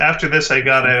After this, I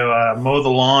got to mow the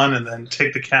lawn and then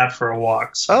take the cat for a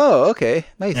walk. So, Oh, okay.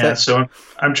 Nice. yeah, so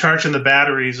I'm charging the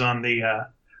batteries on the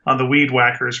weed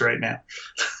whackers right now.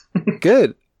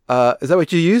 Good. Is that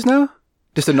what you use now?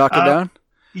 Just to knock it down?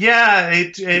 Yeah,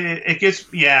 it gets,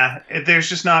 there's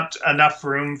just not enough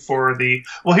room for the,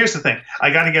 well, here's the thing. I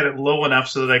got to get it low enough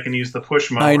so that I can use the push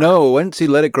mower. I know. Once you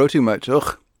let it grow too much,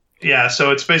 ugh. Yeah, so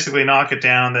it's basically knock it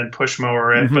down, then push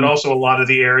mower it. But also a lot of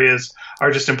the areas are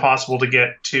just impossible to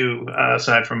get to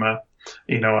aside from a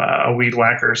weed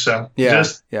whacker. So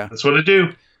that's what I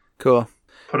do. Cool.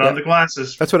 Put on the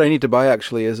glasses. That's what I need to buy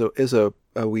actually is a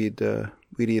weed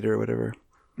eater or whatever.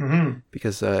 Mm-hmm.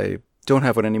 Because I don't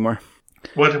have one anymore.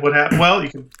 What happened? Well,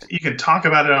 you can talk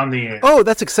about it on the air. Oh,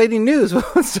 that's exciting news.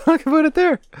 Let's talk about it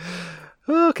there.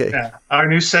 Okay. Yeah, our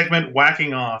new segment,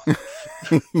 Whacking Off.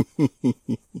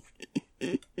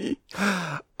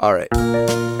 All right.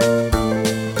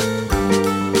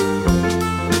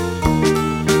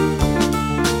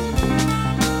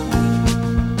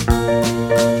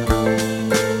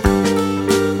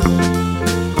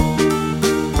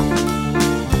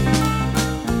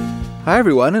 Hi,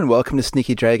 everyone, and welcome to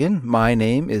Sneaky Dragon. My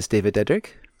name is David Dedrick.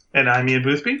 And I'm Ian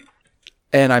Boothby.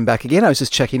 And I'm back again. I was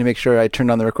just checking to make sure I turned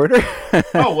on the recorder.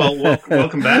 Oh, well,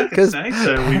 welcome back. It's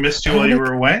nice. We missed you while you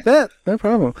were away. No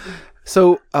problem.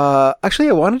 So, actually,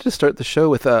 I wanted to start the show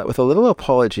with a little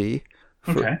apology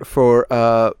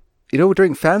for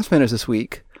during Fan Spinners this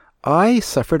week, I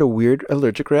suffered a weird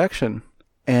allergic reaction.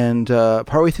 And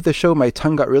partway through the show, my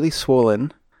tongue got really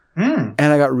swollen. And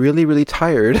I got really, really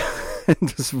tired.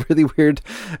 It was a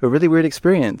really weird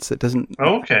experience. It doesn't.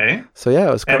 Okay. So yeah,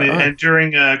 it was quite odd. And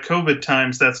during COVID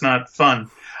times, that's not fun.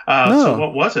 No. So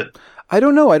what was it? I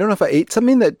don't know. I don't know if I ate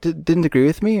something that didn't agree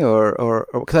with me, or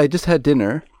because I just had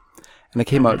dinner, and I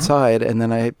came outside, and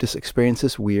then I just experienced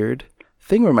this weird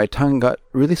thing where my tongue got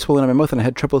really swollen in my mouth, and I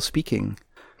had trouble speaking.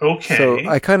 Okay. So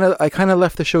I kind of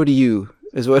left the show to you.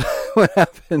 Is what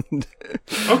happened.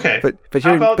 Okay,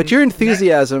 but your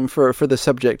enthusiasm for the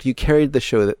subject, you carried the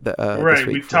show that right. This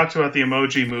week We talked about the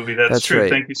Emoji Movie. That's true. Right.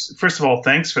 Thank you. First of all,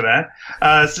 thanks for that.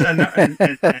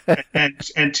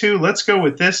 And two, let's go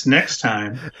with this next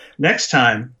time. Next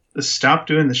time, let's stop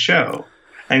doing the show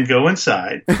and go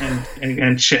inside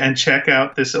and check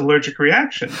out this allergic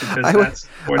reaction, because that's the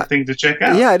important thing to check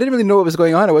out. Yeah, I didn't really know what was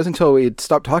going on. It wasn't until we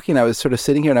stopped talking. I was sort of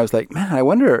sitting here and I was like, man, I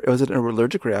wonder, was it an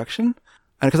allergic reaction?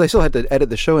 And because I still had to edit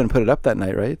the show and put it up that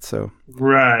night, right? So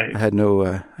right, I had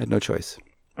no choice.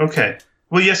 Okay.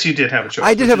 Well, yes, you did have a choice.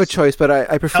 I did have a choice, but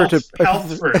I prefer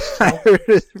health first. I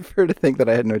prefer to think that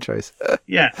I had no choice.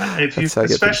 Yeah, if you,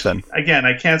 especially again,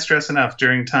 I can't stress enough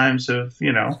during times of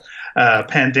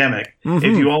pandemic. If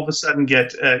you all of a sudden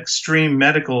get extreme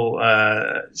medical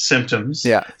symptoms,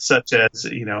 such as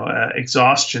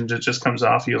exhaustion that just comes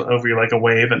over you like a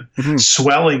wave, and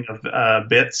swelling of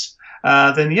bits.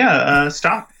 Then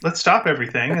stop. Let's stop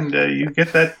everything, and you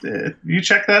get that. You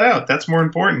check that out. That's more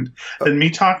important than me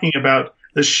talking about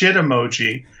the shit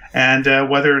emoji and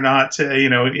whether or not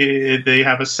they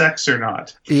have a sex or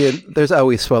not. Yeah, there's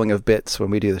always swelling of bits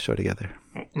when we do the show together.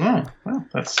 Oh, well,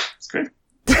 that's great.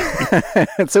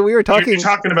 So we were talking. You're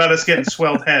talking about us getting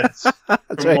swelled heads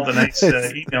from all the nice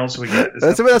emails we get.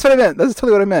 That's what I meant. That's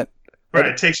totally what I meant. Right,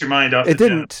 it takes your mind off. It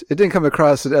didn't come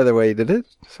across the other way, did it?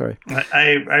 Sorry.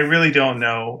 I really don't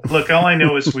know. Look, all I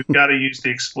know is we've got to use the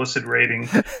explicit rating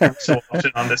so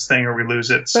often on this thing, or we lose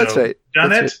it. So that's right.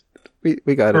 Done it. Right.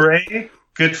 We got Hooray. it. Hooray!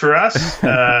 Good for us.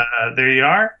 There you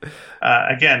are.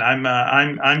 Again,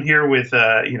 I'm here with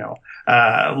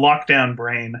lockdown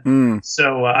brain.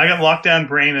 So I got lockdown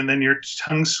brain, and then your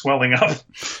tongue swelling up.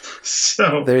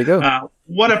 So there you go.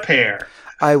 What a pair.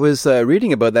 I was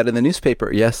reading about that in the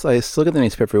newspaper. Yes, I still get the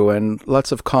newspaper when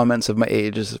lots of comments of my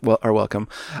age are welcome.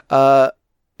 And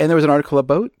there was an article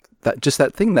about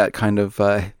that thing, that kind of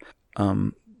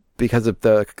because of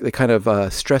the kind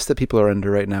of stress that people are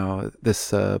under right now.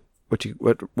 This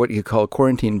what you call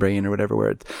quarantine brain or whatever,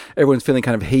 where everyone's feeling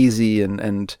kind of hazy,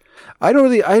 and I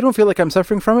don't feel like I'm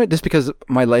suffering from it, just because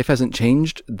my life hasn't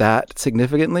changed that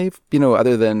significantly.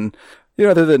 Other than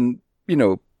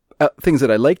things that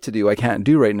I like to do, I can't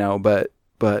do right now, but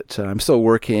I'm still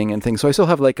working and things. So I still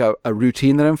have like a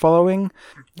routine that I'm following.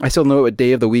 I still know what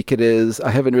day of the week it is. I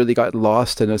haven't really got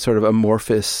lost in a sort of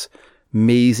amorphous,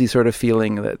 mazy sort of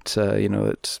feeling that,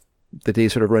 that the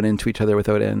days sort of run into each other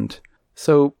without end.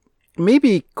 So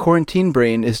maybe quarantine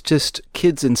brain is just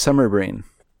kids in summer brain.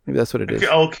 Maybe that's what it is.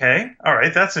 Okay. All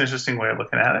right. That's an interesting way of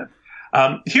looking at it.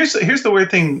 Here's the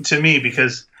weird thing to me,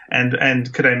 because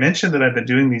And could I mention that I've been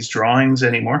doing these drawings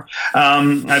anymore?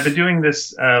 I've been doing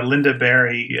this Linda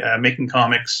Barry making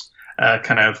comics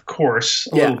kind of course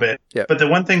a little bit. Yeah. But the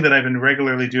one thing that I've been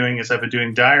regularly doing is I've been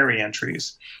doing diary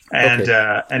entries,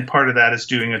 and part of that is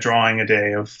doing a drawing a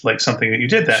day of like something that you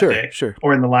did that day,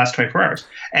 or in the last 24 hours.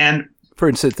 And for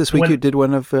instance, this week you did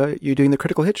one of you doing the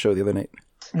Critical Hit show the other night.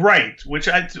 Right, which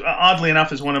oddly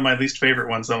enough is one of my least favorite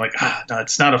ones. I'm like, no,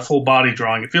 it's not a full body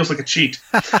drawing. It feels like a cheat.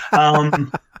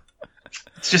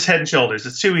 It's just Head and Shoulders.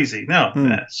 It's too easy. No,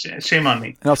 shame on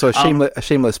me. And also a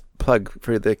shameless plug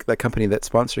for the company that's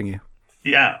sponsoring you.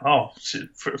 Yeah. Oh,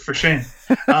 for shame.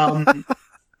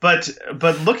 But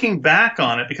looking back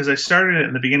on it, because I started it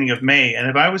in the beginning of May, and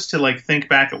if I was to like think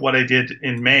back at what I did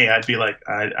in May, I'd be like,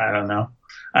 I don't know.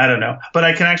 But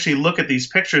I can actually look at these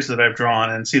pictures that I've drawn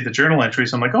and see the journal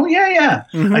entries. I'm like, oh, yeah.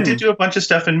 Mm-hmm. I did do a bunch of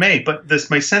stuff in May. But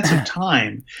my sense of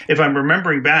time, if I'm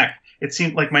remembering back, it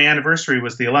seemed like my anniversary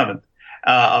was the 11th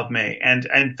of May. And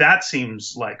that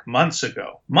seems like months and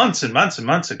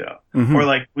months ago. Mm-hmm. Or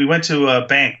like we went to a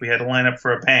bank. We had to line up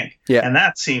for a bank. Yeah. And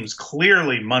that seems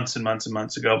clearly months and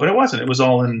months ago. But it wasn't. It was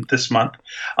all in this month.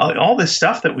 All this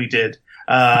stuff that we did.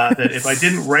 That if I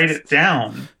didn't write it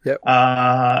down,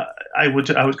 I would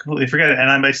completely forget it.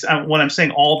 And when I'm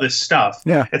saying all this stuff,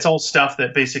 it's all stuff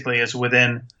that basically is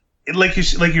within, like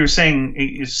you were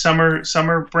saying,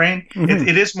 summer brain. Mm-hmm.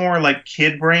 It is more like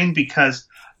kid brain, because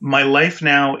my life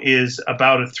now is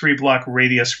about a 3-block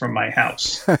radius from my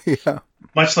house. Yeah.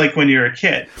 Much like when you're a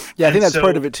kid. Yeah, I think that's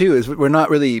part of it too. Is we're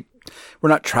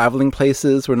not traveling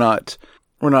places. We're not.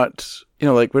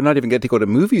 Like we're not even getting to go to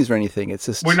movies or anything. It's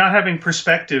just we're not having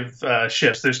perspective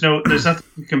shifts. There's nothing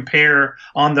to compare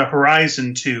on the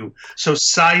horizon to. So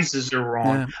sizes are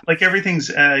wrong. Yeah. Like everything's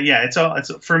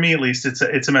it's for me at least it's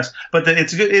a mess. But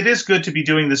it is good to be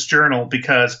doing this journal,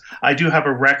 because I do have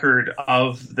a record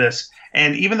of this.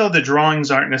 And even though the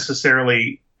drawings aren't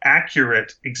necessarily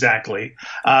accurate exactly,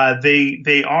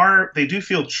 they do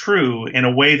feel true in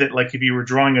a way that, like, if you were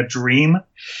drawing a dream,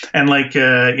 and like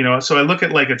so I look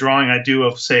at like a drawing I do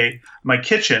of, say, my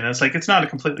kitchen, and it's like it's not a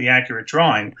completely accurate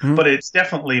drawing, but it's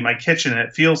definitely my kitchen, and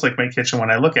it feels like my kitchen when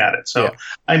I look at it. So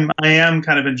I am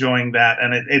kind of enjoying that,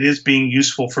 and it is being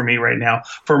useful for me right now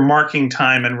for marking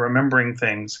time and remembering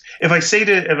things. If I say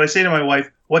to my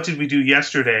wife, what did we do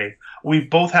yesterday? We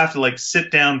both have to like sit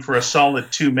down for a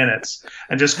solid 2 minutes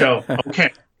and just go,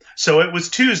 okay, so it was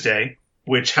Tuesday,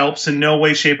 which helps in no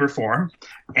way, shape, or form.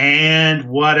 And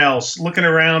what else? Looking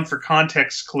around for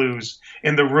context clues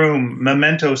in the room,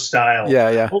 memento style.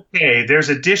 Yeah. Okay, there's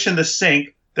a dish in the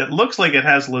sink that looks like it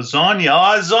has lasagna.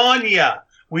 Lasagna!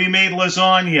 We made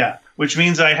lasagna, which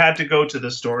means I had to go to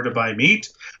the store to buy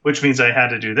meat, which means I had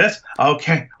to do this.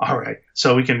 Okay, all right.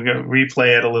 So we can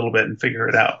replay it a little bit and figure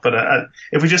it out. But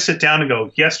if we just sit down and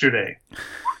go, yesterday,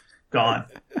 gone.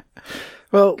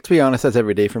 Well, to be honest, that's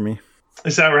every day for me.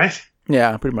 Is that right?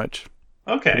 Yeah, pretty much.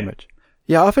 Okay. Pretty much.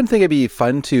 Yeah, I often think it'd be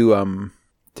fun to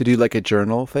do like a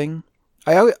journal thing.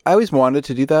 I always wanted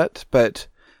to do that, but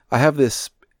I have this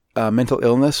mental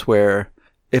illness where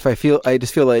if I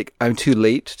just feel like I'm too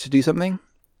late to do something.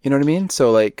 You know what I mean?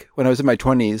 So like when I was in my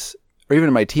 20s or even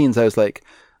in my teens, I was like,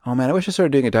 oh man, I wish I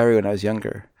started doing a diary when I was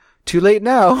younger. Too late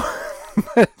now.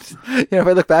 But, if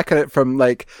I look back at it from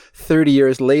like 30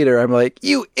 years later, I'm like,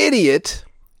 you idiot.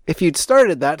 If you'd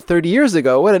started that 30 years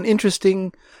ago, what an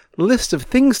interesting list of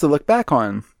things to look back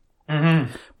on.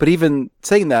 Mm-hmm. But even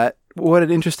saying that, what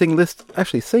an interesting list.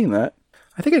 Actually saying that,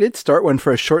 I think I did start one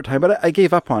for a short time, but I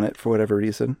gave up on it for whatever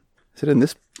reason. Is it in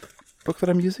this book that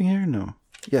I'm using here? No.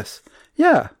 Yes.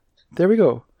 Yeah. There we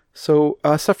go. So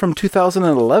stuff from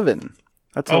 2011.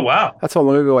 Wow. That's how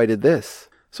long ago I did this.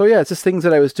 So yeah, it's just things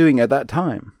that I was doing at that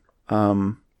time.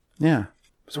 Yeah.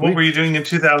 So what were you doing in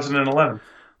 2011?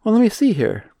 Well, let me see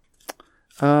here.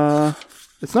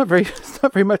 It's not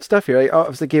very much stuff here. I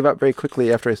obviously gave up very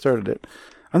quickly after I started it.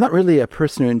 I'm not really a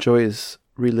person who enjoys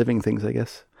reliving things, I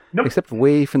guess. Nope. Except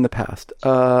way from the past.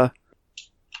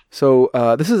 So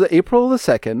this is April the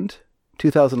 2nd,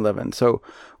 2011. So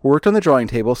we worked on the drawing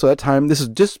table. So that time, this is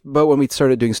just about when we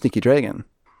started doing Sneaky Dragon.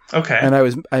 Okay.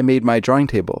 And I made my drawing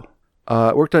table.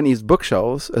 Worked on these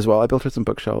bookshelves as well. I built her some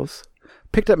bookshelves.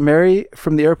 Picked up Mary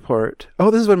from the airport.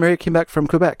 Oh, this is when Mary came back from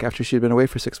Quebec after she had been away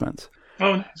for 6 months.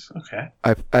 Oh, nice. Okay.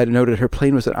 I noted her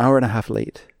plane was an hour and a half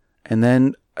late. And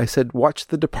then I said, watch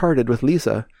The Departed with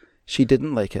Lisa. She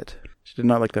didn't like it. She did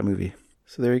not like that movie.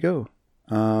 So there you go.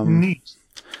 Neat.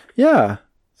 Yeah.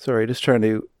 Sorry, just trying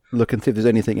to look and see if there's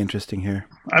anything interesting here.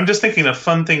 I'm just thinking a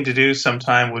fun thing to do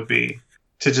sometime would be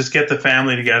to just get the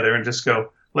family together and just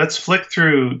go, let's flick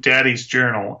through Daddy's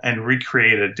journal and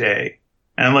recreate a day.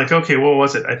 And I'm like, okay, what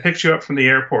was it? I picked you up from the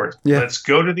airport. Yeah. Let's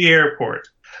go to the airport.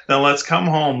 Then let's come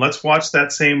home. Let's watch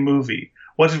that same movie.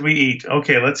 What did we eat?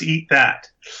 Okay, let's eat that.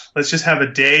 Let's just have a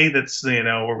day that's,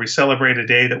 where we celebrate a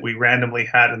day that we randomly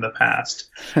had in the past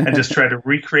and just try to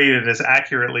recreate it as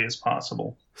accurately as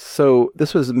possible. So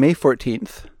this was May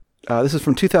 14th. This is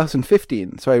from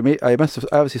 2015. So I must have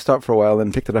obviously stopped for a while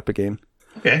and picked it up again.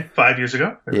 Okay, 5 years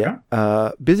ago. There we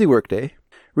go. Busy work day.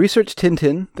 Researched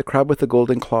Tintin, the crab with the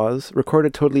golden claws.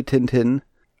 Recorded Totally Tintin.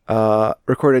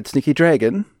 Recorded Sneaky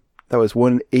Dragon. That was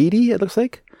 180, it looks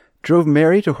like. Drove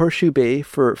Mary to Horseshoe Bay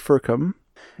for Furcom.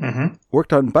 Mm-hmm.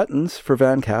 Worked on buttons for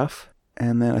Van Calf.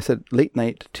 And then I said late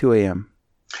night, 2 a.m.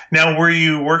 Now, were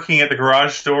you working at the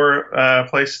garage door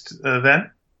place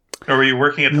then? Or were you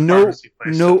working at the pharmacy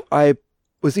place? No, I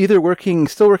was either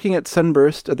still working at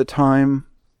Sunburst at the time,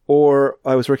 or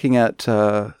I was working at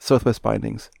Southwest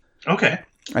Bindings. Okay.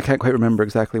 I can't quite remember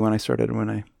exactly when I started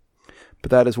and but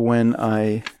that is when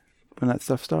that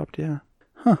stuff stopped, yeah.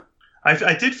 Huh.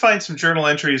 I did find some journal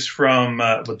entries from,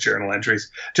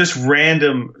 just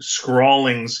random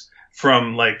scrawlings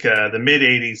from like the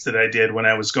mid-'80s that I did when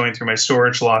I was going through my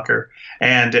storage locker.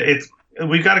 And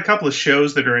we've got a couple of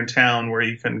shows that are in town where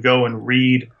you can go and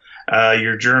read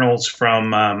your journals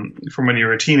from when you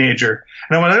were a teenager.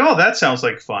 And I went, oh, that sounds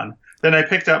like fun. Then I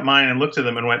picked up mine and looked at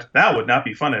them and went, that would not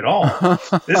be fun at all.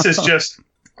 This is just...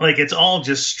 Like, it's all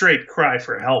just straight cry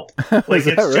for help. Like, it's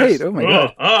just, right? Oh, my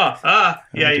God.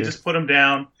 Yeah, you just put them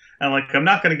down. And, like, I'm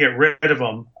not going to get rid of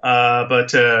them,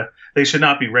 but they should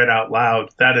not be read out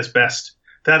loud. That is best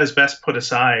put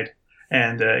aside.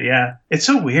 And, it's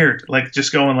so weird. Like,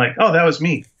 just going like, oh, that was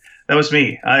me. That was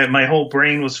me. My whole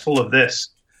brain was full of this.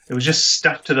 It was just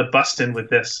stuffed to the bustin' with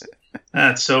this.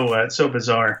 It's so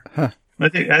bizarre. Huh. I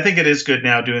think it is good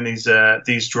now doing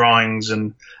these drawings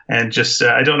and just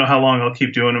I don't know how long I'll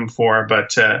keep doing them for,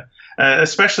 but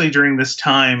especially during this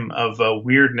time of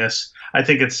weirdness, I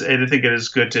think it is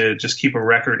good to just keep a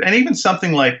record. And even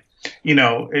something like,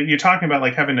 you're talking about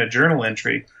like having a journal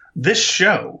entry. This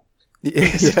show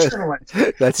is a journal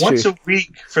entry. That's once true. A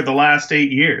week for the last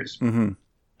 8 years. Mm-hmm.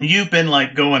 You've been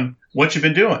like going, what you've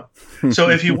been doing.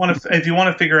 So if you want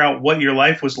to figure out what your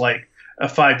life was like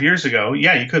 5 years ago,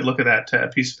 you could look at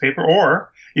that piece of paper,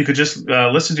 or you could just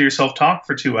listen to yourself talk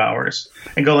for 2 hours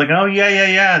and go like, oh,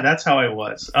 yeah, that's how I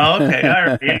was. Oh, okay, all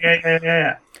right,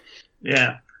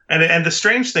 yeah. And the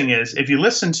strange thing is, if you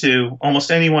listen to almost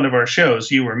any one of our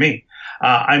shows, you or me,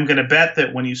 I'm going to bet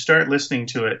that when you start listening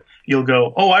to it, you'll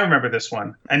go, oh, I remember this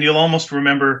one. And you'll almost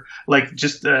remember like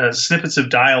just snippets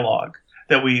of dialogue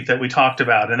that we talked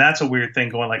about. And that's a weird thing,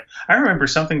 going like, I remember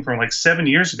something from like 7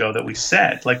 years ago that we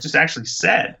said, like just actually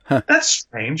said. Huh. That's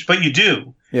strange, but you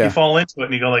do. Yeah. You fall into it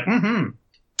and you go like,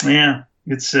 yeah,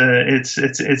 it's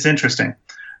interesting.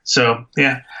 So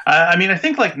yeah, I mean, I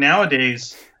think like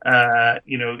nowadays, I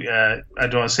don't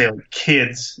want to say like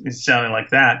kids, it's sounding like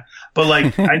that, but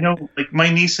like I know like my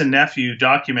niece and nephew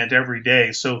document every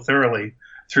day so thoroughly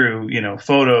through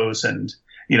photos and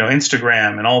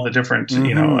Instagram and all the different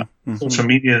social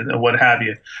media and what have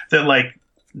you, that like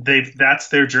that's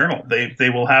their journal. They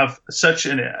will have such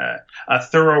a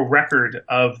thorough record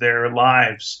of their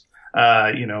lives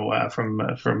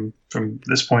from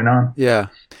this point on. Yeah,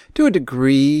 to a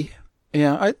degree.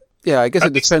 I guess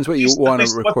it depends what you want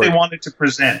to record. What they wanted to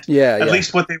present. At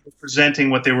least what they were presenting,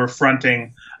 what they were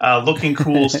fronting, looking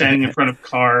cool, standing in front of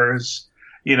cars.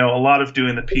 A lot of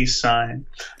doing the peace sign.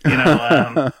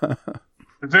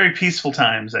 Very peaceful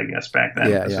times, I guess, back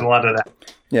then. There's a lot of that.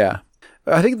 Yeah.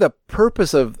 I think the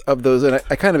purpose of those, and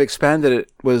I kind of expanded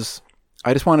it, was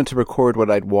I just wanted to record what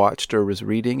I'd watched or was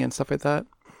reading and stuff like that.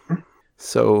 Mm-hmm.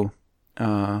 So,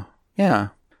 the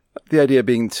idea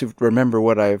being to remember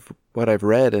what I've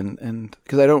read and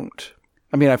because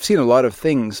I've seen a lot of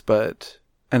things,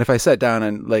 and if I sat down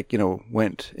and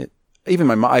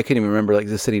even I couldn't even remember like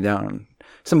just sitting down.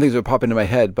 Some things would pop into my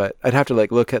head, but I'd have to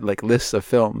like look at like lists of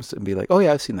films and be like, oh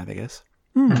yeah, I've seen that, I guess.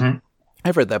 Mm-hmm.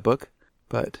 I've read that book,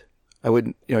 but I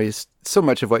wouldn't, so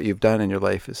much of what you've done in your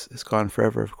life is gone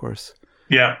forever, of course.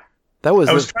 Yeah. That was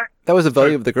the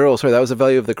value of the girls. Sorry, that was the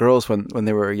value of the girls when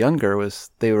they were younger, was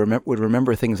they would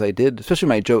remember things I did, especially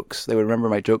my jokes. They would remember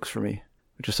my jokes for me,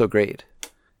 which was so great.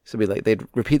 So be like, they'd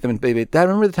repeat them and be, Dad,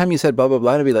 remember the time you said blah, blah,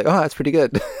 blah? And I'd be like, oh, that's pretty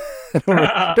good.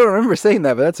 I don't remember saying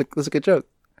that, but that's a good joke.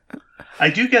 I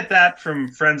do get that from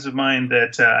friends of mine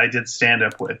that I did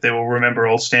stand-up with. They will remember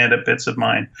old stand-up bits of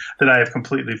mine that I have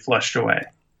completely flushed away.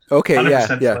 Okay,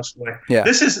 100% flushed away. Yeah.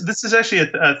 This is actually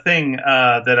a thing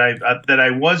that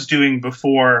I was doing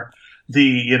before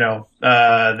the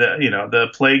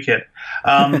plague hit.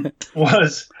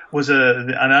 Was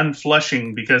an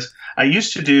unflushing, because I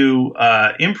used to do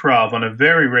improv on a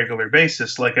very regular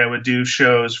basis. Like I would do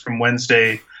shows from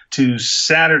Wednesday to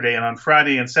Saturday, and on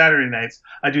Friday and Saturday nights,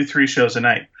 I do 3 shows a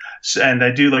night. And I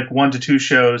do like 1 to 2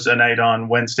 shows a night on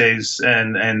Wednesdays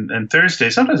and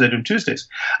Thursdays. Sometimes I do Tuesdays.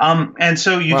 And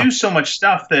so you do so much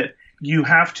stuff that you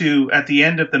have to, at the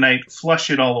end of the night, flush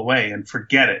it all away and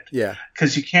forget it. Yeah.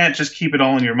 Because you can't just keep it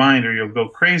all in your mind or you'll go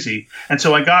crazy. And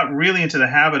so I got really into the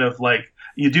habit of like,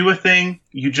 you do a thing,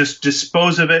 you just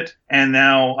dispose of it, and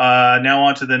now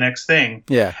on to the next thing.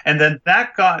 Yeah. And then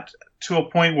that got to a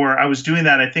point where I was doing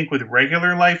that, I think, with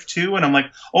regular life too. And I'm like,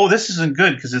 oh, this isn't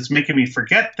good because it's making me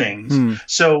forget things.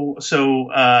 So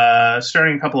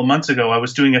starting a couple of months ago, I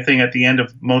was doing a thing at the end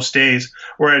of most days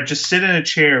where I'd just sit in a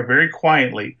chair very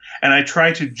quietly and I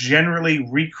try to generally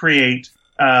recreate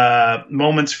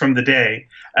moments from the day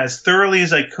as thoroughly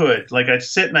as I could. Like I'd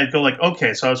sit and I'd go like,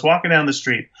 okay, so I was walking down the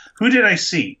street. Who did I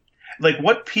see? Like,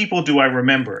 what people do I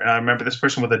remember? And I remember this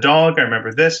person with a dog. I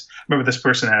remember this. I remember this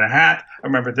person had a hat. I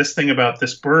remember this thing about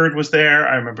this bird was there.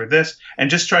 I remember this. And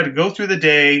just try to go through the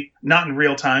day, not in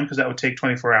real time because that would take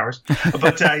 24 hours.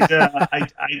 But I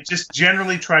just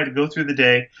generally try to go through the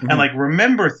day and like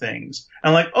remember things.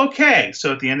 And like, okay,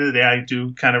 so at the end of the day, I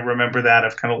do kind of remember that.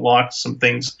 I've kind of locked some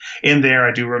things in there.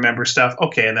 I do remember stuff.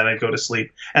 Okay, and then I go to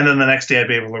sleep. And then the next day I'd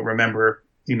be able to remember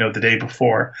the day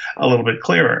before a little bit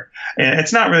clearer. And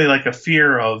it's not really like a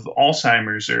fear of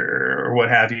Alzheimer's or what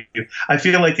have you. I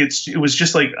feel like it was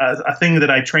just like a thing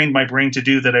that I trained my brain to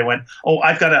do that I went, oh,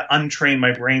 I've got to untrain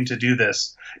my brain to do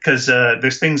this because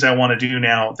there's things I want to do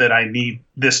now that I need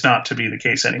this not to be the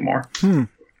case anymore.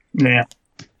 Yeah.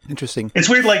 Interesting. It's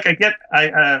weird. Like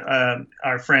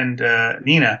our friend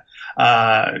Nina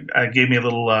gave me a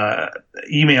little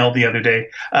email the other day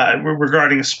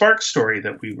regarding a Spark story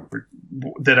that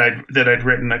I'd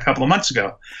written a couple of months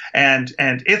ago, and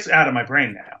it's out of my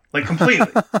brain now, like completely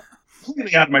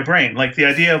out of my brain. Like the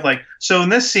idea of like, so in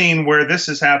this scene where this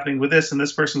is happening with this and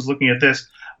this person's looking at this,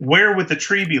 where would the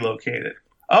tree be located?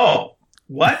 Oh,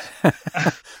 what?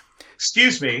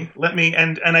 Excuse me, let me,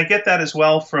 and I get that as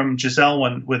well from Giselle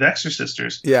with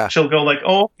Exorcisters. Yeah. She'll go like,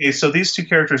 oh, okay, so these two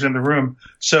characters in the room.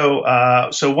 So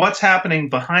what's happening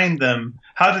behind them?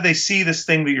 How do they see this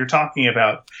thing that you're talking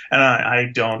about? And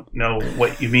I don't know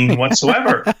what you mean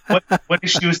whatsoever. What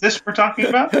issue is this we're talking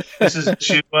about? This is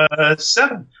issue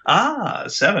 7.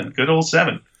 7. Good old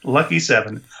 7. Lucky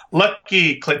 7.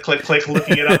 Lucky, click, click, click,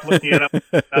 looking it up,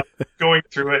 going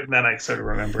through it, and then I sort of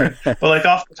remember it. But like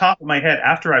off the top of my head,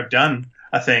 after I've done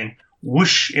a thing,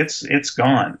 whoosh, it's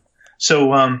gone. So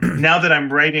now that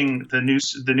I'm writing the new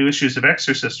issues of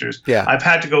Exorcisters, I've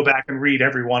had to go back and read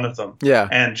every one of them,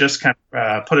 and just kind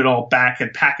of put it all back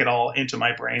and pack it all into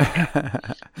my brain again.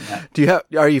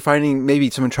 Are you finding maybe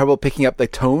some trouble picking up the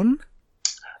tone?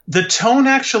 The tone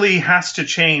actually has to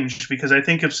change because I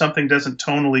think if something doesn't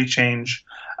tonally change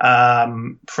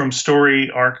from story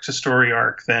arc to story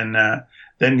arc, then I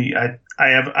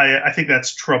think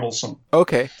that's troublesome.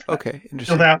 Okay, interesting.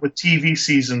 So that with TV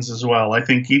seasons as well. I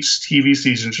think each TV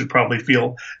season should probably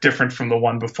feel different from the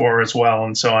one before as well,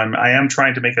 and so I am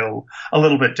trying to make it a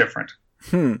little bit different.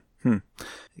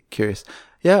 Curious.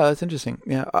 Yeah, that's interesting.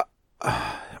 Yeah,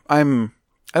 I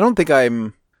don't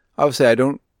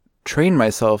train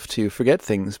myself to forget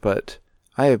things, but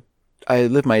I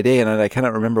live my day and I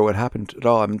cannot remember what happened at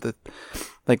all.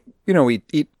 We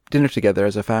eat dinner together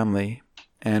as a family,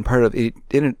 and part of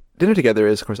dinner together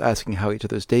is, of course, asking how each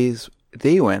other's day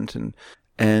went,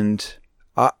 and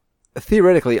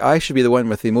theoretically, I should be the one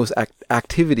with the most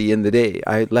activity in the day.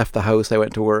 I left the house, I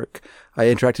went to work, I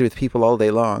interacted with people all day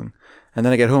long, and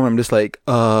then I get home, and I'm just like,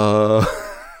 I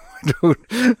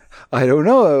don't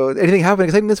know. Anything happened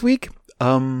exciting this week?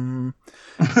 Can't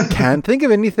think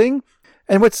of anything.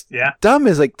 And what's dumb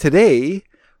is like today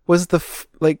was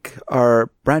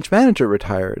our branch manager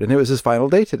retired, and it was his final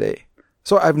day today.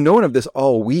 So I've known of this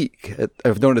all week.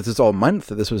 I've known of this all month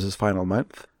that this was his final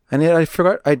month. And yet I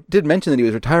forgot, I did mention that he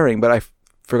was retiring, but I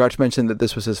forgot to mention that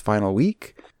this was his final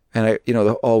week. And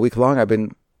all week long I've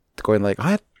been going like,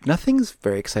 nothing's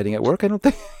very exciting at work. I don't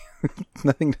think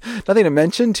nothing to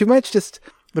mention too much. Just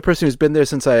the person who's been there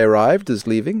since I arrived is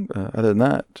leaving. Other than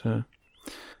that,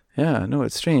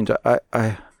 it's strange. I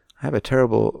have a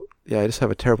terrible, I just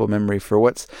have a terrible memory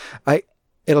for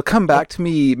it'll come back to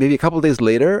me maybe a couple of days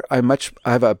later. I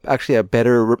have actually a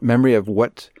better memory of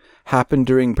what happened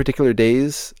during particular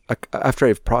days after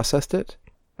I've processed it.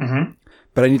 Mm-hmm.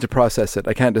 But I need to process it.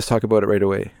 I can't just talk about it right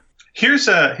away. Here's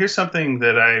something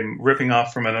that I'm ripping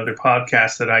off from another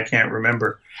podcast that I can't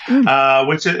remember,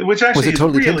 which actually was it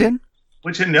totally Tintin?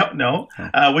 Which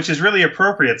is really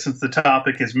appropriate since the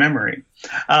topic is memory.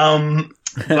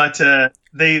 But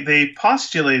they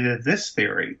postulated this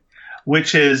theory,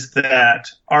 which is that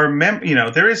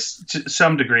there is to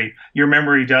some degree, your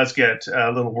memory does get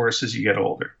a little worse as you get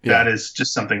older. Yeah. That is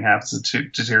just something happens to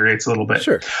deteriorates a little bit.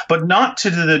 Sure. But not to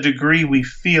the degree we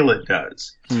feel it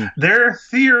does. Their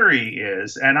theory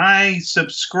is, and I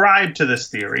subscribe to this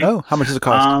theory. Oh, how much does it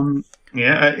cost?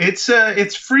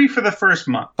 It's free for the first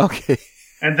month. Okay.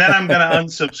 And then I'm going to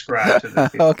unsubscribe to the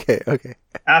theory. Okay.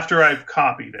 After I've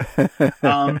copied it.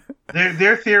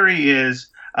 Their theory is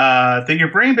that your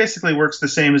brain basically works the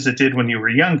same as it did when you were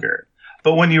younger.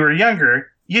 But when you were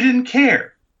younger, you didn't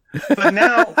care. But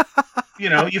now,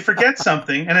 you forget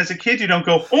something. And as a kid, you don't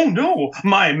go, oh, no,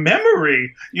 my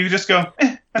memory. You just go,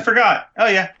 I forgot. Oh,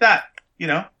 yeah, that.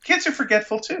 Kids are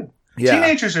forgetful, too. Yeah.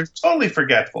 Teenagers are totally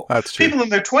forgetful. That's true. People in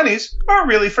their 20s are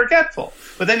really forgetful.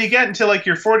 But then you get into like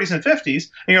your 40s and 50s,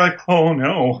 and you're like, oh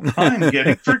no, I'm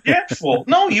getting forgetful.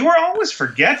 No, you were always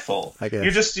forgetful. I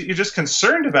guess. You're just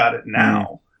concerned about it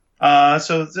now.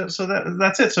 So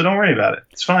that's it. So don't worry about it.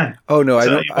 It's fine. Oh no,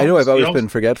 I know I've always been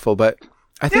forgetful, but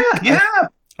I think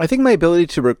I think my ability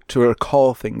to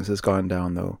recall things has gone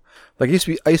down though. Like I used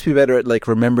to be better at like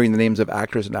remembering the names of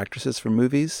actors and actresses from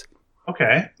movies.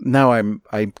 Okay. Now I'm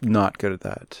not good at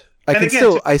that. I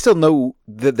still know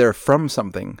that they're from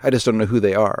something. I just don't know who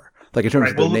they are. Like in terms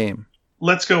of their name.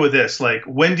 Let's go with this. Like,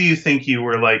 when do you think you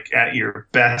were like at your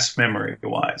best memory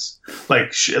wise?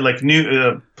 Like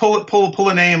pull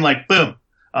a name like boom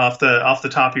off the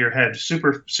top of your head,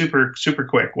 super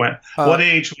quick. What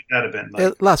age would that have been?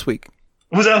 Like, last week.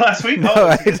 Was that last week? No,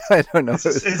 I don't know. Is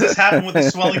this happened with the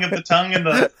swelling of the tongue and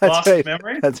the loss of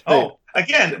memory? That's right. Oh,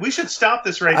 again, we should stop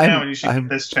this now, and you should get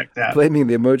this checked out. Blaming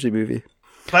the Emoji Movie.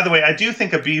 By the way, I do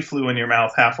think a bee flew in your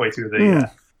mouth halfway through the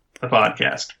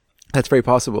podcast. That's very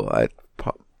possible.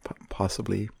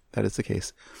 Possibly that is the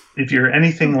case. If you're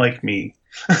anything like me,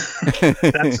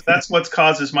 that's what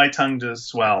causes my tongue to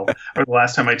swell. Or the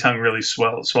last time my tongue really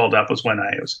swelled up was when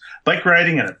I was bike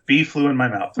riding and a bee flew in my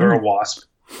mouth, or a wasp.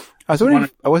 I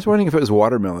was wondering if it was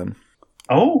watermelon.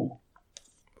 Oh.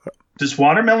 Does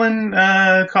watermelon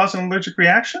cause an allergic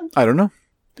reaction? I don't know.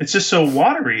 It's just so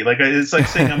watery. Like it's like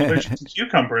saying I'm allergic to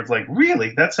cucumber. It's like,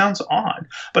 really? That sounds odd.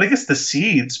 But I guess the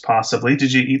seeds, possibly.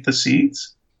 Did you eat the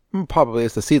seeds? Probably.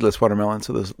 It's the seedless watermelon,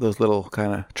 so those little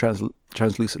kind of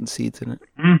translucent seeds in it.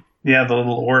 Yeah, the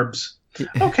little orbs.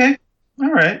 Okay.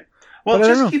 All right. Well,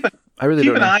 just keep an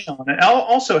eye on it.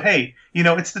 Also, hey,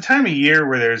 it's the time of year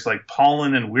where there's like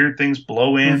pollen and weird things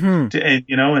blow in, and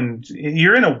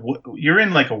you're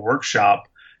in like a workshop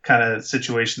kind of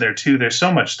situation there too. There's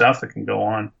so much stuff that can go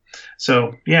on.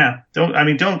 So yeah,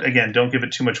 don't give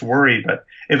it too much worry. But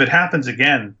if it happens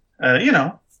again,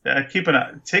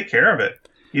 take care of it.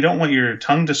 You don't want your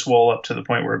tongue to swell up to the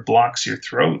point where it blocks your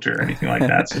throat or anything like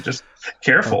that. So just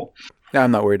careful. Yeah,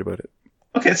 I'm not worried about it.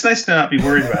 Okay, it's nice to not be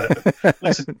worried about it. But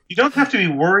listen, you don't have to be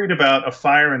worried about a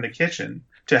fire in the kitchen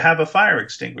to have a fire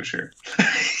extinguisher.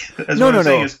 No.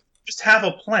 Saying is just have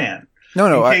a plan.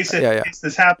 No. In case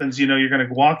this happens, you're going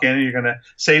to walk in and you're going to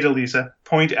say to Lisa,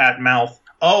 point at mouth,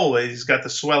 oh, he's got the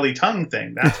swelly tongue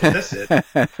thing. That's what this is.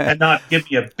 And not give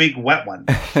me a big wet one.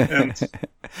 I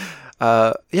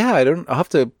guess we'll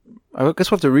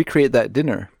have to recreate that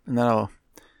dinner. And then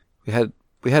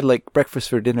we had like breakfast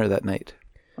for dinner that night.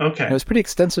 Okay. And it was a pretty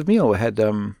extensive meal. We had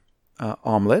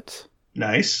omelet.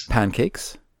 Nice.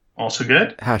 Pancakes. Also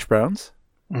good. Hash browns.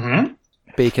 Mm-hmm.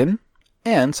 Bacon.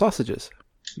 And sausages.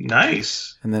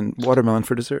 Nice. And then watermelon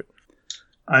for dessert.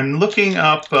 I'm looking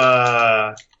up.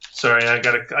 Sorry, I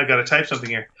gotta type something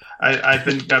here. I've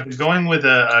been going with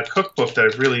a cookbook that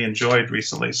I've really enjoyed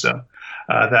recently. So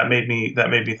that made me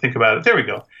think about it. There we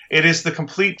go. It is the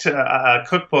complete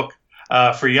cookbook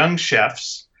for young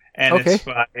chefs. And It's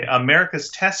by America's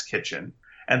Test Kitchen,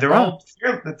 and they're all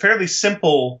fairly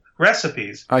simple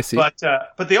recipes. I see,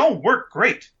 but they all work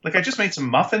great. Like I just made some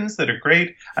muffins that are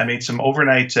great. I made some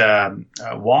overnight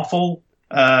waffle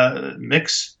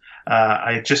mix.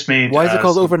 I just made. Why is it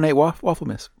called overnight waffle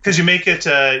mix? Because you make it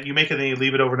and then you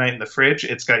leave it overnight in the fridge.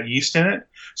 It's got yeast in it,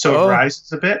 so it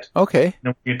rises a bit. Okay.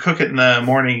 When you cook it in the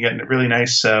morning, you get really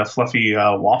nice fluffy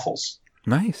waffles.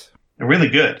 Nice. Really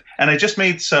good. And I just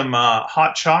made some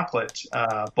hot chocolate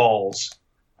balls,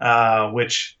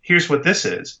 which here's what this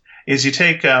is you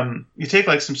take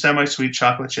like some semi-sweet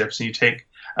chocolate chips and you take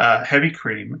heavy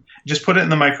cream, just put it in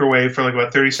the microwave for like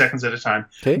about 30 seconds at a time,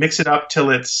 mix it up till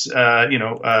it's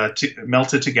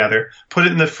melted together, put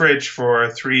it in the fridge for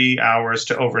 3 hours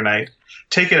to overnight,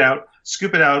 take it out,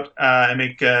 scoop it out, and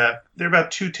make they're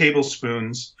about 2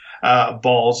 tablespoons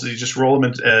balls. You just roll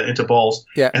them into balls,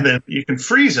 and then you can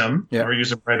freeze them or use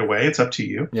them right away. It's up to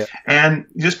you. And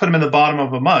you just put them in the bottom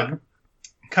of a mug,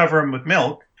 cover them with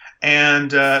milk,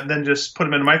 and then just put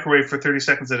them in a microwave for 30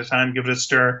 seconds at a time, give it a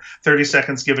stir, 30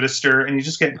 seconds, give it a stir, and you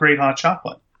just get great hot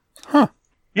chocolate. Huh.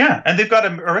 Yeah, and they've got a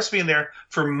recipe in there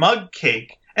for mug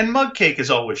cake, and mug cake is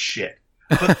always shit.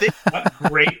 But they've got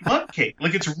great mug cake.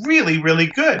 Like, it's really, really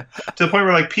good. To the point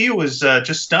where, like, Pia was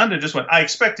just stunned and just went, I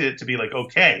expected it to be, like,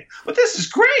 okay. But this is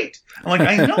great. I'm like,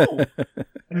 I know.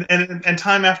 and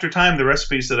time after time, the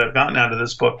recipes that I've gotten out of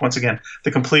this book, once again,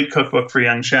 the complete cookbook for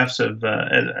young chefs, have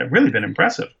really been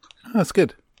impressive. Oh, that's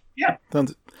good. Yeah.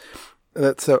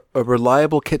 That's a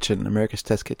reliable kitchen, America's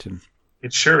Test Kitchen.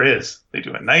 It sure is. They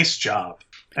do a nice job.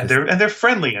 And they're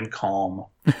friendly and calm.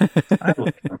 I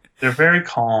like them. They're very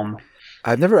calm.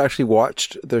 I've never actually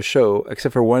watched their show,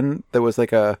 except for one that was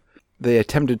like they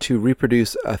attempted to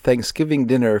reproduce a Thanksgiving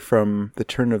dinner from the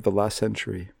turn of the last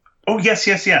century. Oh, yes.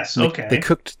 Okay. They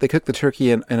cooked the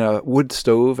turkey in a wood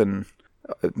stove and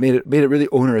made it really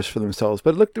onerous for themselves,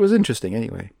 but it was interesting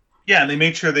anyway. Yeah, and they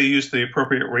made sure they used the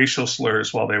appropriate racial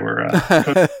slurs while they were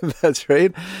cooking. That's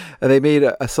right. And they made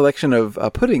a selection of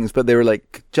puddings, but they were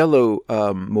like Jell-O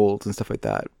molds and stuff like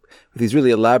that, with these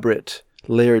really elaborate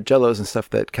layered Jellos and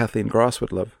stuff that Kathleen Gross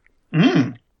would love.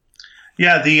 Mm.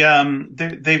 Yeah,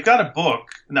 they've got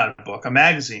a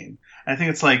magazine. I think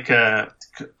it's like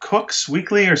Cooks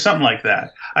Weekly or something like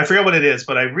that. I forget what it is,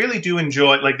 but I really do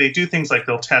enjoy, like, they do things like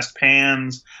they'll test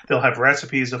pans, they'll have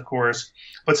recipes, of course.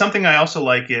 But something I also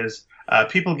like is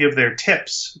people give their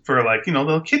tips for, like,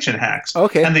 little kitchen hacks.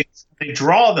 Okay. And they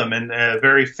draw them in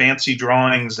very fancy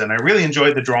drawings, and I really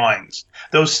enjoy the drawings.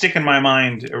 Those stick in my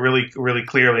mind really, really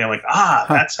clearly. I'm like,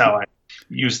 that's how I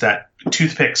use that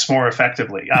toothpicks more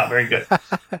effectively. Very good.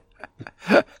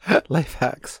 Life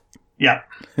hacks. Yeah.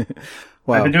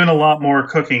 Wow. I've been doing a lot more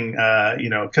cooking,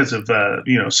 because of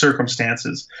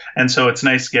circumstances, and so it's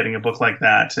nice getting a book like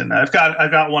that. And I've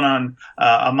got one on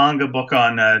a manga book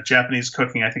on Japanese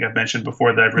cooking. I think I've mentioned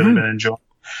before that I've really been enjoying.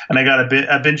 And I got a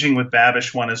binging with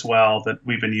Babish one as well that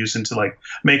we've been using to, like,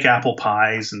 make apple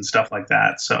pies and stuff like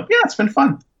that. So yeah, it's been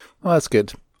fun. Well, that's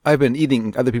good. I've been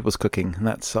eating other people's cooking, and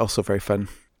that's also very fun.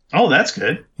 Oh, that's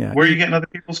good. Yeah. Where are you getting other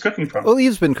people's cooking from? Well,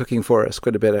 Eve's been cooking for us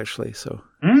quite a bit, actually. So,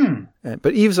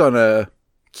 but Eve's on a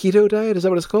keto diet. Is that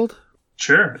what it's called?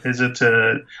 Sure. Is it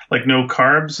like no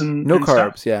carbs and no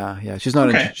carbs? Stuff? Yeah. She's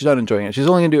not. She's not enjoying it. She's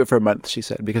only gonna do it for a month. She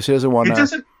said, because she doesn't want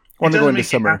to go into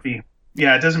summer. Happy.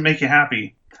 Yeah, it doesn't make you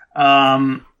happy.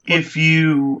 If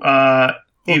you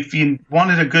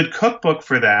wanted a good cookbook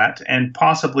for that, and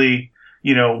possibly,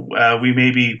 we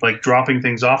may be, like, dropping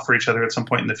things off for each other at some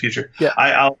point in the future. Yeah.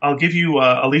 I'll give you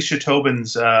Alicia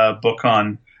Tobin's book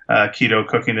on keto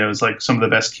cooking. It was, like, some of the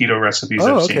best keto recipes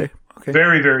I've seen. Okay.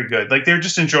 Very, very good. Like, they're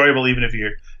just enjoyable even if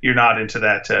you're not into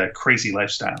that crazy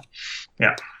lifestyle.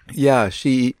 Yeah. Yeah,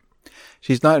 she's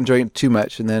not enjoying it too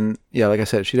much, and then, yeah, like I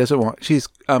said, she doesn't want. She's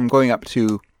going up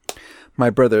to my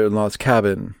brother-in-law's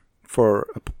cabin for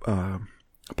a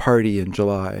party in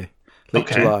July, late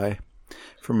July,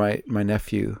 for my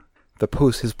nephew.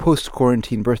 His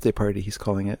post-quarantine birthday party, he's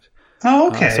calling it. Oh,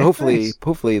 okay. So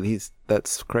hopefully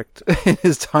that's correct in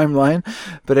his timeline.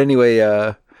 But anyway,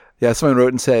 someone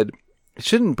wrote and said,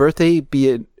 shouldn't birthday be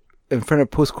in front of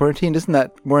post-quarantine? Isn't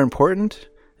that more important?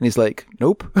 And he's like,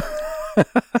 nope.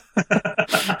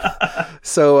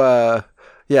 So,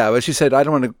 but she said, I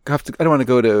don't want to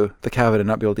go to the cabin and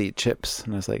not be able to eat chips.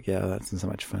 And I was like, yeah, that's not so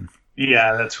much fun.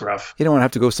 Yeah, that's rough. You don't want to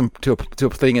have to go to a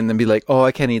thing and then be like, oh,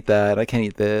 I can't eat that, I can't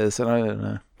eat this, and I don't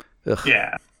know. Ugh.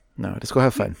 Yeah. No, just go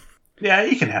have fun. Yeah,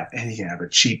 you can have a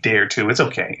cheat day or two. It's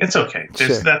okay.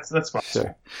 Sure. That's possible.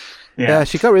 Sure. Yeah,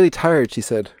 she got really tired, she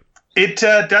said. It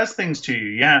does things to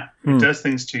you. Yeah, it does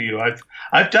things to you.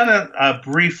 I've done it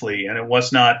briefly, and it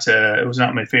was not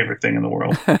my favorite thing in the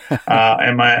world.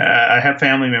 And I have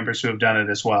family members who have done it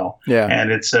as well. Yeah, and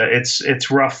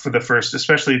it's rough for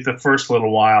especially the first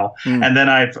little while, and then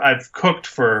I've cooked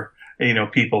for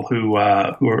people who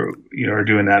are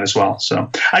doing that as well. So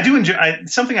I do enjoy.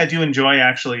 Something I do enjoy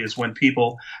actually is when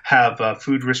people have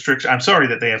food restrictions. I'm sorry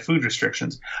that they have food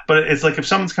restrictions, but it's like if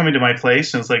someone's coming to my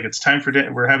place and it's like it's time for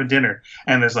dinner, we're having dinner,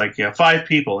 and there's like 5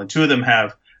 people and 2 of them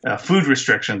have food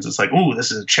restrictions. It's like, oh,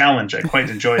 this is a challenge. I quite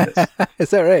enjoy this. Is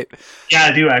that right? Yeah,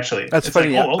 I do actually. That's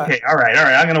funny. Like, okay, all right.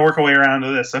 I'm going to work a way around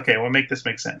to this. Okay, we'll make this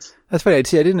make sense. That's funny.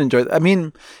 See, I didn't enjoy that. I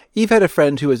mean, Eve had a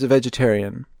friend who was a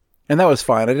vegetarian. And that was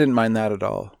fine. I didn't mind that at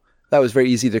all. That was very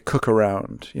easy to cook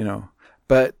around,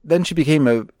 But then she became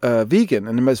a vegan,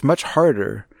 and it was much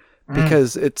harder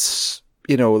because it's,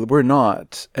 we're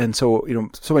not. And so,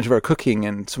 so much of our cooking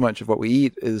and so much of what we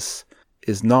eat is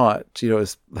not,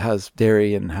 has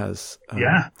dairy and has,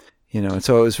 and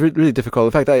so it was really difficult.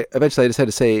 In fact, I eventually just had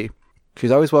to say,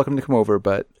 she's always welcome to come over,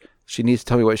 but she needs to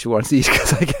tell me what she wants to eat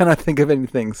because I cannot think of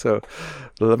anything. So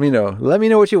let me know. Let me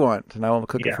know what you want, and I will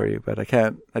cook it for you. But I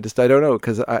can't. I don't know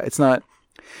because it's not.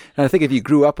 And I think if you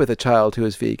grew up with a child who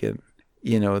is vegan,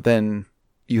 then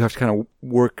you have to kind of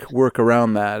work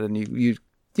around that, and you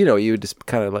just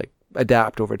kind of like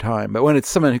adapt over time. But when it's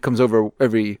someone who comes over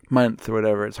every month or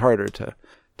whatever, it's harder to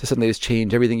suddenly just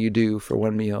change everything you do for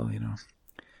one meal.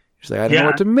 It's like I don't know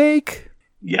what to make.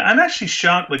 Yeah, I'm actually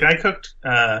shocked. Like I cooked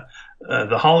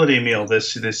the holiday meal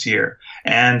this year,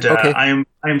 and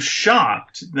I'm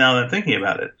shocked now that I'm thinking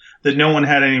about it that no one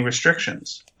had any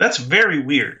restrictions. That's very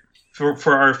weird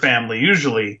for our family.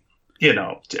 Usually,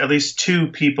 at least 2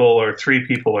 people or 3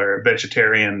 people are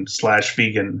vegetarian /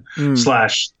 vegan /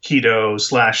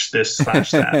 keto / this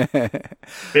 / that.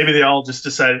 Maybe they all just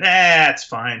decided, it's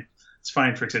fine. It's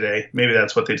fine for today. Maybe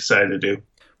that's what they decided to do.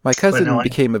 My cousin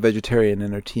became a vegetarian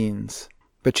in her teens,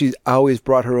 but she always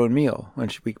brought her own meal when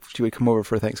she would come over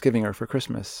for Thanksgiving or for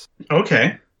Christmas.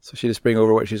 Okay. So she'd just bring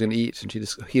over what she was going to eat, and she'd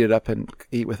just heat it up and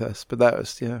eat with us. But that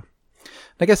was,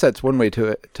 I guess that's one way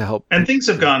to help. And things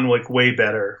have gotten like way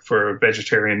better for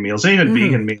vegetarian meals and even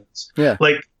vegan meals. Yeah.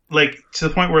 Like to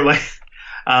the point where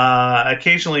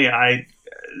occasionally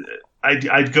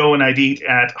I'd go and I'd eat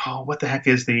at what the heck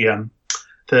is the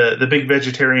big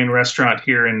vegetarian restaurant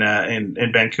here in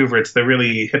Vancouver. It's the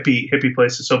really hippie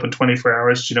place that's open 24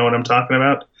 hours. Do you know what I'm talking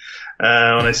about?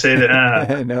 When I say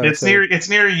that, no, it's near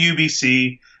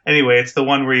UBC. Anyway, it's the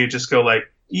one where you just go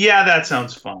like, yeah, that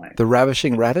sounds fine. The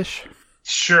Ravishing Radish?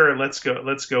 Sure, let's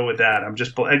go with that. I'm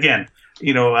just again,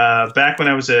 back when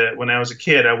I was a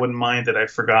kid, I wouldn't mind that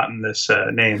I've forgotten this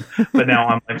name, but now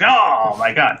I'm like, oh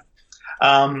my god.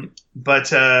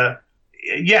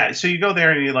 So you go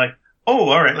there and you're like, oh,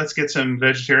 all right, let's get some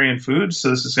vegetarian food. So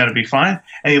this is going to be fine.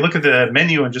 And you look at the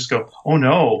menu and just go, oh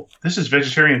no, this is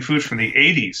vegetarian food from the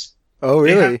 80s. Oh,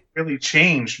 really? They haven't really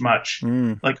changed much.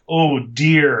 Like, oh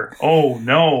dear, oh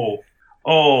no.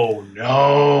 Oh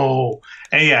no.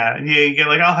 And you get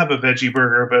like, I'll have a veggie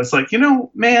burger, but it's like,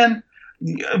 man,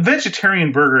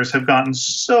 vegetarian burgers have gotten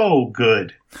so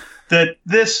good that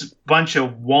this bunch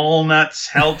of walnuts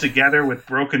held together with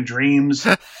broken dreams.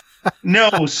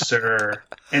 No, sir.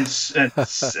 And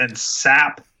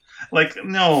sap. Like,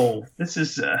 no, this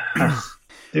is,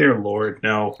 dear Lord,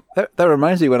 no. That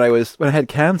reminds me when I had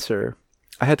cancer,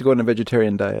 I had to go on a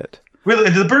vegetarian diet.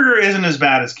 Really? The burger isn't as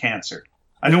bad as cancer.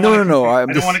 I don't want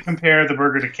to compare the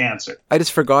burger to cancer. I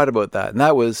just forgot about that, and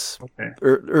that was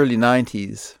early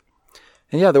 90s.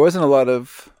 And yeah, there wasn't a lot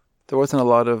of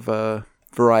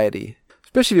variety,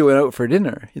 especially if you went out for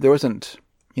dinner. There wasn't,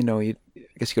 I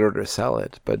guess you could order a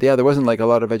salad, but yeah, there wasn't like a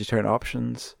lot of vegetarian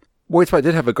options. White Spot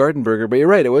did have a garden burger, but you're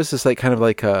right, it was just like kind of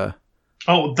like a.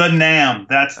 Oh, the Nam.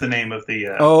 That's the name of the.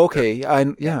 Oh, okay.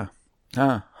 Yeah.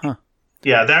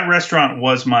 Yeah, that restaurant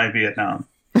was my Vietnam.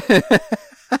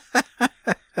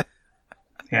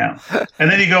 Yeah.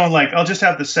 And then you go and like, I'll just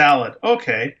have the salad.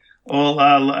 Okay.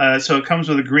 Well, so it comes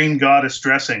with a green goddess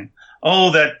dressing.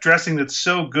 Oh, that dressing that's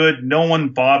so good, no one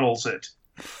bottles it.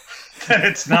 And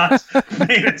it's not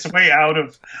made its way out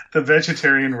of the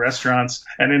vegetarian restaurants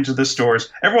and into the stores.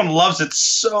 Everyone loves it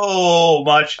so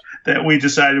much that we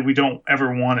decided we don't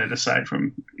ever want it aside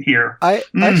from here. I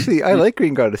like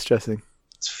green goddess dressing.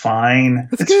 It's fine.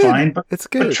 It's fine. But it's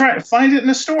good. But find it in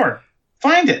a store.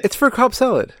 Find it. It's for Cobb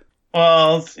salad.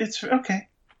 Well, it's okay.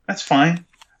 That's fine.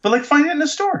 But like, find it in a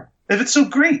store if it's so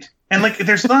great. And like,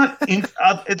 there's not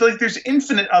there's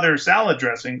infinite other salad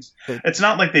dressings. It's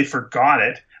not like they forgot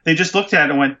it. They just looked at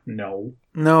it and went, no.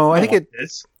 No, I think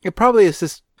it probably is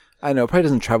just, I don't know, it probably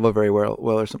doesn't travel very well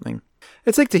or something.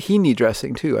 It's like tahini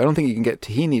dressing too. I don't think you can get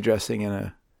tahini dressing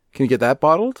can you get that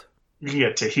bottled? You can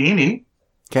get tahini.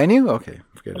 Can you? Okay.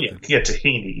 Yeah, you can get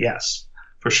tahini, yes,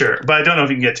 for sure. But I don't know if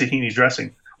you can get tahini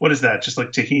dressing. What is that? Just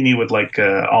like tahini with like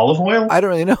olive oil? I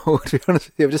don't really know, to be honest.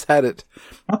 I've just had it.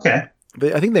 Okay.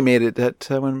 I think they made it at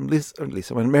when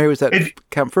Mary was at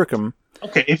Camp Firkham.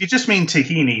 Okay, if you just mean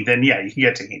tahini, then yeah, you can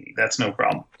get tahini. That's no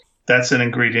problem. That's an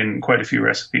ingredient in quite a few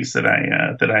recipes that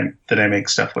I make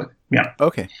stuff with. Yeah.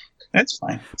 Okay. That's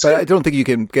fine. But I don't think you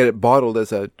can get it bottled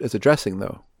as a dressing,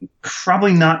 though.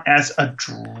 Probably not as a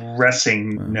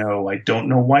dressing. No, I don't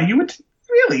know why you would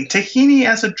really tahini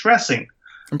as a dressing.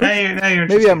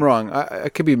 Maybe I'm wrong. I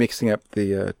could be mixing up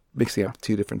two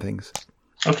different things.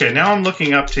 Okay, now I'm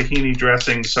looking up tahini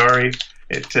dressing. Sorry,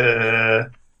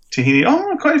 tahini.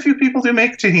 Oh, quite a few people do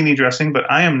make tahini dressing, but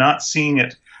I am not seeing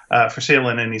it for sale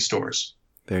in any stores.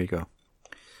 There you go.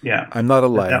 Yeah, I'm not a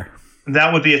liar.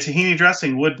 That would be a tahini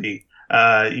dressing. Would be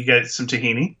you get some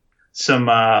tahini, some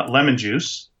lemon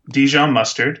juice, Dijon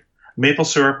mustard, maple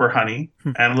syrup or honey,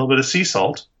 and a little bit of sea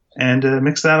salt. and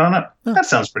mix that on up. Oh. That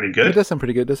sounds pretty good. It does sound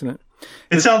pretty good, doesn't it?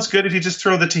 It sounds good if you just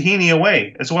throw the tahini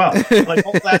away as well. Like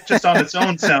all that just on its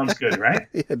own sounds good, right?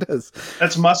 Yeah, it does.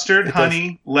 That's mustard,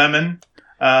 honey, lemon,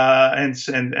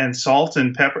 and salt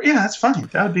and pepper. Yeah, that's fine.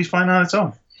 That would be fine on its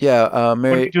own. Yeah,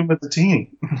 Mary. What are you doing with the tahini?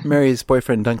 Mary's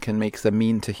boyfriend Duncan makes a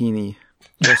mean tahini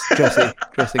dressing.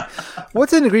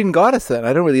 What's in the Green Goddess then?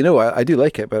 I don't really know. I do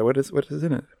like it, but what is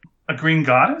in it? A Green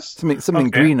Goddess? Something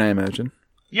green, I imagine.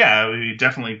 Yeah, it would be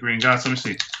definitely Green Goddess. Let me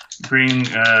see. Green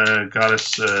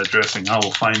Goddess dressing. I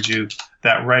will find you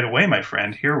that right away, my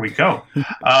friend. Here we go.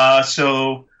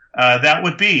 So that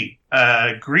would be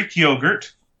Greek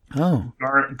yogurt. Oh.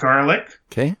 Garlic.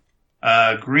 Okay.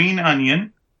 Green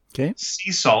onion. Okay.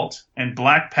 Sea salt and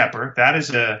black pepper. That's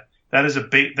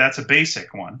a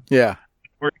basic one. Yeah.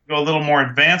 We're going to go a little more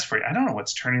advanced for you. I don't know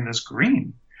what's turning this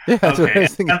green. Yeah, that's what I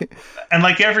was thinking. And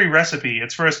like every recipe,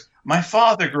 it's first, my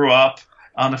father grew up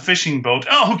on a fishing boat.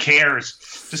 Oh, who cares?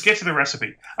 Just get to the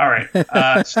recipe. All right.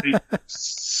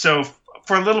 So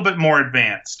for a little bit more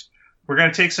advanced, we're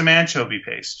going to take some anchovy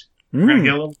paste. We're going to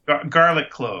get a little garlic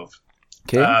clove.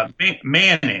 Okay.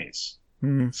 Mayonnaise.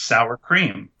 Sour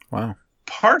cream. Wow.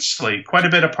 Parsley. Quite a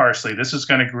bit of parsley. This is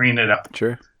going to green it up.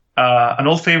 Sure. An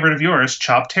old favorite of yours,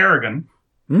 chopped tarragon.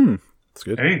 That's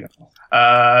good. There you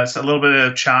go. So a little bit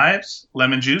of chives,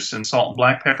 lemon juice, and salt and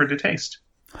black pepper to taste.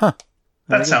 Huh.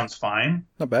 That sounds fine.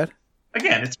 Not bad.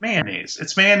 Again, it's mayonnaise.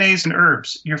 It's mayonnaise and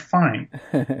herbs. You're fine.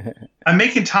 I'm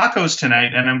making tacos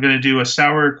tonight, and I'm going to do a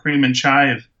sour cream and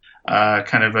chive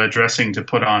kind of a dressing to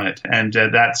put on it. And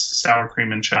that's sour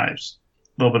cream and chives.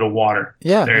 A little bit of water.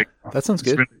 Yeah, there you go. That sounds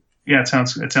good. It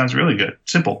sounds really good.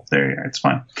 Simple. There you are. It's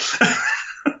fine.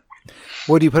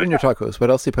 What do you put in your tacos?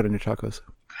 What else do you put in your tacos?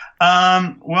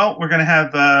 Well, we're gonna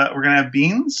have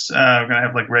beans. We're gonna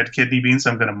have like red kidney beans.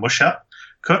 I'm gonna mush up,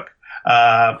 cook. Put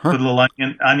a little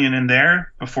onion in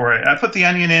there before I put the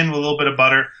onion in with a little bit of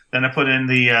butter. Then I put in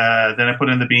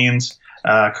the beans.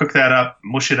 Cook that up,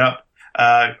 mush it up.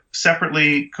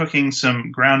 Separately, cooking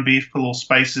some ground beef. Put little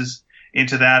spices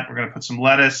into that. We're gonna put some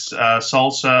lettuce,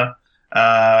 salsa.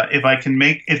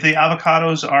 If the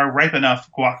avocados are ripe enough,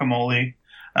 guacamole.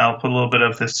 I'll put a little bit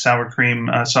of this sour cream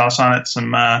sauce on it,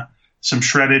 some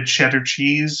shredded cheddar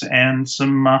cheese, and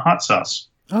some hot sauce.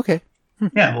 Okay.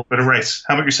 Yeah, a little bit of rice.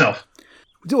 How about yourself?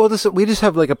 Well, we just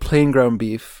have like a plain ground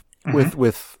beef with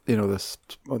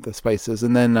the spices,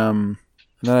 and then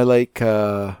I like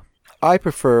I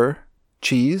prefer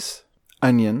cheese,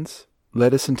 onions,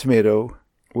 lettuce, and tomato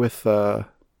with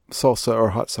salsa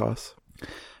or hot sauce.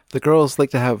 The girls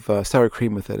like to have sour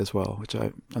cream with it as well, which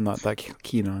I'm not that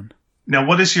keen on. Now,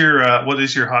 what is your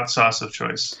hot sauce of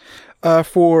choice?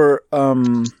 For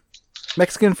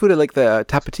Mexican food, I like the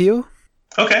Tapatio.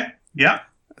 Okay, yeah,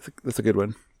 that's a good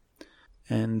one.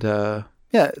 And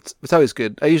it's always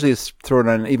good. I usually just throw it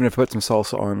on, even if I put some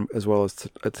salsa on as well as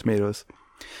tomatoes.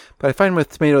 But I find with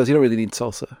tomatoes, you don't really need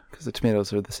salsa because the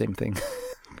tomatoes are the same thing,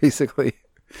 basically.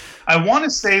 I want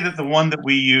to say that the one that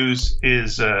we use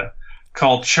is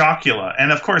called Chocula,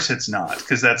 and of course it's not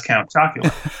because that's Count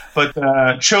Chocula, but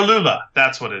Cholula,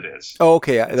 that's what it is. Oh,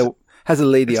 okay. It has a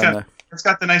lady on there. It's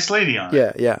got the nice lady on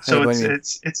it. Yeah. So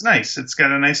it's nice. It's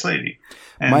got a nice lady.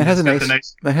 And mine has a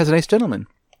nice gentleman.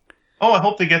 Oh, I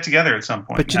hope they get together at some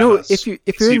point. But you know, if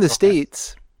you're in the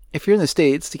States,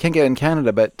 you can't get it in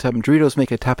Canada, but Doritos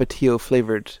make a Tapatio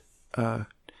flavored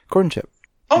corn chip.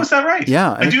 Oh, is that right?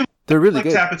 Yeah, I do. They're really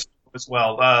good. Tapatio as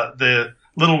well. The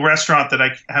little restaurant that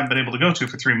I haven't been able to go to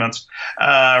for 3 months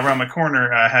around my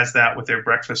corner has that with their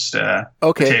breakfast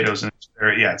potatoes, and it's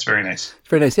very nice. It's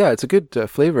very nice. Yeah, it's a good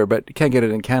flavor, but you can't get it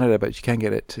in Canada, but you can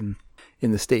get it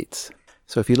in the States.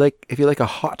 So if you like a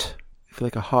hot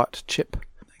chip,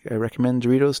 I recommend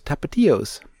Doritos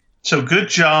Tapatios. So good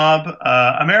job,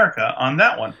 America, on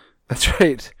that one. That's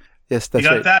right. Yes, that's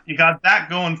right. You got that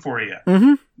going for you.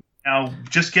 Mm-hmm. Now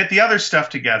just get the other stuff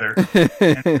together, and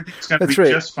everything's going to be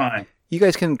just fine. You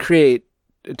guys can create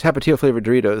Tapatio flavored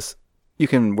Doritos. You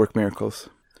can work miracles.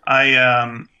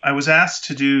 I was asked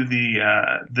to do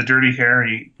the Dirty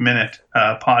Harry Minute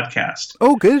podcast.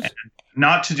 Oh, good. And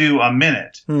not to do a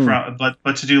minute,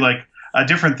 but to do like a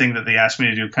different thing that they asked me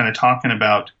to do, kind of talking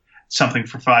about something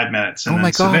for 5 minutes. And oh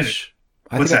my gosh!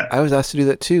 What's that? I was asked to do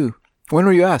that too. When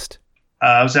were you asked?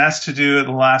 I was asked to do it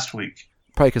last week.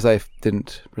 Probably because I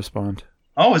didn't respond.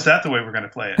 Oh, is that the way we're going to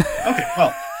play it? Okay,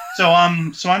 well. So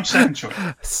I'm second choice.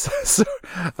 So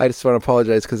I just want to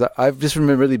apologize because I've just been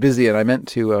really busy and I meant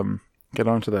to get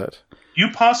onto that. You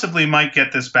possibly might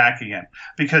get this back again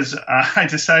because I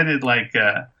decided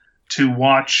to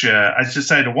watch. I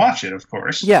decided to watch it, of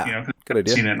course. Yeah, good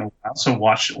idea. I've seen it in a while, so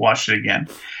watched it again,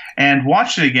 and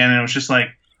it was just like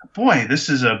boy, this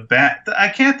is a bad. I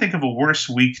can't think of a worse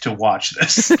week to watch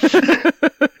this.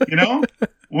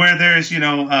 Where there's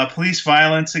police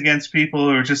violence against people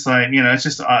who are just like it's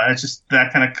just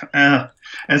that kind of.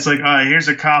 It's like, here's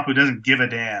a cop who doesn't give a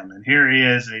damn, and here he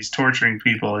is, and he's torturing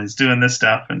people, he's doing this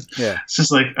stuff, and it's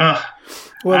just like, I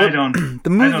don't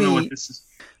know what this is.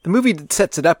 The movie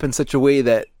sets it up in such a way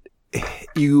that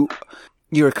you're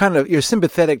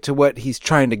sympathetic to what he's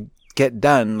trying to get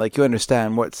done, like you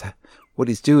understand what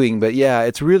he's doing, but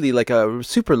it's really like a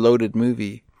super loaded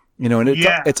movie, and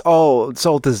it's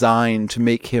all designed to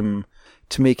make him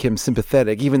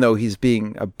sympathetic, even though he's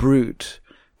being a brute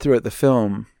throughout the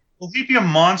film. Well, he'd be a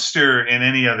monster in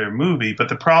any other movie, but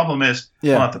the problem is,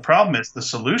 not the problem is, the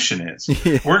solution is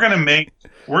we're gonna make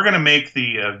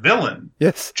the villain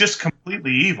just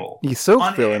completely evil. He's so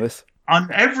villainous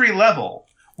on every level,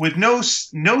 with no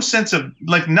sense of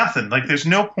like nothing. Like there's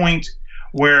no point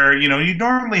where you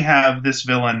normally have this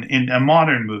villain in a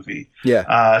modern movie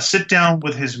sit down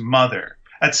with his mother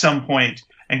at some point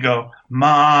and go,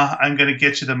 "Ma, I'm going to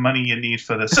get you the money you need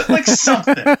for this," like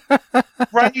something,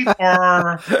 right?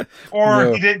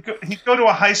 Or he'd go to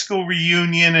a high school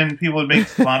reunion and people would make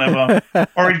fun of him,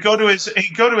 or he'd go to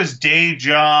his day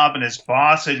job and his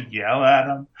boss would yell at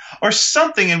him, or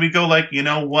something, and we'd go like, you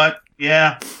know what?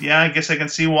 Yeah, I guess I can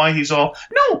see why he's all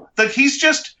like he's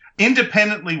just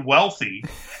independently wealthy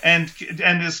and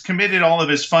has committed all of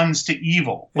his funds to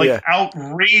evil, like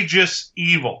outrageous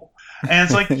evil. And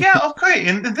it's like, okay,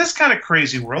 in this kind of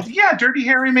crazy world, Dirty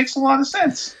Harry makes a lot of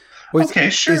sense. Well, okay,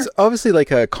 sure. It's obviously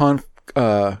like a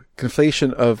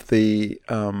conflation of the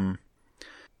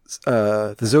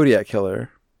Zodiac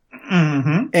Killer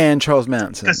and Charles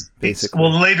Manson, basically.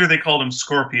 Well, later they called him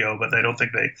Scorpio, but I don't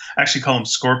think they actually call him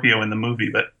Scorpio in the movie,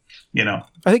 but,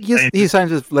 I think he signs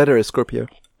his letter as Scorpio.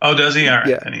 Oh, does he? All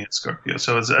right, then he is Scorpio.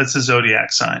 So it's a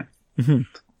Zodiac sign. Mm-hmm.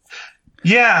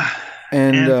 Yeah.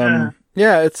 And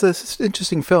it's an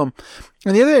interesting film.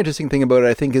 And the other interesting thing about it,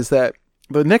 I think, is that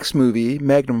the next movie,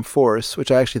 Magnum Force,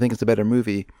 which I actually think is the better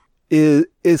movie,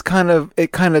 is kind of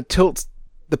tilts,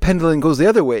 the pendulum goes the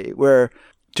other way, where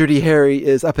Dirty Harry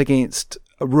is up against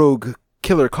rogue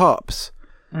killer cops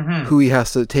who he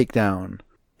has to take down.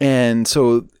 And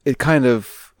so it kind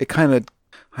of, I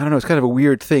don't know, it's kind of a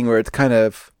weird thing where it's kind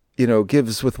of,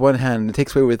 gives with one hand and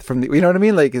takes away from the, you know what I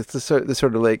mean? Like it's this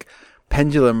sort of like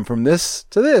pendulum from this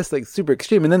to this, like super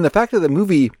extreme. And then the fact that the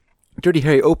movie Dirty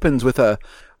Harry opens with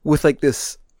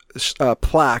this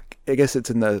plaque, I guess it's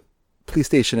in the police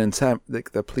station in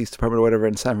the police department or whatever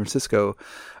in San Francisco,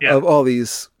 of all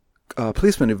these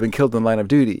policemen who've been killed in the line of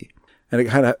duty. And it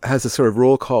kind of has this sort of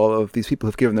roll call of these people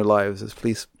who've given their lives as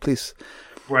police.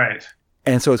 Right.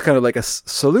 And so it's kind of like a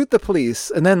salute the police.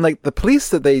 And then like the police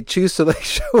that they choose to like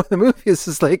show in the movie is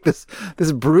just like this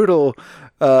brutal,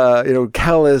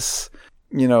 callous,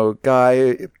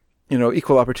 guy,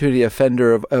 equal opportunity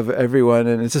offender of everyone.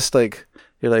 And it's just like,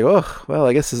 you're like, oh, well,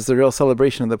 I guess this is the real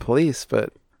celebration of the police,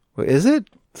 but is it?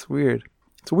 It's weird.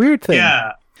 It's a weird thing.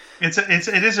 Yeah.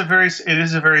 It is a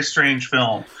very strange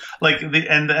film. Like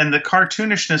the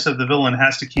cartoonishness of the villain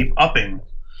has to keep upping.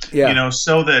 Yeah.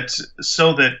 So that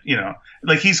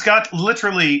like he's got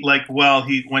literally like,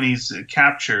 when he's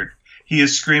captured, he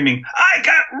is screaming, "I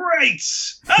got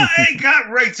rights! I got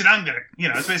rights!" And I'm gonna,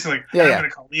 it's basically like, I'm gonna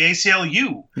call the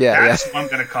ACLU. That's who I'm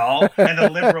gonna call, and the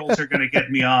liberals are gonna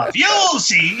get me off. You'll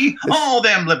see, all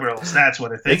them liberals. That's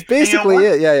what I think. It's basically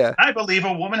it. Yeah. I believe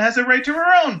a woman has a right to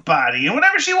her own body and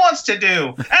whatever she wants to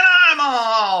do, and I'm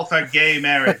all for gay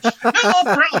marriage. No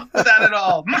problem with that at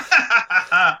all.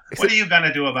 What are you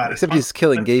gonna do about it? Except he's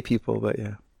killing gay people, but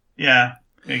yeah,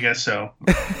 I guess so.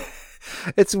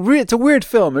 It's weird. It's a weird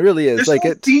film. It really is. There's like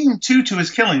no theme to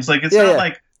his killings. Like it's not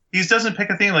like he doesn't pick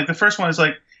a theme. Like the first one is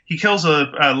like he kills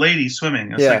a lady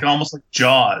swimming. It's like almost like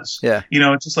Jaws. Yeah.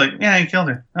 It's just like he killed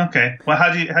her. Okay. Well,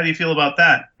 how do you feel about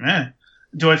that?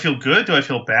 Do I feel good? Do I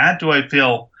feel bad? Do I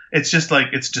feel? It's just like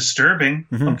it's disturbing.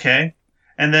 Mm-hmm. Okay.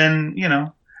 And then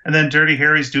And then Dirty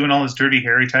Harry's doing all this Dirty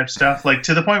Harry type stuff, like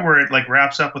to the point where it like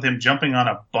wraps up with him jumping on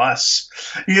a bus.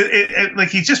 Like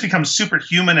he just becomes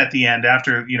superhuman at the end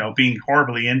after, being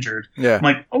horribly injured. Yeah. I'm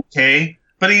like, okay,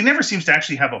 but he never seems to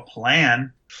actually have a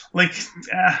plan. Like,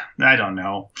 I don't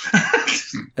know.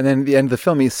 And then at the end of the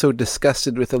film, he's so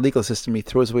disgusted with the legal system, he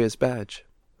throws away his badge.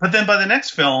 But then by the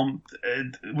next film,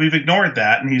 we've ignored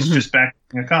that, and he's just back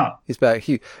being a cop. He's back.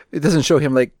 It doesn't show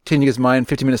him like changing his mind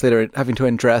 15 minutes later, having to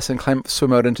undress and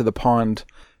swim out into the pond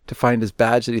to find his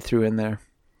badge that he threw in there.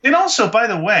 And also, by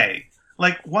the way,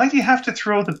 like, why do you have to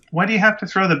throw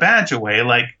the badge away?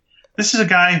 Like, this is a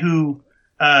guy who,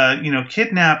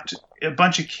 kidnapped a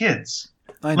bunch of kids.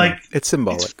 I know. It's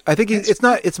symbolic. I think it's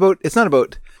not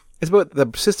about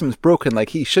the system's broken. Like,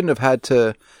 he shouldn't have had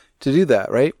to do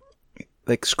that, right?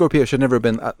 Like, Scorpio should never have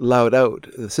been allowed out.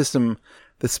 The system,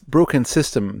 this broken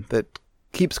system that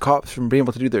keeps cops from being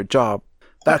able to do their job.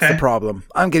 That's the problem.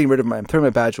 I'm getting rid of I'm throwing my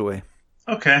badge away.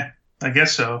 Okay. I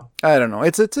guess so. I don't know. I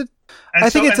think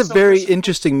it's a very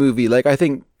interesting movie. Like, I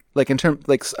think, like, in terms,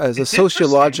 like, as a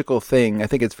sociological thing, I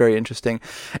think it's very interesting.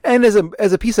 And as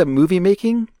a piece of movie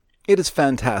making, it is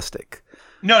fantastic.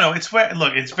 No, it's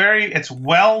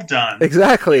well done.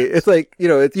 Exactly. It's like,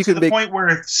 you can make... point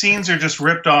where scenes are just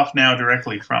ripped off now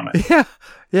directly from it.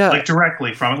 Yeah. Like,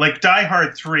 directly from it. Like, Die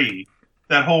Hard 3,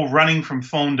 that whole running from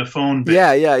phone to phone bit.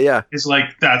 Yeah. Is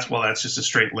like, that's just a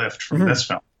straight lift from this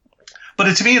film.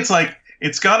 But to me, it's like,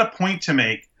 it's got a point to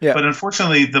make. Yeah. But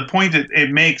unfortunately, the point it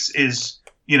makes is...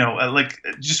 like,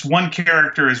 just one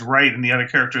character is right and the other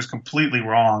character is completely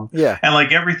wrong. Yeah. And,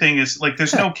 like, everything is, like,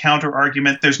 there's no counter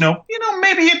argument. There's no,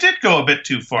 maybe it did go a bit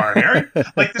too far, Harry.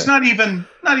 Like, there's not even.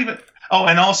 Oh,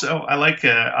 and also, I like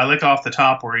Off the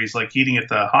Top where he's, like, eating at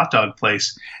the hot dog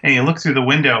place and you look through the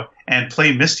window and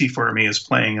Play Misty for Me is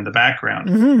playing in the background.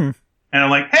 Mm-hmm. And I'm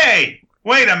like, hey,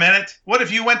 wait a minute. What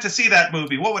if you went to see that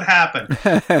movie? What would happen?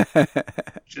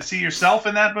 Did you see yourself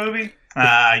in that movie?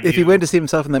 If he went to see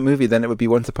himself in that movie, then it would be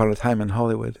Once Upon a Time in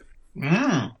Hollywood.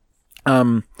 Mm.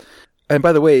 And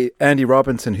by the way, Andy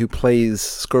Robinson, who plays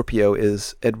Scorpio,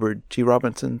 is Edward G.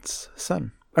 Robinson's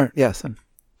son. Son.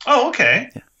 Oh, okay.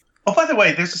 Yeah. Oh, by the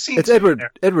way, there's a scene. It's Edward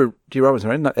G. Robinson,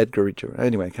 right? Not Edgar G.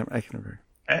 Anyway, I can remember.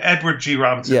 Edward G.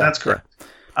 Robinson. Yeah, that's correct. Yeah.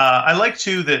 I like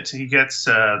too that he gets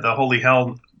the holy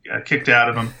hell kicked out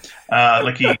of him.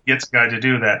 Like, he gets a guy to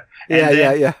do that. And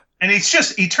yeah. And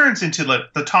he turns into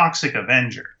the toxic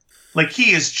Avenger. Like,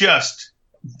 he is just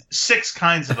 6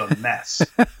 kinds of a mess.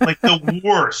 Like, the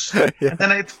worst. Yeah. And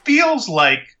then it feels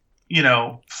like,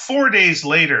 4 days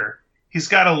later, he's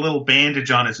got a little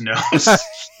bandage on his nose.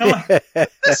 I'm like,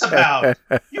 what's this about?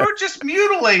 You were just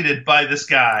mutilated by this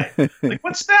guy. Like,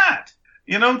 what's that?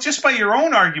 Just by your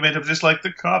own argument of just like,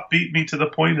 the cop beat me to the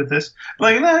point of this.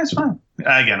 Like, no, it's fine.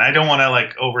 Again, I don't want to,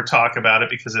 like, over talk about it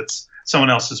because it's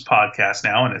someone else's podcast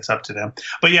now and it's up to them.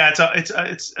 But yeah,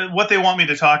 it's what they want me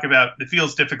to talk about. It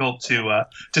feels difficult to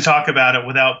talk about it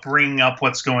without bringing up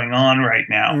what's going on right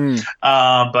now.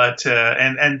 But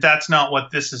that's not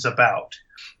what this is about.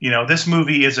 This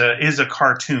movie is a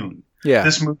cartoon. Yeah.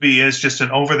 This movie is just an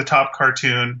over the top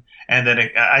cartoon. And then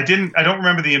I don't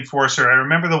remember the Enforcer. I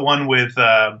remember the one with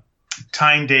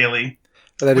Tyne Daly.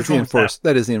 That is the Enforcer.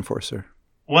 That is the Enforcer.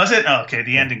 Was it? Oh, okay,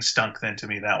 the ending stunk then to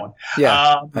me, that one.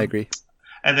 Yeah, I agree.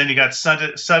 And then you got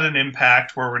Sudden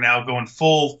Impact, where we're now going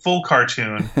full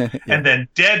cartoon. Yeah. And then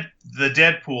the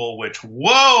Deadpool, which,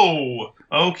 whoa,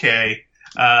 okay,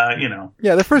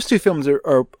 Yeah, the first 2 films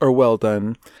are well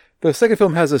done. The second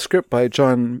film has a script by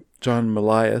John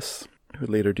Milius, who would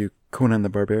later do Conan the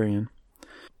Barbarian.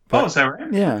 But, is that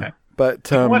right? Yeah, okay.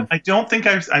 But what? I don't think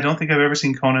I've ever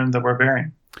seen Conan the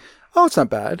Barbarian. Oh, it's not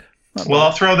bad.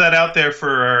 I'll throw that out there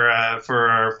for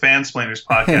our Fansplainers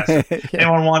podcast. If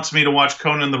anyone wants me to watch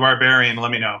Conan the Barbarian,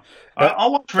 let me know.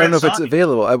 I'll watch Red Sonja. I don't know if it's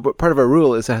available. Part of our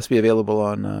rule is it has to be available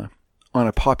on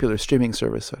a popular streaming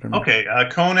service. So I don't know. Okay,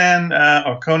 Conan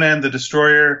or Conan the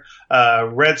Destroyer,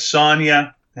 Red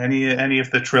Sonja. Any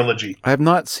of the trilogy? I have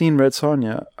not seen Red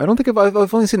Sonja. I don't think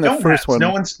I've only seen the first one.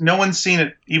 No one's seen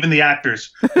it. Even the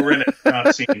actors who were in it have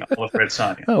not seen all of Red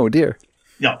Sonja. Oh dear.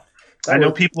 Yeah, I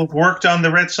know people who've worked on the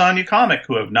Red Sonja comic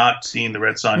who have not seen the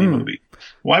Red Sonja movie.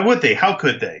 Why would they? How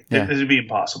could they? Yeah. It would be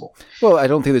impossible. Well, I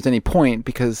don't think there's any point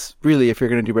because really, if you're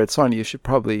going to do Red Sonja, you should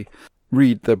probably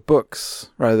read the books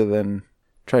rather than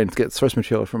trying to get source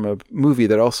material from a movie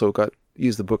that also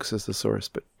use the books as the source.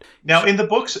 But now, in the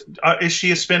books, is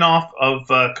she a spin-off of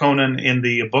Conan in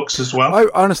the books as well?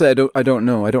 Honestly, I don't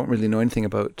know. I don't really know anything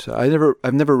about.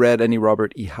 I've never read any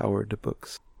Robert E. Howard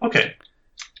books. Okay,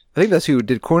 I think that's who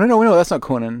did Conan. Oh no, that's not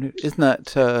Conan. Isn't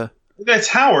that? That's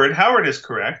Howard. Howard is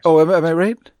correct. Oh, am I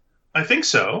right? I think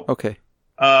so. Okay.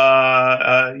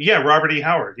 Yeah, Robert E.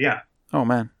 Howard. Yeah. Oh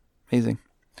man, amazing!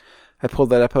 I pulled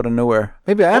that up out of nowhere.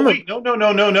 Maybe I am. Wait, no,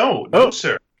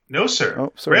 sir. No, sir.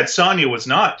 Oh, sorry. Red Sonja was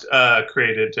not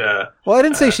created. Well, I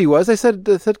didn't say she was. I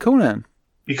said Conan.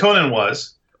 Conan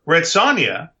was. Red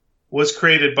Sonja was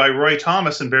created by Roy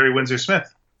Thomas and Barry Windsor Smith.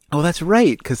 Oh, that's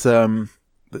right, because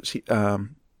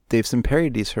Davison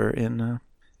parodies her in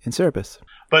Cerebus.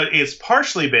 But it's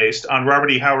partially based on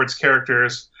Robert E. Howard's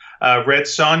characters, Red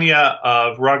Sonja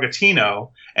of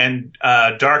Rogatino and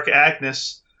Dark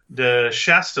Agnes de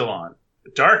Chastillon.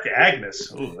 Dark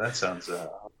Agnes. Ooh, that sounds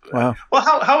Wow. Well,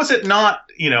 how is it not?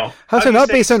 How's it not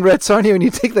based on Red Sonja when you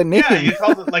take the name? Yeah, you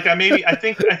call it like I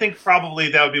think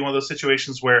probably that would be one of those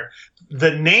situations where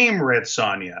the name Red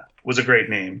Sonja was a great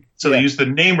name, so they used the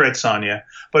name Red Sonja,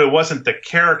 but it wasn't the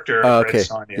character of Red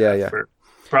Sonja. Yeah.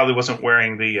 Probably wasn't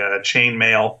wearing the chain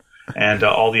mail and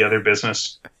all the other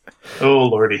business. Oh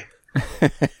lordy.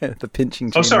 The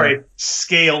pinching. Chain sorry, mail.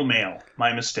 Scale mail.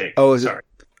 My mistake. Oh, sorry.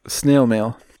 Snail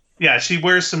mail. Yeah, she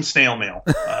wears some snail mail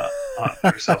on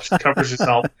herself. She covers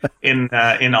herself in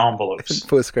envelopes,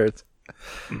 postcards.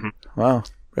 Mm-hmm. Wow,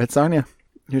 Red Sonja,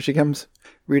 here she comes.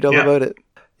 Read all about it.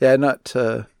 Yeah, not.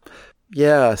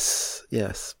 Yes.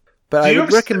 But I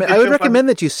would recommend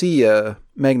that you see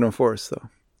Magnum Force, though.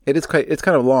 It's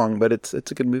kind of long, but it's a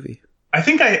good movie. I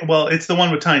think it's the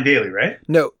one with Tyne Daly, right?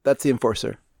 No, that's The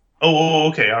Enforcer. Oh,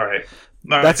 okay, all right.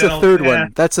 That's the third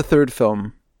one. That's the third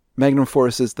film. Magnum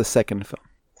Force is the second film.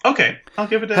 Okay, I'll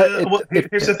give it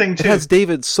here's the thing, too. It has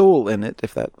David Soul in it,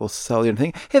 if that will sell you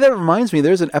anything. Hey, that reminds me,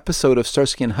 there's an episode of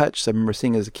Starsky and Hutch I remember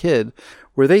seeing as a kid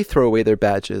where they throw away their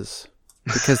badges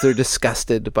because they're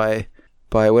disgusted by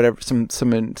whatever,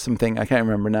 something, I can't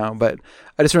remember now, but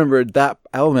I just remembered that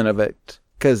element of it,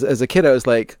 because as a kid I was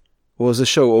like, well, is the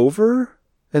show over?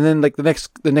 And then like the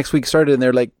next week started and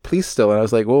they're like, police still. And I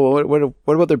was like, well,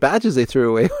 what about their badges they threw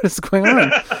away? What is going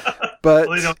on? But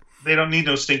well, they don't need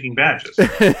no stinking badges.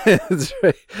 That's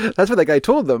right. That's what that guy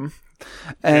told them.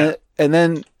 And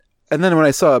then when I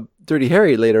saw Dirty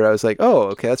Harry later, I was like, oh,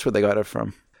 okay, that's where they got it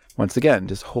from. Once again,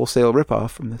 just wholesale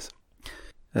ripoff from this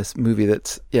movie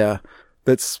that's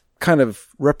kind of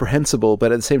reprehensible,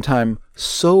 but at the same time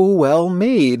so well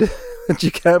made that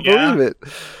you can't believe it.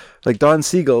 Like Don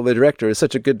Siegel, the director, is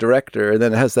such a good director, and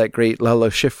then it has that great Lalo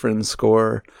Schifrin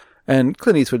score, and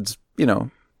Clint Eastwood's,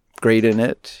 great in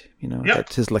it.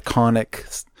 That his laconic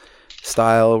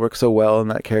style works so well in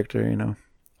that character.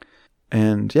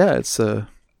 And it's a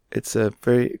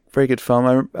very, very good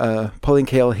film. Pauline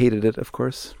Kael hated it, of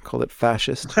course, called it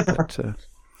fascist. But,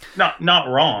 not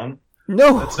wrong.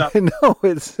 No, no,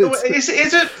 it's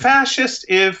is it fascist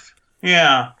if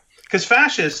because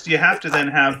fascist, you have to then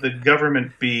have the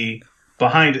government be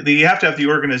behind it. You have to have the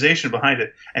organization behind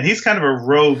it. And he's kind of a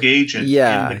rogue agent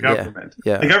in the government.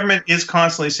 Yeah. The government is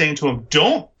constantly saying to him,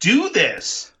 don't do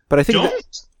this. But I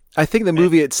think the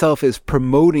movie itself is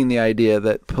promoting the idea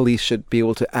that police should be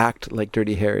able to act like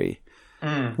Dirty Harry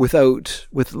with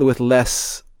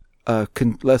less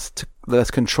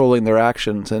less controlling their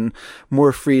actions and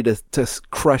more free to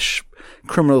crush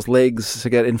criminals' legs to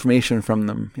get information from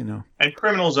them, And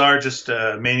criminals are just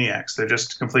maniacs. They're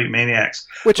just complete maniacs.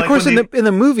 Which, of course, in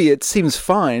the movie, it seems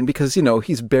fine because,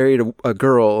 he's buried a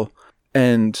girl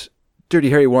and Dirty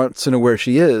Harry wants to know where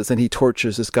she is and he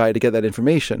tortures this guy to get that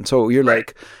information. So you're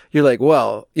like,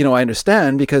 well, I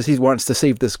understand because he wants to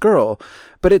save this girl.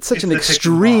 But it's such an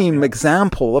extreme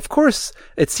example. Of course,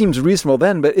 it seems reasonable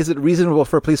then, but is it reasonable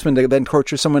for a policeman to then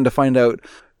torture someone to find out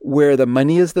where the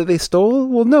money is that they stole?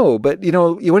 Well, no. But,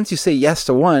 once you say yes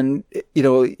to one,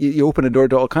 you open a door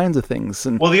to all kinds of things.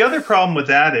 And well, the other problem with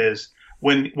that is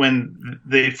when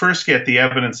they first get the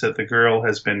evidence that the girl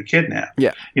has been kidnapped,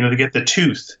 they get the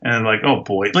tooth and like, oh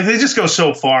boy, like they just go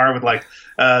so far with like,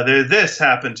 this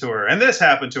happened to her and this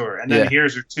happened to her. And then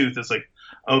here's her tooth. It's like,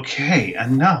 okay,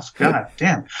 enough. God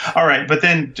damn. All right. But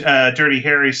then Dirty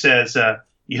Harry says,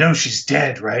 she's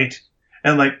dead, right?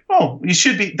 And like, oh,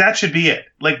 that should be it.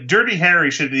 Like Dirty Harry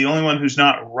should be the only one who's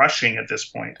not rushing at this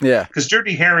point. Yeah. Because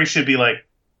Dirty Harry should be like,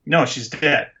 no, she's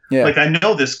dead. Yeah. Like I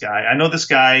know this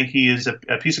guy. He is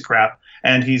a piece of crap,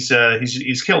 and he's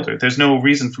killed her. There's no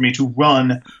reason for me to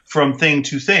run from thing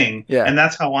to thing. Yeah. And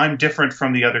that's how I'm different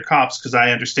from the other cops because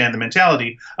I understand the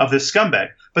mentality of this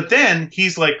scumbag. But then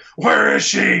he's like, "Where is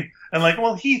she?" And like,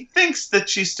 well, he thinks that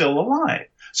she's still alive,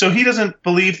 so he doesn't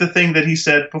believe the thing that he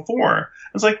said before.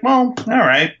 I was like, well, all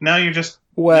right, now you're just.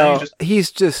 Well,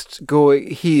 he's just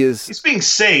going. He's being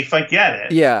safe. I get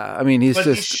it. Yeah, I mean, he's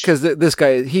just because this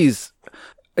guy. He's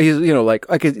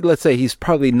let's say he's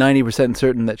probably 90%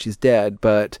 certain that she's dead,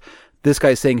 but this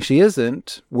guy's saying she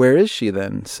isn't. Where is she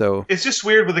then? So it's just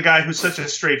weird with a guy who's such a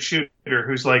straight shooter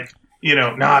who's like,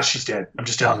 nah, she's dead. I'm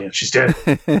just telling you, she's dead.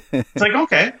 It's like,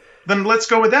 okay, then let's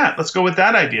go with that. Let's go with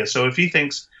that idea. So if he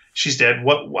thinks she's dead,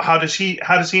 how does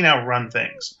he now run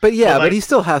things? But but he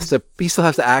still has to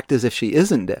act as if she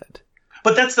isn't dead.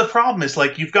 But that's the problem. Is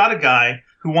like you've got a guy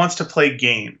who wants to play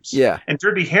games. Yeah. And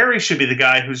Dirty Harry should be the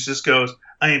guy who just goes,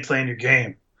 I ain't playing your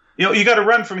game. You got to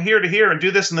run from here to here and do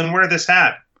this and then wear this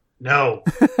hat. No.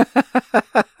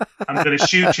 I'm going to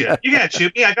shoot you. You can't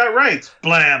shoot me. I got rights.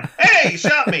 Blam. Hey, you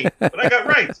shot me, but I got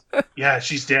rights. Yeah,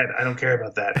 she's dead. I don't care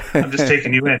about that. I'm just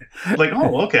taking you in. Like,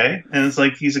 oh, okay. And it's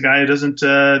like he's a guy who doesn't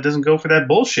go for that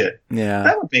bullshit. Yeah,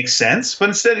 that would make sense. But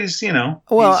instead, he's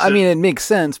Well, I mean, it makes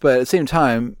sense, but at the same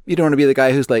time, you don't want to be the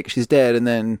guy who's like, she's dead, and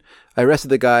then I arrested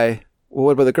the guy. Well,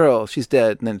 what about the girl? She's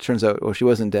dead, and then it turns out, well, she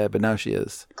wasn't dead, but now she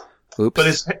is. Oops.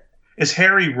 But is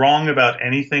Harry wrong about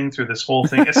anything through this whole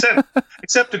thing?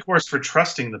 Except, of course, for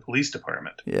trusting the police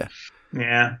department. Yeah.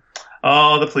 Yeah.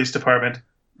 Oh, the police department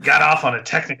got off on a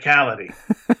technicality.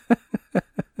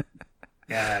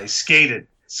 Yeah, he skated.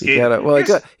 He got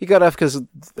off because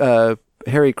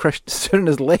Harry crushed stood in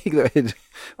his leg that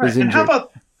was injured. And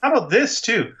how about this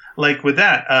too? Like with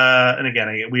that, and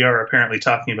again, we are apparently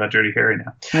talking about Dirty Harry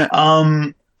now.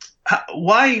 Yeah.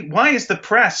 Why is the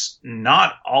press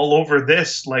not all over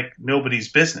this like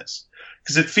nobody's business?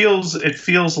 Because it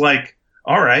feels like,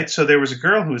 all right, so there was a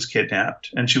girl who was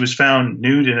kidnapped and she was found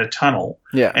nude in a tunnel.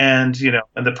 Yeah. And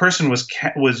and the person was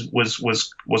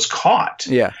caught.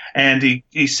 Yeah. And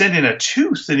he sent in a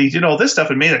tooth and he did all this stuff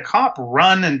and made a cop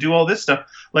run and do all this stuff.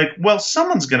 Like, well,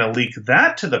 someone's going to leak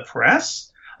that to the press.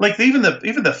 Like even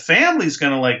the family's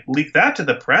going to like leak that to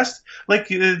the press. Like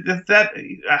that,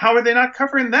 how are they not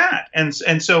covering that?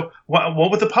 And so what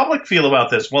would the public feel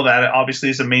about this? Well, that obviously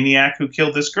is a maniac who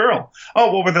killed this girl.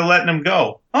 Oh, well, were they letting him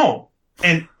go? Oh,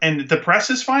 and the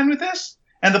press is fine with this,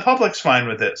 and the public's fine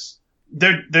with this.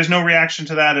 There's no reaction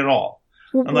to that at all.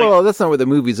 Well, that's not what the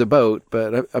movie's about.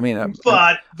 But I mean,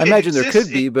 I imagine there could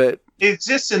be, but it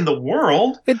exists in the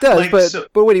world. It does,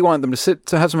 but what do you want them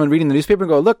to have someone reading the newspaper and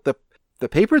go, look, the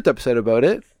paper's upset about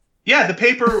it. Yeah, the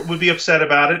paper would be upset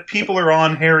about it. People are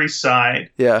on Harry's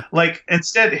side. Yeah. Like,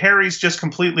 instead, Harry's just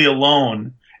completely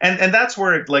alone. And that's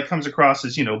where it, like, comes across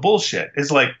as, bullshit.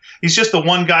 It's like, he's just the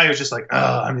one guy who's just like,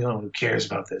 oh, I'm the only one who cares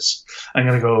about this. I'm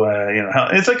going to go,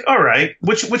 and it's like, all right.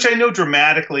 Which I know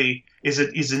dramatically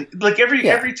isn't like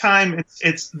every time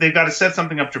it's they've got to set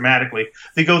something up dramatically.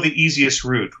 They go the easiest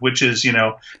route, which is,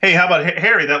 hey, how about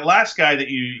Harry, that last guy that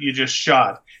you just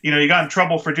shot? You got in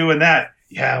trouble for doing that.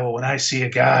 Yeah, well, when I see a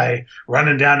guy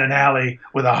running down an alley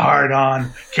with a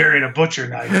hard-on, carrying a butcher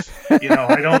knife, I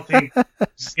don't think,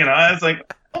 I was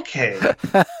like, okay,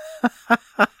 fine.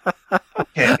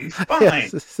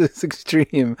 Yes, this is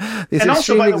extreme. These and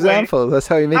extreme also, examples. Way, that's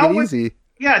how you make it easy.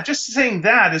 Yeah, just saying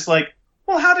that is like,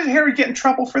 well, how did Harry get in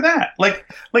trouble for that? Like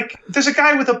there's a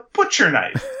guy with a butcher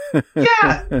knife.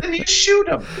 Yeah, then you shoot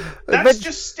him. That's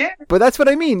just standard. But that's what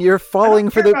I mean. You're falling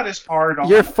for the.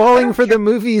 You're falling for the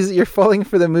movies. You're falling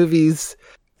for the movies.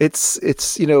 It's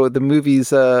the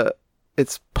movies.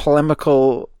 It's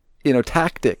polemical.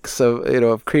 Tactics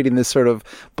of creating this sort of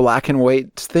black and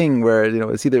white thing where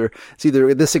it's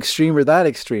either this extreme or that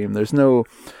extreme. There's no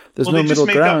middle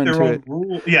ground to it.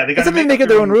 Yeah, they got to make up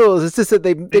their own rules. It's just that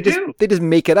they just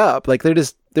make it up. Like they're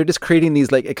just creating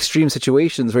these like extreme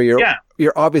situations where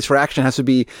your obvious reaction has to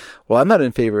be, well, I'm not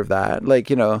in favor of that. Like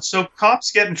So cops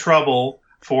get in trouble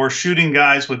for shooting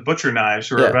guys with butcher knives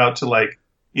who are about to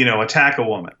attack a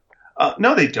woman.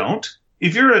 No, they don't.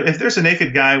 If there's a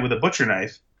naked guy with a butcher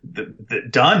knife,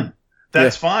 done.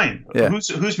 That's fine. Yeah.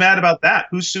 Who's mad about that?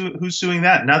 Who's suing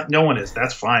that? No one is.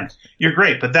 That's fine. You're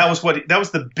great. But that was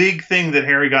the big thing that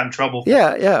Harry got in trouble for.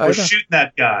 Yeah. Was shooting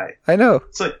that guy. I know.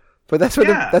 It's like, but that's why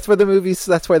the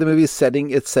movie's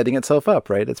setting itself up,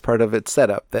 right? It's part of its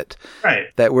setup that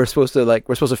we're supposed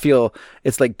to feel.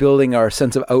 It's like building our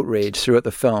sense of outrage throughout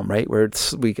the film, right? Where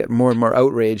we get more and more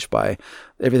outraged by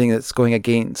everything that's going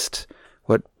against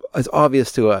what is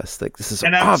obvious to us. Like, this is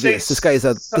obvious. This guy is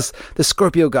the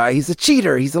Scorpio guy. He's a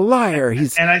cheater. He's a liar.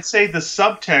 And I'd say the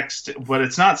subtext, but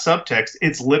it's not subtext.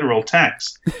 It's literal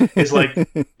text. It's like,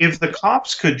 if the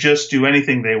cops could just do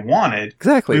anything they wanted,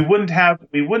 exactly, we wouldn't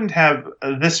have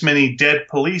this many dead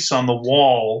police on the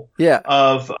wall.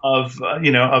 Of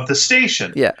the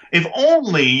station. Yeah. If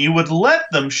only you would let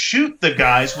them shoot the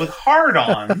guys with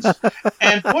hard-ons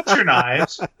and butcher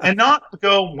knives, and not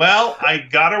go, well, I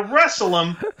gotta wrestle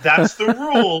them. That's the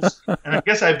rules, and I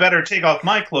guess I better take off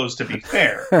my clothes to be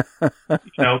fair,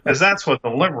 because that's what the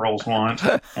liberals want.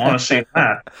 I want to see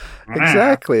that.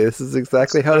 Exactly. This is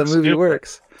exactly how the movie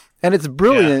works, and it's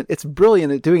brilliant. Yeah. It's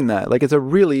brilliant at doing that. Like, it's a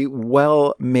really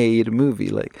well-made movie.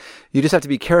 Like, you just have to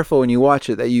be careful when you watch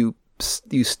it that you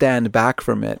stand back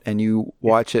from it and you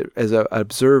watch it as an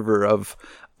observer of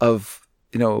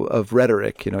of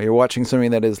rhetoric. You're watching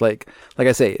something that is like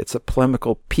I say, it's a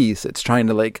polemical piece. It's trying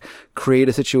to like create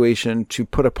a situation to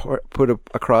put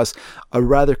across a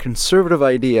rather conservative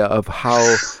idea of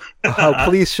how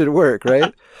police should work,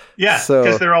 right? Yeah,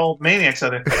 because they're all maniacs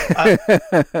out there.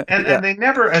 And they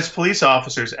never, as police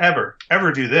officers, ever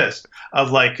do this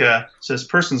of like, so this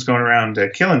person's going around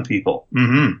killing people.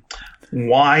 Mm-hmm.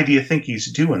 Why do you think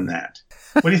he's doing that?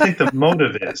 What do you think the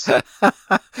motive is?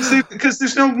 Because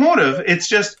there's no motive. It's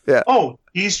just,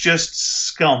 he's just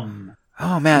scum.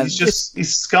 Oh man,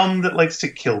 he's scum that likes to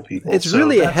kill people. It's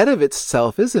really ahead of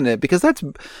itself, isn't it? Because that's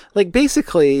like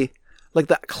basically like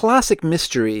that classic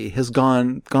mystery has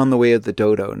gone the way of the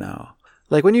dodo now.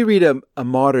 Like when you read a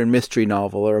modern mystery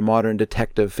novel or a modern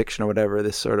detective fiction or whatever,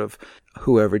 this sort of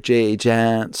whoever, J.A.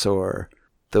 Jantz or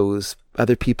those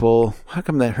other people. How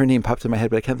come that her name popped in my head,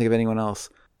 but I can't think of anyone else.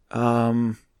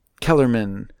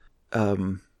 Kellerman.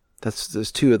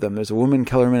 There's two of them. There's a woman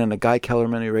Kellerman and a guy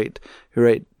Kellerman who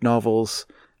write novels,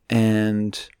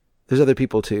 and there's other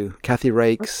people too. Kathy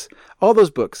Reichs. All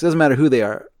those books. It doesn't matter who they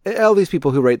are. All these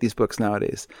people who write these books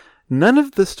nowadays. None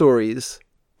of the stories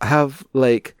have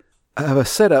a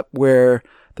setup where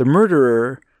the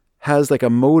murderer has like a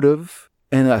motive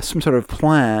and some sort of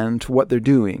plan to what they're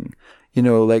doing.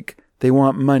 Like they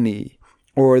want money,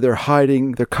 or they're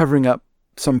covering up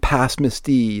some past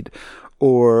misdeed,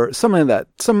 or something like that.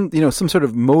 Some sort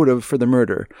of motive for the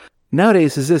murder.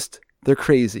 Nowadays is just they're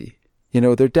crazy.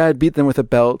 Their dad beat them with a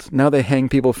belt. Now they hang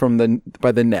people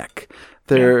by the neck.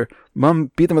 Their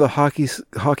mom beat them with a hockey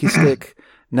stick.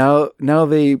 Now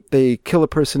they kill a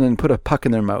person and put a puck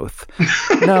in their mouth.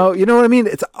 Now, you know what I mean?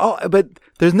 It's all, but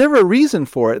there's never a reason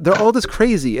for it. They're all just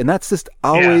crazy, and that's just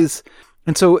always. Yeah.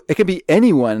 And so it can be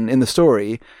anyone in the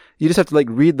story. You just have to like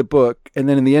read the book, and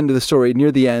then in the end of the story,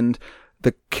 near the end,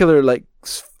 the killer like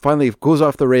finally goes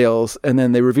off the rails, and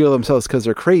then they reveal themselves because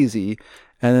they're crazy,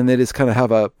 and then they just kind of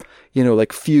have a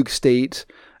like fugue state,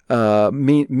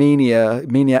 mania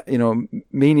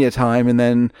time, and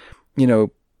then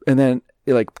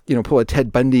pull a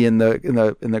Ted Bundy in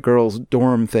the girls'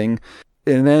 dorm thing,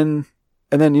 and then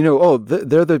they're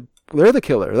the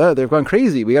killer. They've gone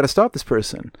crazy. We got to stop this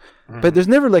person. Mm-hmm. But there's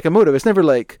never like a motive. It's never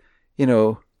like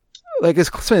like it's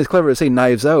something as clever as say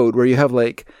Knives Out, where you have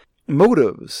like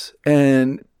motives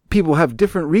and people have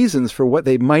different reasons for what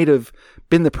they might have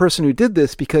been the person who did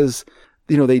this, because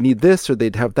they need this or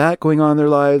they'd have that going on in their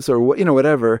lives, or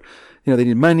whatever. They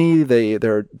need money.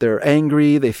 They're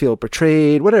angry. They feel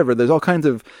betrayed. Whatever. There's all kinds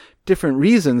of different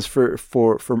reasons for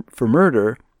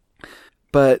murder.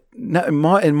 But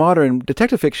in modern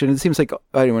detective fiction, it seems like,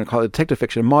 I don't want to call it detective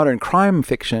fiction, modern crime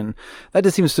fiction, that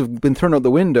just seems to have been thrown out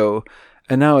the window.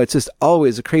 And now it's just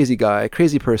always a crazy guy, a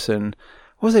crazy person.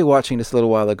 What was I watching just a little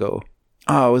while ago?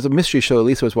 It was a mystery show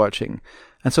Lisa was watching.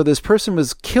 And so this person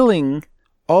was killing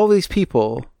all these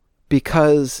people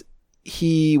because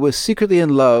he was secretly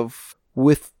in love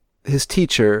with his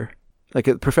teacher, like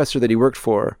a professor that he worked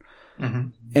for.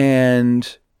 Mm-hmm.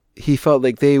 And he felt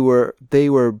like they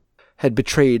had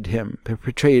betrayed him,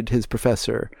 betrayed his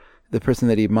professor, the person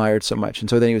that he admired so much. And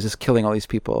so then he was just killing all these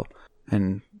people,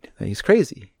 and he's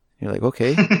crazy. You're like,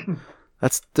 okay,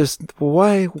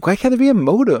 why can't there be a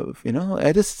motive?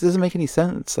 It just doesn't make any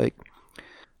sense. Like,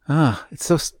 it's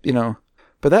so,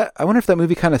 but I wonder if that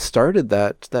movie kind of started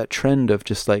that trend of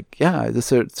just like, this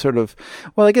sort of,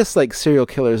 well, I guess like serial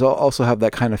killers also have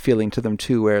that kind of feeling to them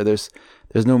too, where there's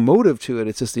no motive to it.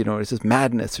 It's just, it's just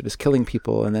madness. They're just killing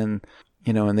people, and then,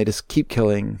 and they just keep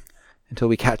killing until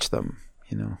we catch them,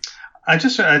 I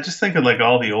just think of like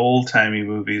all the old timey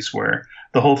movies where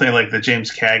the whole thing, like the James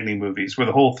Cagney movies, where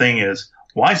the whole thing is,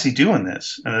 why is he doing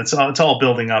this? And it's all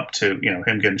building up to him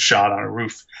getting shot on a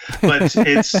roof. But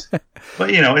it's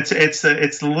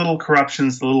the little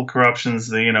corruptions,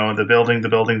 the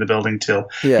building till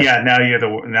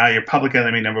now you're public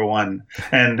enemy number one,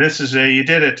 and this is you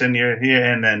did it, and you're here,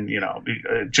 and then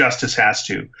justice has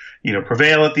to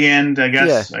prevail at the end, I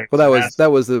guess. Yeah. Well,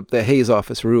 that was the Hayes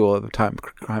office rule at the time.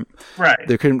 Right.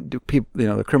 There couldn't people,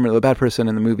 the bad person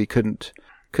in the movie could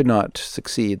not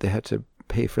succeed. They had to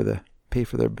pay for their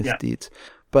misdeeds.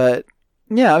 But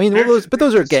yeah, I mean,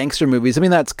 those are gangster movies. I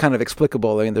mean, that's kind of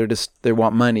explicable. I mean, they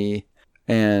want money,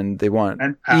 and they want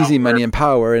easy money and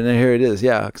power, and then here it is.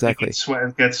 Yeah, exactly.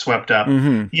 It gets swept up.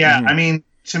 Mm-hmm. Yeah, mm-hmm. I mean,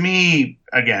 to me,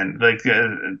 again, like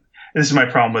this is my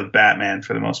problem with Batman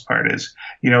for the most part is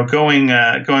going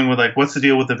with like, what's the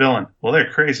deal with the villain? Well,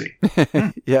 they're crazy.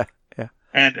 Yeah.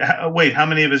 And wait, how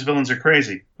many of his villains are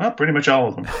crazy? Well, pretty much all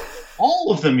of them.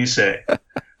 All of them, you say.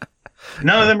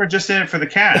 None of them are just in it for the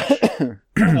cash.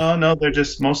 No, they're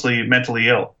just mostly mentally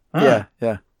ill. Yeah.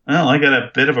 Well, I got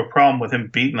a bit of a problem with him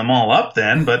beating them all up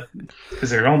then, but because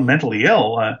they're all mentally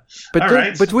ill.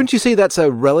 But wouldn't you say that's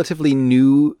a relatively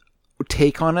new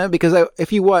take on it? Because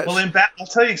if you watch... Well, I'll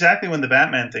tell you exactly when the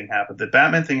Batman thing happened. The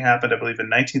Batman thing happened, I believe, in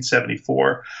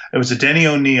 1974. It was a Denny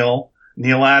O'Neil,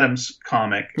 Neil Adams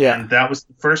comic. Yeah. And that was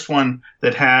the first one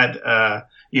that had...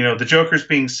 the Joker's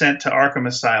being sent to Arkham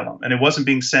Asylum, and it wasn't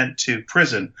being sent to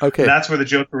prison. Okay. And that's where the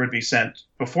Joker would be sent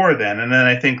before then. And then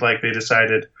I think like they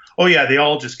decided, oh yeah, they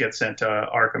all just get sent to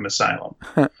Arkham Asylum.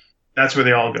 That's where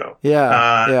they all go.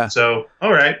 Yeah. So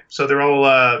all right, so they're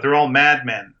all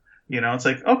madmen. It's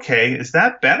like, okay, is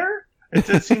that better?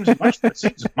 It seems much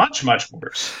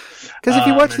worse. Because if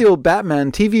you watch the old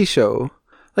Batman TV show,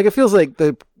 like it feels like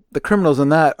the criminals in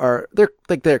that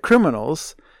they're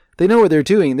criminals. They know what they're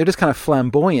doing. They're just kind of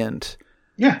flamboyant,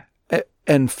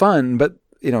 and fun. But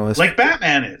like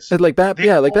Batman is. Like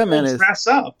Batman is. Dress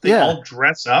up. They all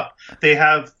dress up. They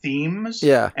have themes.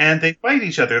 Yeah, and they fight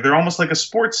each other. They're almost like a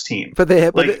sports team. But they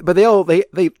have like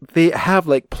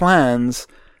plans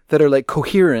that are like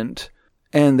coherent,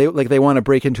 and they want to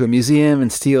break into a museum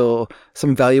and steal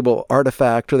some valuable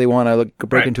artifact, or they want to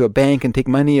break into a bank and take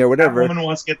money or whatever. Woman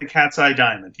wants to get the cat's eye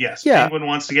diamond. Yes. Yeah. Penguin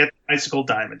wants to get the icicle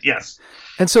diamond. Yes.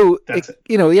 And so,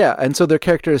 and so their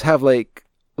characters have like,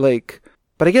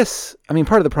 but I guess, I mean,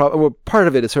 part of the problem, well, part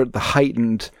of it is sort of the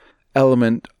heightened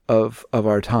element of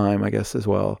our time, I guess, as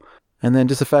well. And then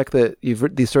just the fact that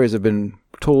these stories have been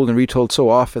told and retold so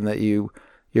often that you're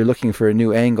looking for a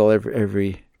new angle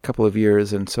every couple of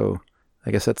years, and so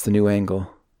I guess that's the new angle.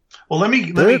 Well, let me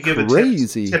give a tip.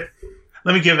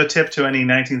 Let me give a tip to any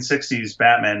 1960s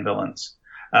Batman villains.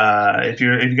 If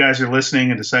you guys are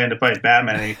listening and deciding to fight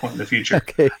Batman at any point in the future,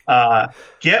 okay.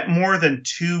 Get more than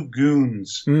 2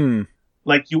 goons.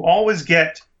 Like you always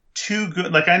get 2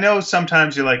 goons. Like I know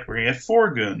sometimes you're like, we're gonna get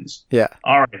 4 goons. Yeah.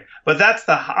 All right, but that's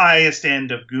the highest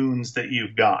end of goons that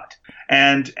you've got.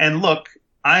 And look,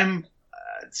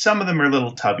 some of them are a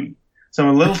little tubby. Some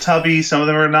are a little tubby. Some of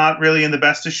them are not really in the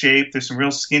best of shape. There's some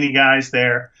real skinny guys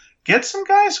there. Get some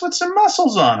guys with some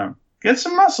muscles on them. Get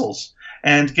some muscles.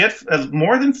 And get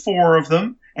more than 4 of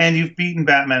them, and you've beaten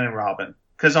Batman and Robin.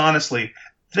 Because honestly,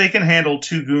 they can handle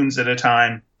 2 goons at a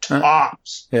time.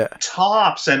 Tops.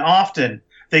 Tops. And often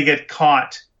they get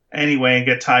caught anyway and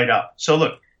get tied up. So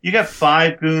look, you got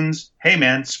 5 goons. Hey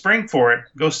man, spring for it.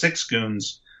 Go 6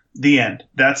 goons. The end.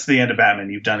 That's the end of Batman.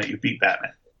 You've done it. You beat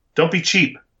Batman. Don't be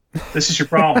cheap. This is your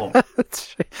problem.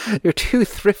 You're too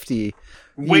thrifty.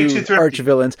 Way too thrifty.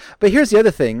 Arch-villains. But here's the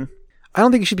other thing. I don't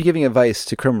think you should be giving advice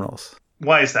to criminals.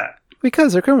 Why is that?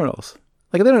 Because they're criminals.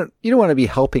 Like you don't want to be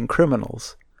helping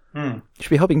criminals. You should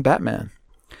be helping Batman.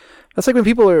 That's like when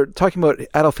people are talking about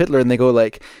Adolf Hitler and they go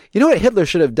like, you know what Hitler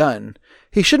should have done?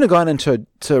 He shouldn't have gone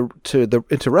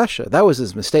into Russia. That was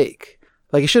his mistake.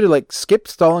 Like he should have like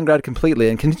skipped Stalingrad completely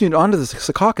and continued on to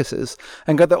the Caucasus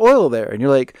and got the oil there. And you're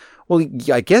like, well,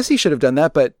 I guess he should have done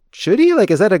that, but should he?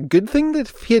 Like, is that a good thing that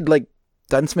he had like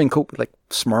done something like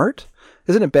smart?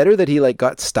 Isn't it better that he like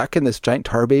got stuck in this giant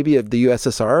tar baby of the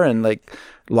USSR and like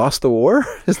lost the war?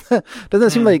 Doesn't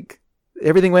that seem like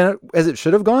everything went as it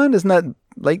should have gone? Isn't that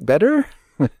like better?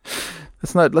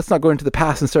 Let's not go into the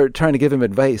past and start trying to give him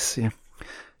advice.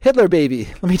 Hitler baby,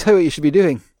 let me tell you what you should be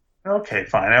doing. Okay,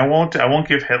 fine. I won't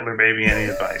give Hitler baby any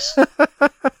advice.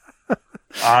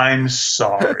 I'm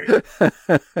sorry.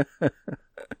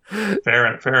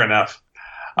 Fair enough.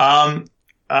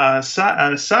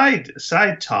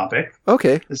 Side topic.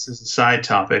 Okay. This is a side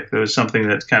topic. There was something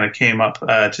that kind of came up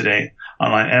today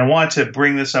online, and I wanted to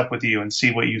bring this up with you and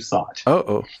see what you thought.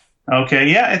 Uh-oh. Okay,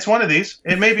 yeah, it's one of these.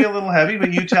 It may be a little heavy,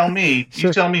 but you tell me. Sure.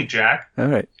 You tell me, Jack. All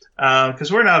right.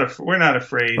 Because we're not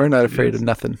afraid. We're not afraid of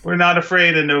nothing. We're not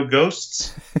afraid of no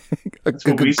ghosts. That's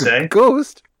what we say.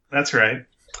 Ghost. That's right.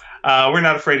 We're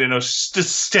not afraid of no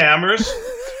stammers.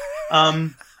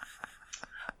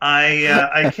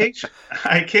 I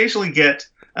occasionally get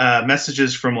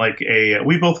messages from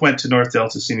we both went to North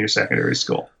Delta Senior Secondary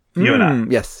School. You and I.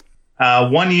 Yes.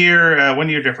 1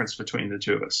 year difference between the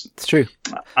two of us. It's true.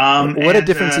 What a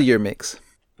difference a year makes.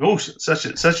 Oh, such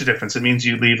a difference. It means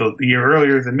you leave a year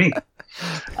earlier than me.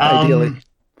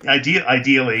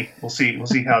 Ideally, we'll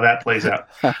see how that plays out.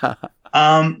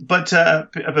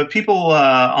 But people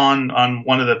on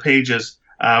one of the pages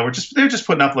they're just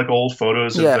putting up like old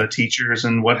photos of teachers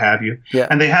and what have you. Yeah.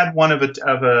 And they had one of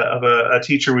a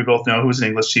teacher we both know who was an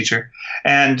English teacher,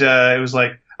 and it was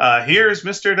like, here's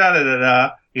Mr. Da da da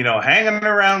da, hanging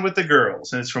around with the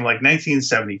girls, and it's from like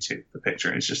 1972. The picture,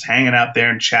 and he's just hanging out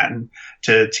there and chatting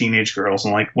to teenage girls,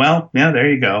 and like, well, yeah,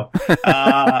 there you go.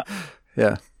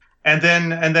 Yeah. And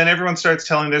then everyone starts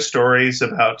telling their stories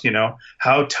about,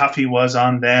 how tough he was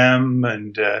on them.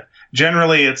 And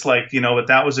generally it's like, but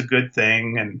that was a good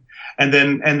thing. And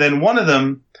then one of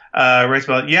them writes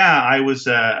about,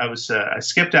 I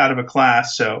skipped out of a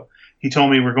class. So he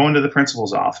told me we're going to the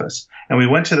principal's office. And we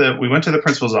went to the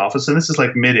principal's office, and this is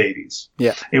like mid 80s.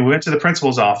 Yeah. And we went to the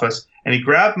principal's office, and he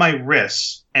grabbed my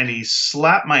wrists and he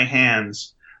slapped my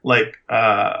hands like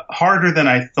harder than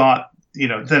I thought,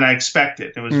 than I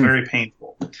expected. It was very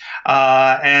painful.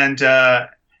 And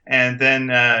then,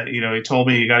 he told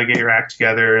me, you got to get your act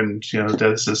together and,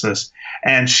 this.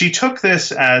 And she took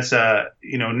this as,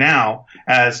 now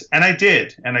as, and I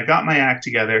did, and I got my act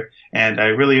together, and I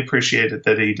really appreciated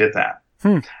that he did that.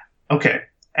 Okay.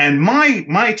 And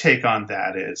my take on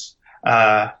that is,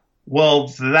 well,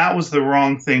 that was the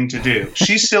wrong thing to do.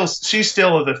 She's still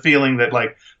of the feeling that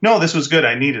like, no, this was good.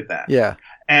 I needed that. Yeah.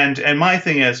 And my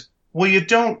thing is, well, you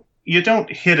don't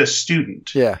hit a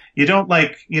student. Yeah. You don't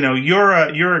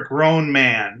you're a grown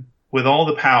man with all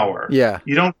the power. Yeah.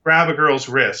 You don't grab a girl's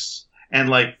wrists and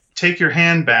like take your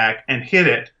hand back and hit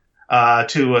it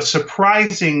to a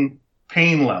surprising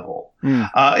pain level.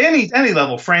 Any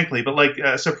level, frankly, but like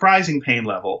a surprising pain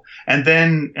level, and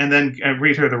then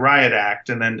read her the riot act,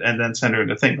 and then send her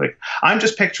into things. Like I'm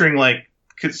just picturing like,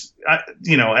 because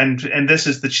and this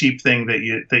is the cheap thing that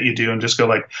you do, and just go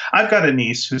like, I've got a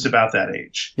niece who's about that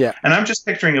age, yeah, and I'm just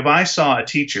picturing if I saw a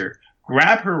teacher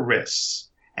grab her wrists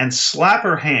and slap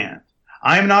her hand.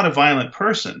 I'm not a violent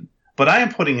person, but I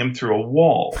am putting him through a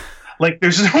wall. Like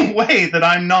there's no way that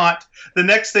I'm not. The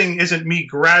next thing isn't me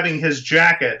grabbing his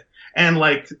jacket and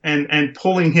like and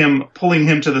pulling him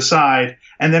to the side,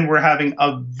 and then we're having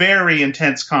a very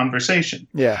intense conversation.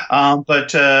 Yeah.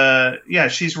 But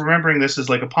she's remembering this as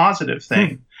like a positive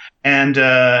thing, and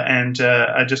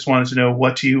I just wanted to know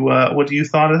what you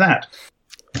thought of that.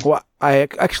 Well, I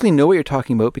actually know what you're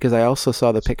talking about because I also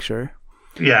saw the picture.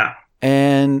 Yeah.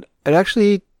 And it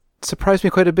actually surprised me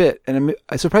quite a bit, and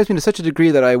it surprised me to such a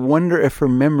degree that I wonder if her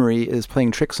memory is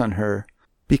playing tricks on her,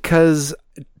 because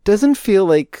it doesn't feel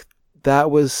like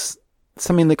that was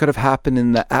something that could have happened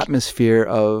in the atmosphere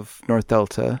of North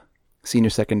Delta Senior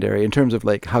Secondary in terms of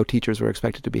like how teachers were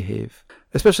expected to behave,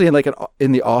 especially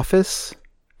in the office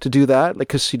to do that. Like,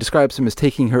 because she describes him as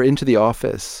taking her into the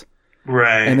office,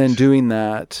 right, and then doing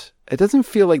that. It doesn't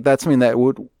feel like that's something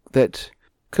that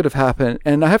could have happened.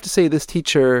 And I have to say, this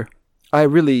teacher, I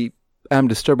really am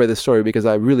disturbed by this story because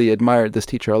I really admired this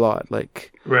teacher a lot.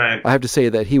 Like, right, I have to say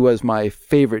that he was my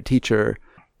favorite teacher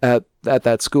at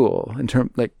that school in terms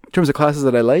of classes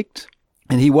that I liked.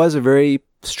 And he was a very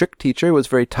strict teacher, was a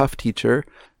very tough teacher.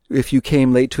 If you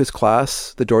came late to his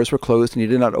class, the doors were closed and he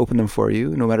did not open them for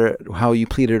you, no matter how you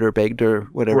pleaded or begged or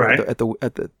whatever, right, at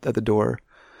the door.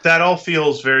 That all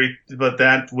feels but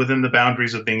that within the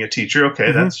boundaries of being a teacher. Okay.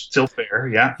 Mm-hmm. That's still fair.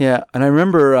 Yeah. Yeah. And I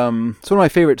remember, it's one of my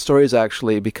favorite stories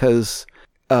actually, because,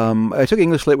 I took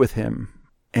English Lit with him,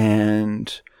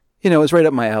 and, it was right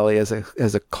up my alley as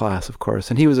a class, of course.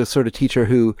 And he was a sort of teacher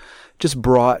who just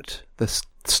brought the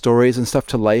stories and stuff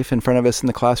to life in front of us in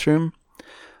the classroom.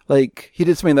 Like, he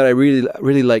did something that I really,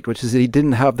 really liked, which is that he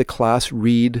didn't have the class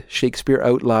read Shakespeare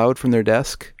out loud from their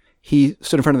desk. He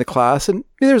stood in front of the class, and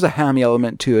there's a hammy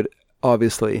element to it,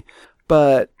 obviously,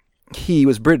 but he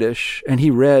was British, and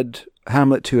he read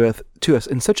Hamlet to us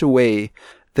in such a way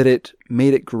that it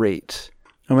made it great.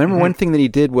 I remember one thing that he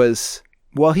did was,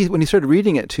 when he started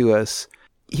reading it to us,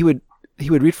 he would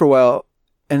read for a while,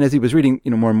 and as he was reading,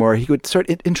 more and more, he would start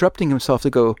interrupting himself to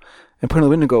go and point on the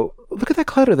window and go, "Look at that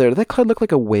cloud over there. Does that cloud look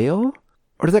like a whale?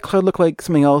 Or does that cloud look like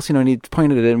something else?" And he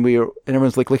pointed at it, and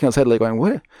everyone's like looking outside, like going,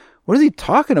 What is he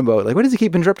talking about? Like, why does he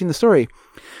keep interrupting the story?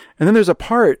 And then there's a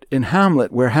part in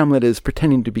Hamlet where Hamlet is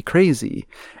pretending to be crazy,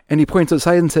 and he points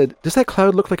outside and said, "Does that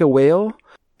cloud look like a whale?"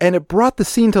 And it brought the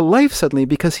scene to life suddenly,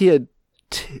 because he had,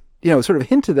 sort of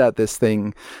hinted at this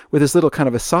thing with his little kind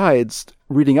of asides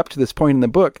reading up to this point in the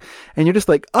book. And you're just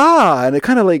like, and it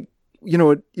kind of like, you know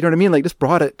what I mean? Like, just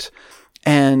brought it.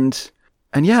 And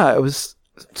yeah, it was,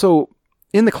 so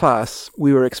in the class,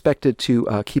 we were expected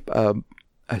to keep a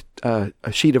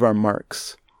sheet of our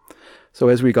marks. So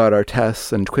as we got our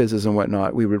tests and quizzes and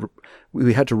whatnot,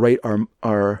 we had to write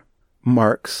our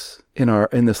marks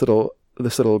in this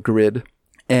little grid,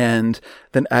 and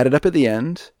then add it up at the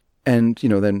end, and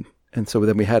so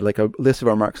then we had like a list of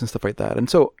our marks and stuff like that. And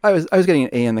so I was getting an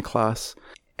A in the class,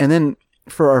 and then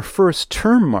for our first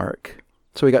term mark,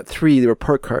 so we got 3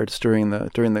 report cards during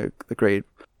the grade.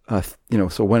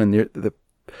 So one in the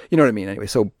you know what I mean. Anyway,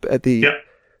 so at the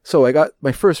So I got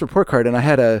my first report card, and I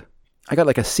got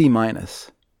like a C-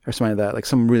 or something like that, like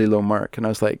some really low mark. And I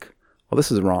was like, well,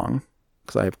 this is wrong,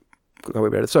 because I go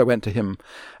about it. So I went to him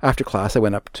after class. I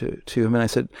went up to him and I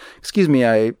said, "Excuse me,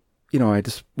 I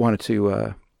just wanted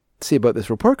to see about this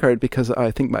report card because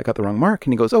I think I got the wrong mark."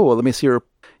 And he goes, "Oh, well, let me see your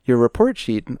report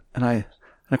sheet." And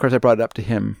of course I brought it up to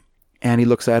him, and he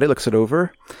looks it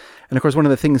over. And of course, one of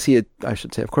the things he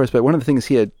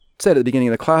had said at the beginning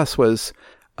of the class was,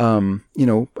 I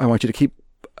want you to keep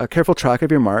a careful track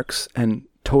of your marks and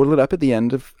total it up at the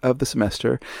end of the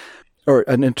semester or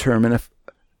an term.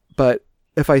 But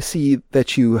if I see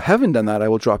that you haven't done that, I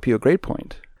will drop you a grade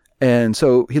point. And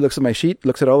so he looks at my sheet,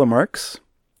 looks at all the marks,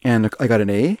 and I got an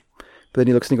A. But then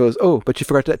he looks and he goes, "Oh, but you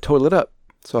forgot to total it up,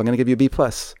 so I'm going to give you a B+."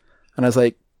 And I was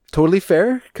like, totally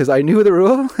fair, because I knew the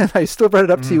rule, and I still brought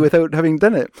it up to you without having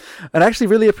done it. And I actually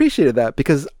really appreciated that,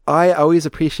 because I always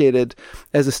appreciated,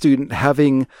 as a student,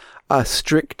 having a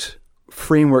strict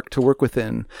framework to work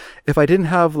within. If I didn't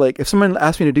have, if someone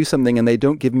asked me to do something and they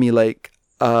don't give me,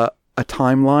 a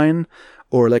timeline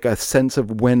or, a sense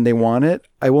of when they want it,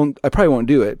 I probably won't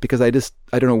do it, because I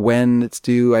don't know when it's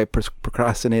due. I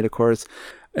procrastinate, of course.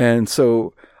 And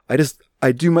so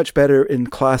I do much better in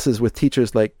classes with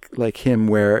teachers like him,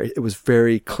 where it was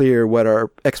very clear what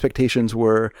our expectations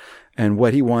were and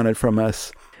what he wanted from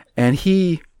us. And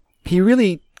he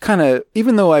really kind of,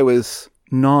 even though I was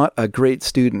not a great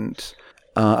student,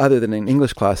 other than in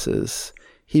English classes,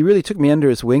 he really took me under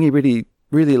his wing. He really,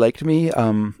 really liked me.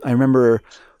 I remember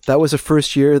that was the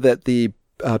first year that the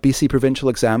BC provincial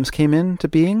exams came into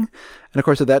being. And of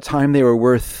course, at that time, they were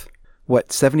worth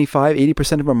 75,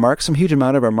 80% of our mark, some huge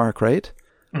amount of our mark, right?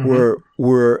 Mm-hmm.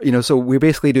 Were so we're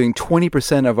basically doing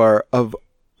 20% of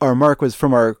our mark was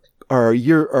from our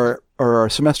year or our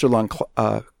semester long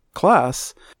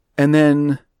class, and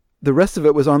then the rest of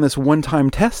it was on this one-time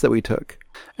test that we took.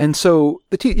 And so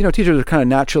the teachers are kind of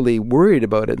naturally worried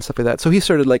about it and stuff like that. So he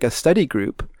started a study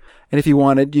group, and if you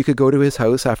wanted, you could go to his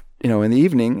house after in the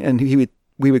evening, and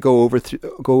we would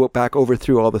go back over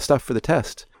through all the stuff for the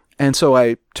test. And so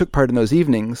I took part in those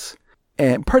evenings,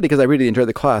 and partly because I really enjoyed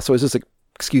the class. So it was just an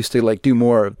excuse to do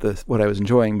more of what I was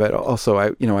enjoying, but also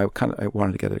I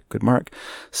wanted to get a good mark.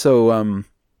 So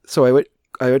I went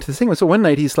to the thing. So one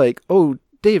night he's like, "Oh,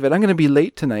 David, I'm going to be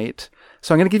late tonight,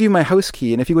 so I'm going to give you my house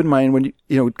key, and if you wouldn't mind when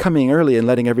coming early and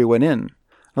letting everyone in." I'm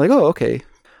like, "Oh, okay."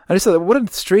 I just thought, what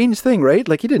a strange thing, right?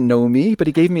 He didn't know me, but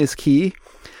he gave me his key.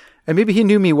 And maybe he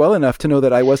knew me well enough to know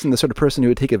that I wasn't the sort of person who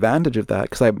would take advantage of that,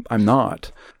 because I'm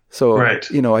not. So, right.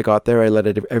 I got there, I let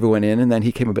everyone in, and then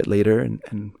he came a bit later,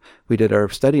 and we did our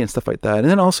study and stuff like that. And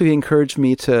then also he encouraged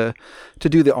me to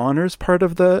do the honors part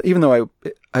of even though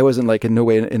I wasn't in no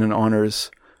way in an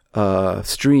honors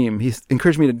stream, he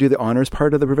encouraged me to do the honors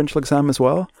part of the provincial exam as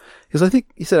well. He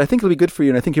said, "I think it'll be good for you,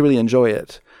 and I think you really enjoy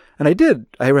it." And I did.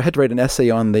 I had to write an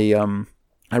essay on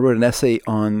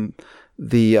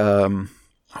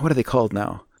what are they called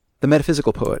now? The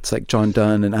metaphysical poets, like John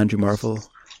Donne and Andrew Marvell.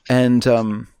 And,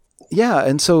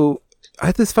 and so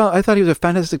I thought he was a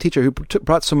fantastic teacher who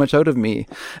brought so much out of me.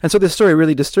 And so this story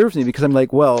really disturbs me, because I'm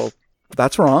like, well,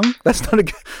 that's wrong. That's not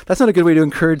a good way to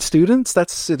encourage students.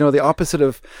 That's, the opposite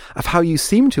of how you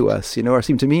seem to us, or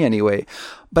seem to me anyway.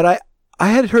 But I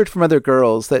had heard from other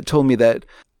girls that told me that,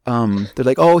 they're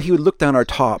like, "Oh, he would look down our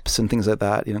tops and things like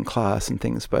that, in class and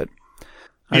things." But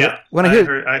I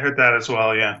heard that as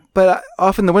well. Yeah. But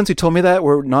often the ones who told me that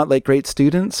were not great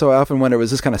students. So I often wonder,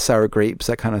 was this kind of sour grapes,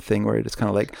 that kind of thing, where it's kind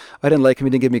of I didn't like him, he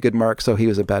didn't give me good marks, so he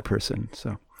was a bad person.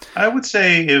 So I would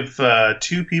say if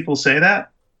two people say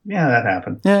that, yeah, that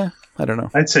happened. Yeah, I don't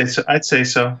know. I'd say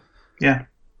so. Yeah.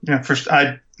 Yeah. First,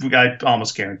 I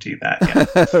almost guarantee that. Yeah.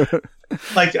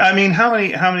 How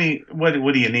many?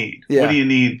 What do you need? Yeah. What do you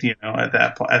need? At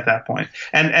that point.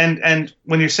 And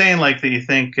when you're saying that you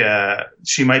think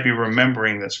she might be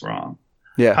remembering this wrong.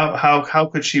 Yeah. How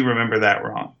could she remember that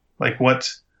wrong?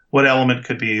 What element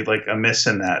could be amiss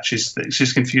in that?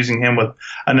 She's confusing him with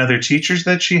another teachers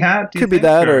that she had. Could be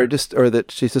that, or that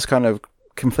she's just kind of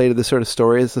conflated the sort of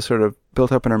stories that sort of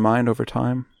built up in her mind over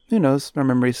time. Who knows? Our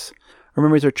memories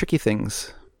are tricky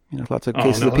things. Lots of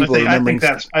cases of people remembering.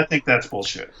 I think that's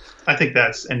bullshit. I think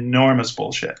that's enormous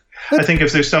bullshit. I think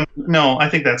if there's I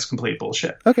think that's complete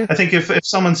bullshit. Okay. I think if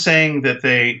someone's saying that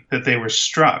they were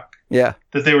struck, that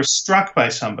they were struck by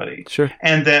somebody, sure,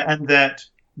 and that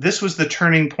this was the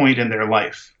turning point in their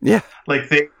life. Yeah.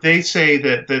 They say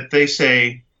that they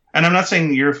say, and I'm not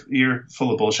saying you're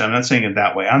full of bullshit. I'm not saying it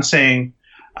that way. I'm saying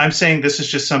this is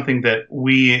just something that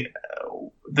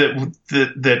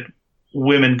that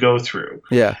women go through.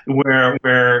 Yeah.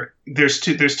 Where there's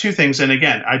two things, and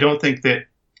again, I don't think that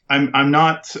I'm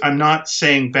not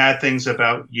saying bad things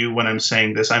about you when I'm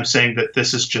saying this. I'm saying that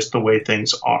this is just the way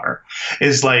things are.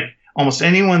 Is almost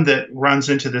anyone that runs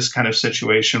into this kind of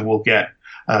situation will get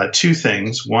two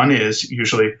things. One is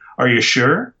usually, are you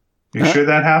sure? Are you sure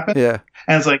that happened? Yeah.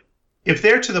 And it's like, if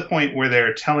they're to the point where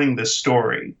they're telling this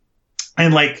story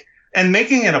and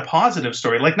making it a positive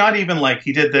story, like not even like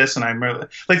he did this and I'm really,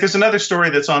 like there's another story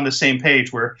that's on the same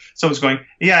page where someone's going,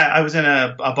 yeah, I was in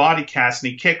a body cast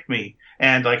and he kicked me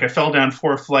and like I fell down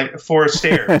 4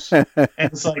 stairs. And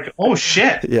it's like, oh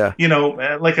shit. Yeah. You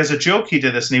know, like as a joke he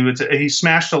did this and he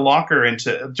smashed a door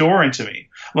into me.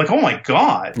 I'm like, oh my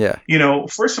God. Yeah. You know,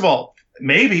 first of all,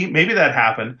 maybe that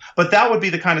happened, but that would be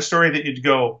the kind of story that you'd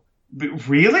go,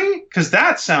 really? Because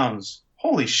that sounds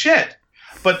holy shit.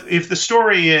 But if the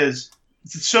story is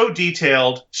so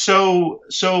detailed, so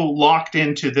locked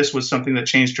into this was something that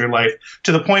changed her life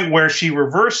to the point where she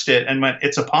reversed it and went,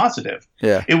 it's a positive.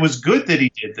 Yeah. It was good that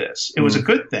he did this. It was a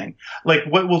good thing. Like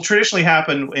what will traditionally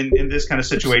happen in this kind of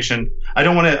situation, I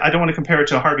don't want to compare it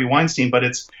to Harvey Weinstein, but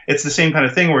it's the same kind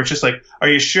of thing where it's just like, are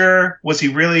you sure? Was he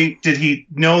really, did he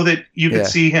know that you could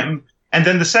see him? And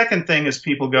then the second thing is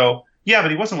people go, yeah,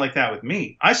 but he wasn't like that with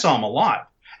me. I saw him a lot.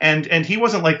 And he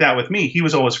wasn't like that with me. He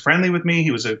was always friendly with me.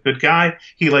 He was a good guy.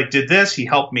 He like did this. He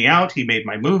helped me out. He made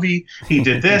my movie. He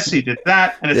did this. He did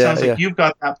that. And it sounds like you've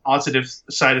got that positive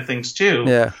side of things too.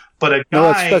 Yeah. But a guy.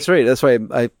 No, that's right. That's why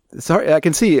I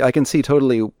can see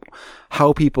totally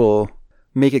how people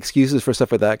make excuses for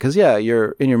stuff like that. Because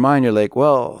you're in your mind. You're like,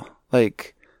 well,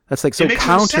 like that's like so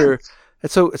counter.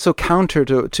 It's so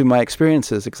counter to my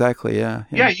experiences. Exactly. Yeah.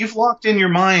 Yeah. You've locked in your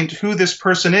mind who this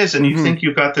person is, and you think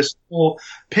you've got this whole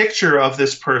picture of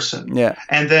this person. Yeah.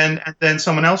 And then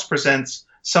someone else presents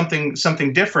something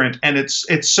different, and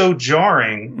it's so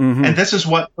jarring. Mm-hmm. And this is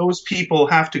what those people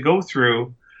have to go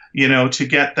through, you know, to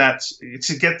get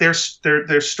their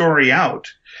story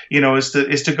out. You know, is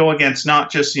to go against not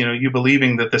just, you know, you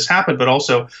believing that this happened, but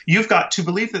also you've got to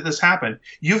believe that this happened.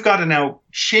 You've got to now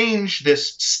change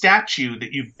this statue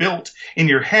that you've built in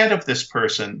your head of this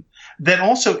person that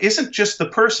also isn't just the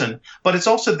person, but it's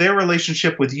also their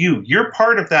relationship with you. You're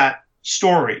part of that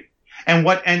story.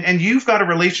 And you've got a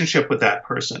relationship with that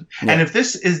person. Yeah. And if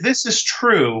this is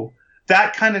true,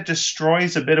 that kind of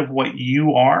destroys a bit of what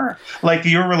you are, like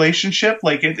your relationship,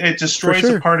 like it destroys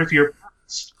a part of your.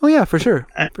 Oh yeah, for sure.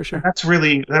 For sure. That's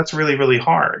really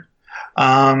hard.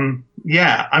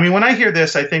 Yeah. I mean, when I hear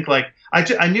this, I think like,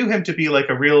 I knew him to be like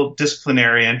a real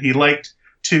disciplinarian. He liked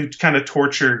to kind of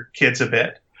torture kids a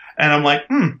bit. And I'm like,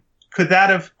 could that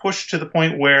have pushed to the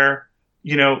point where,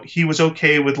 you know, he was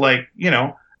okay with like, you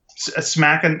know,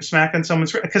 smacking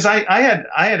someone's, because I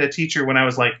had a teacher when I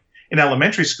was like in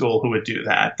elementary school who would do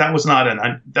that. That was not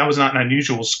an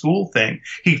unusual school thing.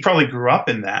 He probably grew up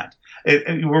in that.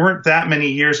 We weren't that many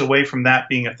years away from that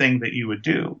being a thing that you would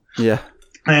do. Yeah.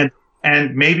 And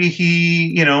maybe he,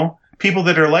 you know, people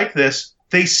that are like this,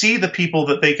 they see the people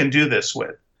that they can do this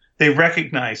with. They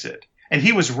recognize it. And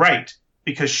he was right,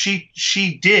 because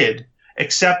she did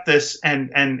accept this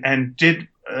and did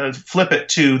flip it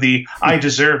to the I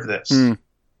deserve this. And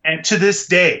to this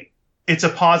day, it's a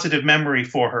positive memory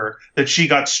for her that she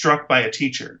got struck by a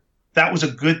teacher. That was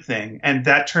a good thing, and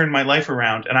that turned my life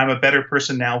around, and I'm a better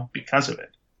person now because of it.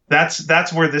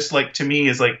 That's where this, like, to me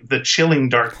is like the chilling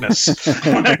darkness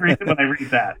when I read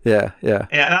that. Yeah, yeah.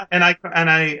 And I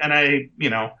you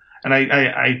know, and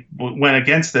I went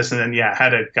against this, and then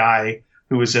had a guy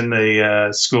who was in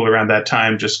the school around that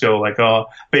time just go like, "Oh,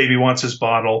 baby wants his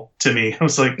bottle" to me. I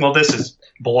was like, "Well, this is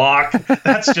block.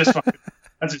 That's just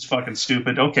fucking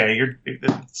stupid." Okay,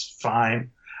 it's fine.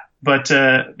 But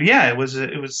it was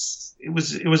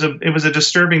a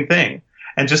disturbing thing,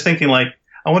 and just thinking like,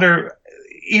 I wonder,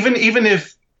 even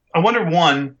if I wonder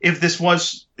if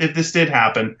this did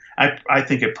happen, I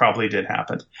think it probably did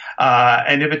happen,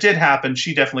 and if it did happen,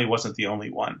 she definitely wasn't the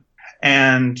only one,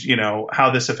 and you know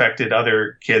how this affected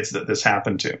other kids that this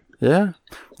happened to. Yeah,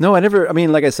 no, I never. I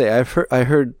mean, like I say, I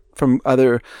heard from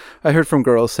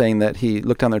girls saying that he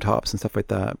looked down their tops and stuff like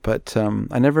that, but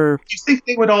I never. Do you think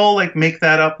they would all like make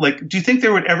that up? Like, do you think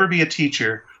there would ever be a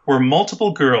teacher where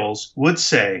multiple girls would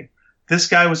say this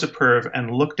guy was a perv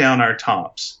and look down our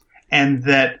tops, and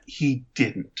that he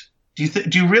didn't? Do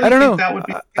you really think that would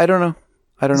be? I don't know.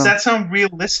 Does that sound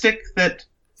realistic? That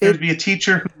there would be a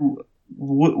teacher who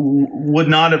would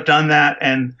not have done that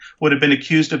and would have been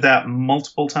accused of that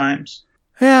multiple times?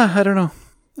 Yeah, I don't know.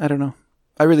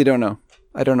 I really don't know.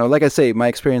 I don't know. Like I say, my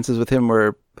experiences with him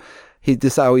were, he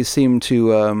just always seemed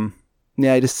to,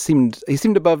 he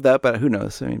seemed above that, but who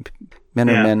knows? I mean, men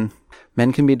are men.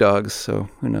 Men can be dogs, so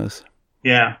who knows?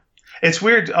 Yeah. It's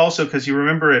weird also because you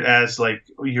remember it as like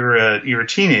you're a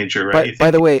teenager, right? By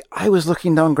the way, I was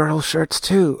looking down girls' shirts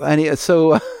too.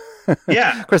 So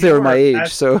Yeah. Of course, they were my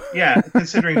age, so. Yeah,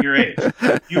 considering your age.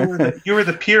 You were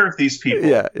the peer of these people.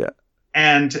 Yeah, yeah.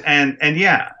 And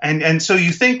so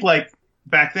you think, like,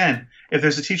 back then, if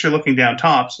there's a teacher looking down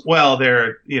tops, well,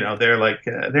 they're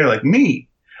like me.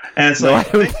 And it's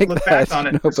like, they look back on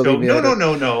it and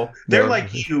go, no. They're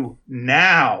like you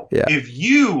now. Yeah. If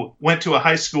you went to a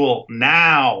high school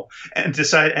now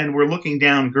and we're looking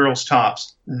down girls'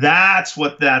 tops, that's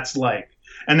what that's like.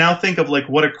 And now think of, like,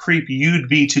 what a creep you'd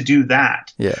be to do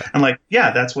that. Yeah. And, like,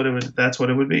 yeah, that's what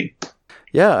it would be.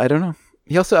 Yeah, I don't know.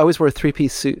 He also always wore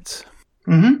 3-piece suits.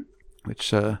 Mm-hmm.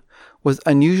 Which was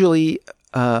unusually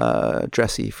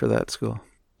dressy for that school.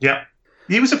 Yeah.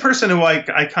 He was a person who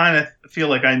I kind of feel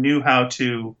like I knew how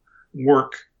to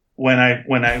work when I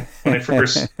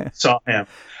first saw him.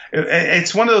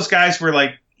 It's one of those guys where,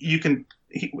 like,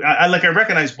 I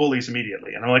recognize bullies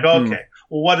immediately, and I'm like, okay,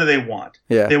 well, what do they want?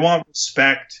 Yeah. They want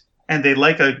respect, and they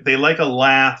like a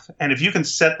laugh, and if you can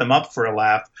set them up for a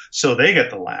laugh, so they get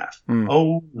the laugh.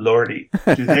 Oh lordy,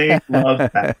 do they love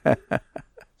that?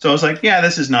 So I was like, yeah,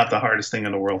 this is not the hardest thing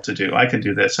in the world to do. I can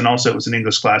do this. And also it was an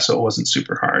English class, so it wasn't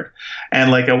super hard. And,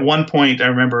 like, at one point, I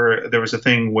remember there was a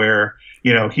thing where,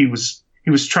 you know, he was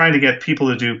trying to get people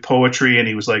to do poetry, and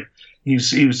he was like, he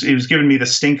was giving me the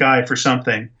stink eye for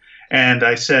something. And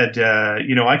I said,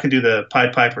 I can do the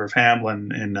Pied Piper of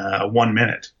Hamelin in 1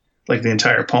 minute, like the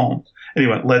entire poem. And he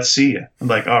went, let's see you. I'm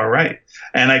like, all right.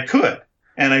 And I could.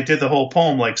 And I did the whole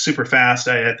poem, like, super fast.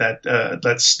 I had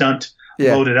that stunt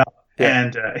loaded up. Yeah.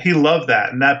 And he loved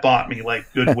that, and that bought me, like,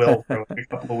 goodwill for, like, a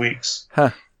couple of weeks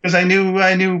because I knew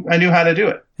how to do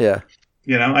it. Yeah,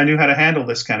 you know, I knew how to handle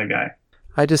this kind of guy.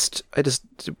 I just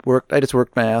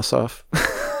worked my ass off.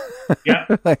 Yeah,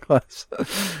 that class.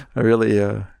 I really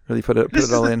put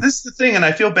it all in. This is the thing, and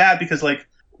I feel bad because, like,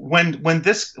 when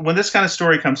this kind of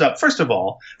story comes up, first of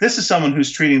all, this is someone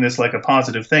who's treating this like a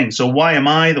positive thing. So why am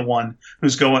I the one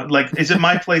who's going? Like, is it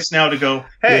my place now to go?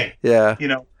 Hey, yeah, you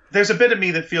know. There's a bit of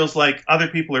me that feels like other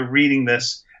people are reading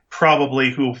this,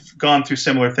 probably who've gone through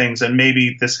similar things, and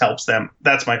maybe this helps them.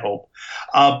 That's my hope.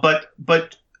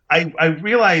 But I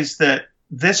realize that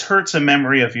this hurts a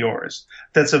memory of yours.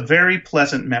 That's a very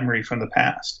pleasant memory from the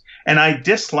past, and I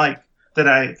dislike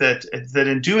that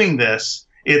in doing this,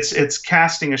 it's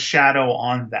casting a shadow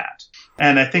on that.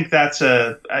 And I think that's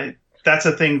a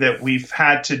thing that we've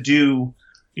had to do,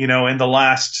 you know, in the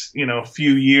last, you know,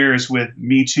 few years with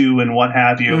Me Too and what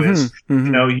have you, you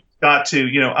know, you got to,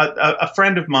 you know, a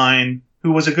friend of mine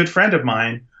who was a good friend of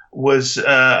mine was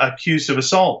accused of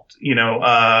assault, you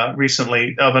know,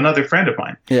 recently of another friend of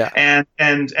mine. Yeah.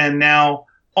 And now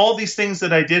all these things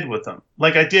that I did with them,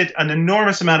 like I did an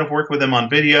enormous amount of work with them on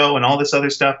video and all this other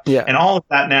stuff. Yeah. And all of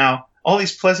that now, all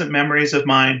these pleasant memories of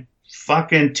mine,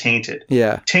 fucking tainted.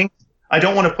 Yeah. Tainted. I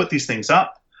don't want to put these things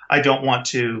up. I don't want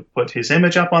to put his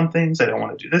image up on things. I don't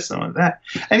want to do this, I don't want that.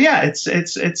 And yeah, it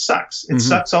sucks. It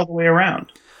sucks all the way around.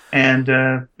 And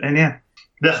yeah.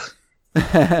 Ugh.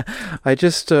 I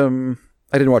just I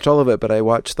didn't watch all of it, but I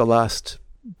watched the last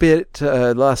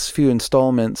few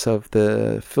installments of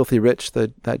the Filthy Rich,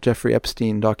 that Jeffrey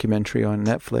Epstein documentary on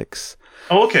Netflix.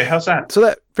 Oh, okay. How's that? So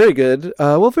that very good.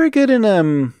 Very good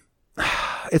in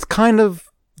it's kind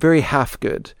of very half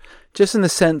good, just in the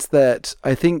sense that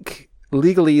I think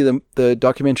legally the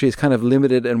documentary is kind of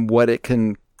limited in what it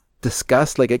can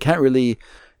discuss. Like, it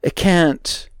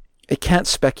can't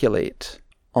speculate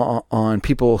on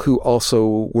people who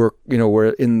also were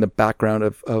in the background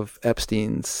of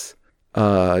Epstein's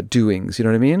doings. You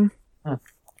know what I mean? Huh.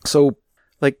 So,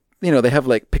 like, you know, they have,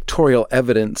 like, pictorial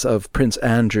evidence of Prince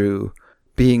Andrew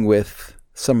being with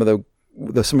some of the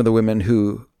women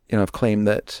who, you know, have claimed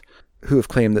that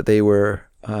they were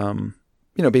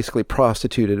basically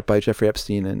prostituted by Jeffrey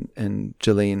Epstein and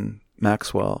Ghislaine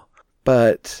Maxwell.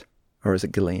 Or is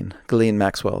it Ghislaine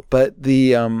Maxwell? But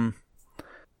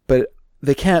but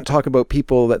they can't talk about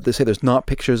people that they say there's not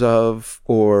pictures of,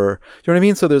 or, you know what I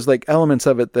mean? So there's, like, elements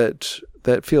of it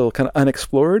that feel kind of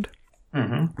unexplored.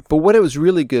 Mm-hmm. But what it was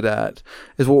really good at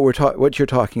is what you're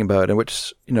talking about, and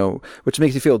which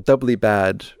makes you feel doubly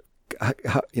bad,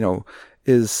 you know,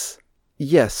 is,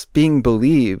 yes, being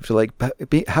believed, like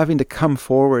having to come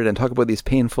forward and talk about these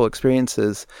painful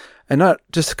experiences, and not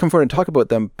just come forward and talk about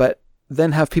them, but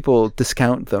then have people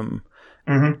discount them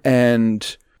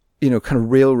and, you know, kind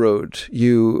of railroad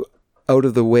you out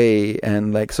of the way.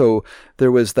 And, like, so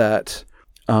there was that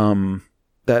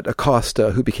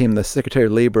Acosta, who became the Secretary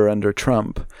of Labor under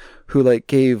Trump, who, like,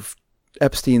 gave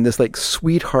Epstein this, like,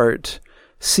 sweetheart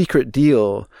secret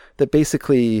deal that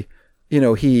basically, you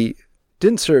know, he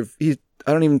didn't serve, I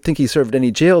don't even think he served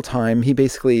any jail time. He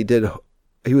basically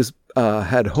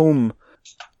had home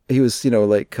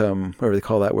like whatever they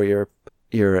call that, where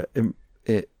you're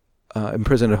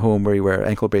imprisoned at home, where you wear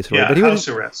ankle bracelet. Yeah, but house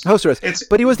arrest. House arrest.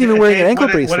 But he wasn't even wearing an ankle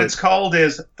bracelet. What it's called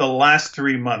is the last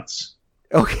 3 months.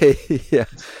 Okay, yeah.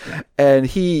 And but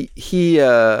he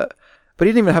didn't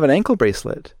even have an ankle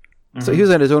bracelet, so he was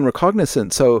on his own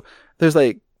recognizance. So there's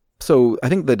I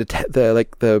think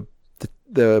the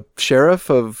sheriff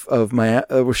of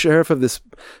sheriff of this,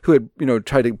 who had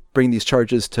tried to bring these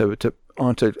charges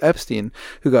onto Epstein,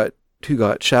 who got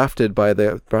shafted by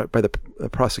the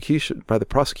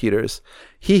prosecutors.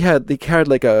 He hired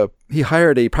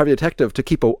a private detective to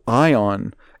keep an eye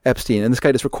on Epstein, and this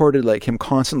guy just recorded him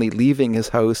constantly leaving his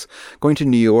house, going to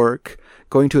New York,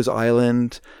 going to his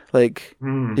island, it's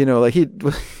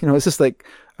just a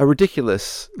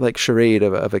ridiculous charade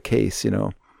of a case,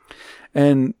 and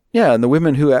and the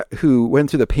women who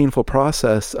went through the painful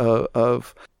process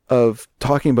of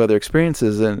talking about their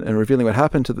experiences and revealing what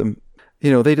happened to them,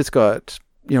 they just got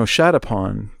shat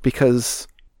upon because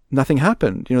nothing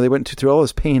happened. They went through all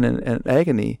this pain and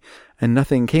agony, and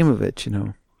nothing came of it.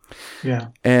 Yeah.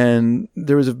 And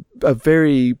there was a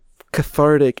very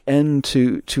cathartic end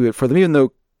to it for them, even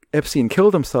though Epstein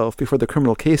killed himself before the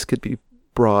criminal case could be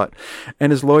brought,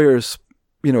 and his lawyers,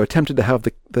 attempted to have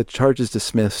the charges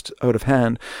dismissed out of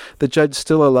hand. The judge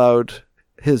still allowed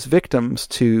his victims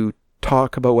to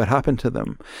talk about what happened to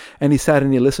them, and he sat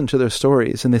and he listened to their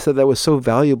stories, and they said that was so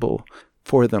valuable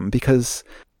for them because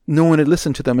no one had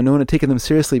listened to them and no one had taken them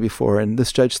seriously before, and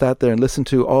this judge sat there and listened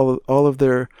to all of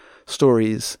their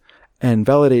stories and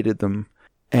validated them,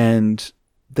 and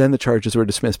then the charges were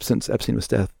dismissed since Epstein was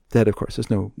dead. Of course, there's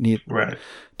no need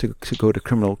to go to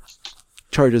criminal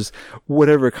charges.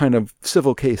 Whatever kind of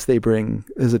civil case they bring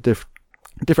is a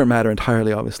different matter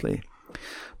entirely, obviously.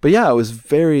 But yeah, it was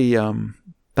very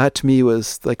that to me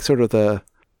was sort of the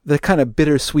kind of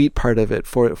bittersweet part of it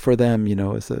for them,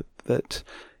 is that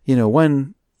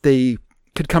one, they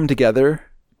could come together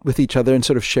with each other and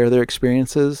sort of share their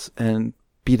experiences and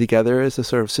be together as a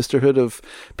sort of sisterhood of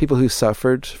people who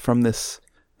suffered from this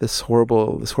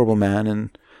horrible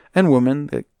man and woman.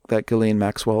 That Ghislaine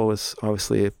Maxwell was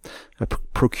obviously a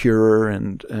procurer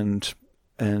and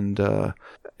acted in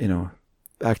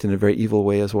a very evil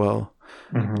way as well.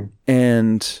 Mm-hmm.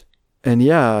 And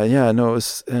it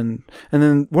was, and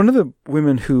then one of the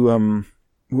women who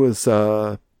was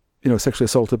sexually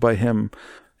assaulted by him,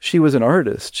 she was an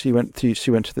artist. She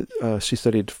she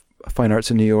studied fine arts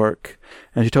in New York,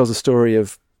 and she tells a story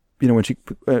of when she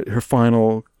her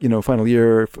final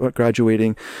year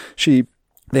graduating,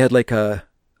 they had a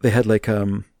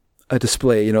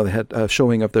display, they had a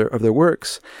showing of their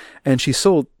works, and she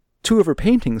sold 2 of her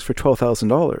paintings for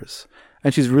 $12,000,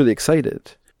 and she's really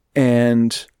excited.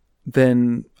 And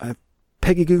then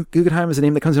Peggy Guggenheim is the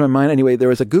name that comes to my mind. Anyway, there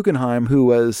was a Guggenheim who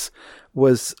was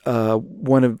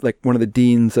one of the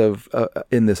deans of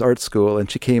in this art school, and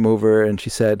she came over and she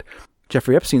said,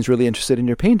 "Jeffrey Epstein's really interested in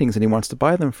your paintings and he wants to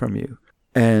buy them from you."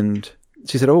 And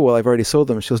she said, "Oh, well, I've already sold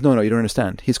them." She goes, No, you don't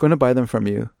understand. He's going to buy them from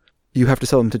you. You have to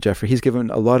sell them to Jeffrey. He's given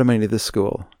a lot of money to this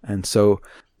school. And so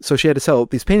she had to sell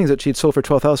these paintings that she'd sold for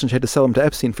 $12,000. She had to sell them to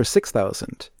Epstein for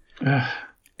 $6,000.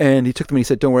 And he took them and he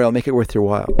said, "Don't worry, I'll make it worth your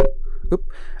while."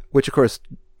 Which, of course,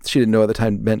 she didn't know at the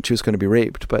time meant she was going to be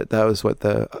raped, but that was what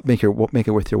the make it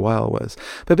worth your while was.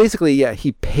 But basically, yeah,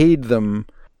 he paid them,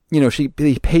 he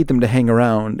paid them to hang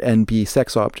around and be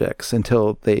sex objects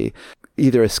until they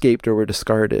either escaped or were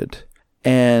discarded.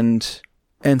 And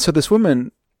so this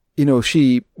woman,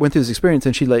 she went through this experience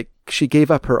and she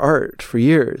gave up her art for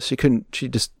years. She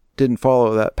just didn't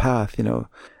follow that path,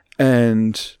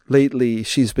 And lately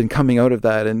she's been coming out of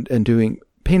that and doing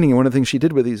painting. And one of the things she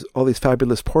did with all these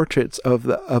fabulous portraits of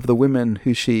the women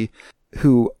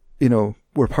who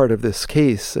were part of this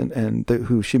case and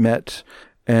who she met,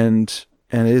 and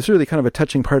it's really kind of a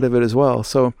touching part of it as well.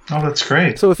 So that's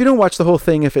great. So if you don't watch the whole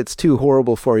thing, if it's too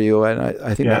horrible for you, and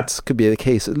I think that could be the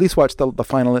case, at least watch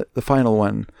the final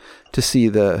one to see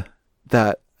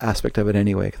that aspect of it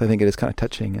anyway, because I think it is kind of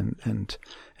touching and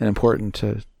important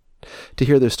to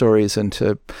hear their stories and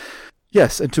to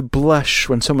blush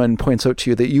when someone points out to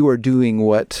you that you are doing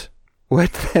what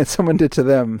someone did to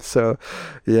them. So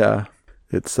yeah,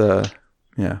 it's there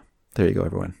you go,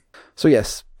 everyone. So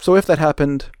yes, so if that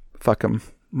happened, fuck him.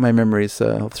 My memories,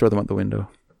 I'll throw them out the window.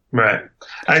 Right.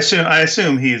 I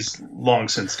assume he's long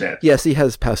since dead. Yes, he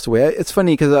has passed away. It's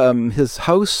funny because his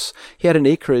house, he had an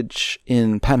acreage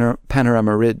in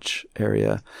Panorama Ridge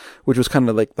area, which was kind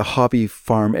of like the hobby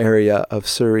farm area of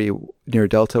Surrey near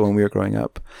Delta when we were growing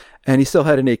up. And he still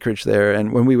had an acreage there.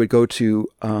 And when we would go to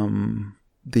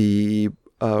the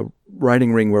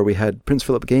riding ring where we had Prince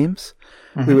Philip games,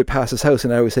 we would pass his house,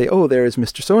 and I would say, "Oh, there is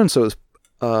Mr. So-and-so's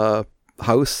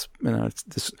house." And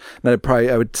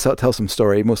I would tell some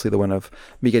story, mostly the one of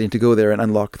me getting to go there and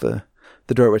unlock the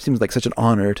door, which seems like such an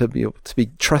honor to be able to be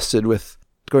trusted with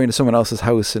going to someone else's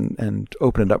house and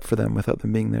open it up for them without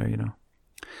them being there, you know.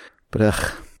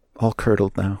 But all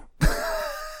curdled now.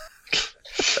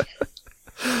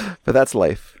 But that's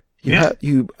life.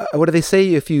 What do they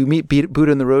say? If you meet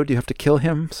Buddha in the road, you have to kill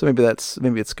him. So maybe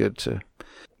it's good to,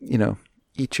 you know,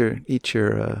 eat your.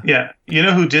 Yeah, you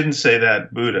know who didn't say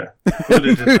that? Buddha.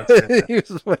 Buddha did not say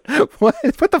that.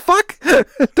 What the fuck?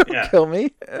 Don't kill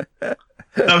me.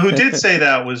 No, who did say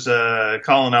that was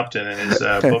Colin Upton in his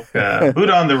book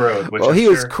Buddha on the Road. Which he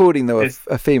was quoting though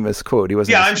a famous quote. He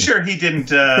wasn't. Yeah, I'm sure he didn't.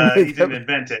 He didn't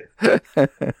invent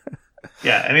it.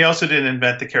 Yeah, and he also didn't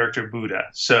invent the character Buddha.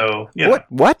 So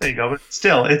what? There you go. But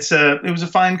still, it was a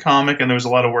fine comic, and there was a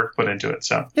lot of work put into it.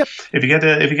 So if you get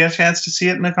a chance to see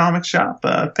it in a comic shop,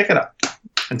 pick it up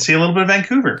and see a little bit of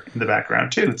Vancouver in the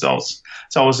background too. It's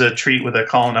always a treat with a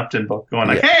Colin Upton book going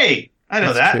like, hey, I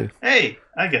know that. True. Hey,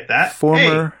 I get that.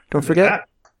 Don't forget,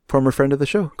 former friend of the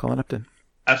show, Colin Upton.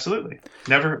 Absolutely,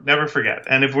 never forget.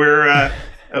 And if we're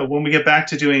when we get back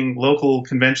to doing local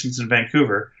conventions in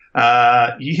Vancouver.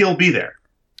 He'll be there.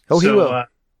 He will.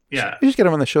 Yeah. We should get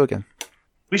him on the show again.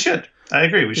 We should. I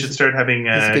agree. We should start having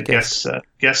guests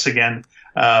again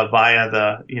via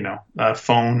the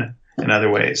phone and other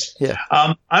ways. Yeah.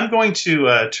 I'm going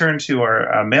to turn to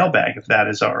our mailbag, if that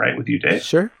is all right with you, Dave.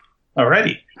 Sure.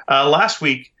 Alrighty. Last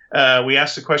week, we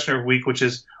asked the question of the week, which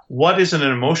is, what is an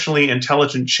emotionally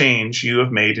intelligent change you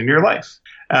have made in your life?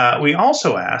 We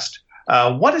also asked,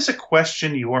 what is a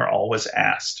question you are always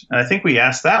asked? And I think we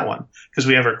asked that one because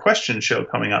we have our question show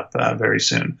coming up very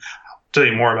soon. I'll tell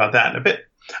you more about that in a bit.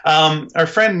 Our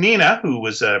friend Nina, who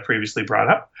was previously brought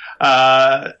up,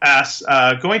 asked,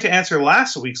 going to answer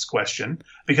last week's question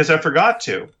because I forgot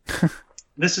to.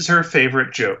 This is her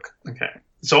favorite joke. Okay.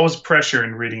 It's always pressure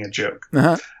in reading a joke.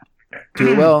 Uh-huh. Okay.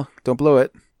 Do it well. Don't blow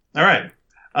it. All right.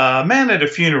 A man at a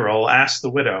funeral asked the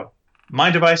widow,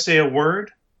 "Mind if I say a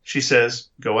word?" She says,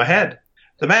 "Go ahead."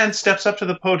 The man steps up to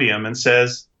the podium and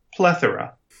says,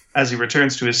 "Plethora." As he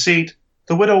returns to his seat,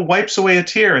 the widow wipes away a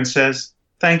tear and says,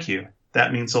 "Thank you.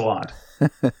 That means a lot."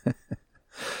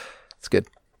 It's good.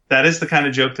 That is the kind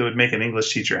of joke that would make an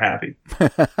English teacher happy.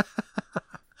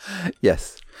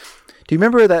 Yes. Do you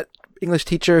remember that English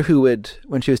teacher who would,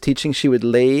 when she was teaching, she would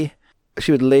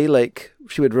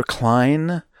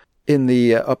recline in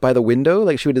the up by the window,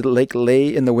 like she would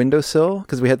lay in the windowsill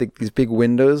because we had these big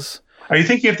windows. Are you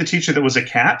thinking of the teacher that was a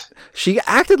cat? She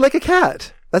acted like a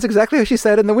cat. That's exactly how she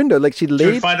sat in the window. Like she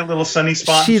would find a little sunny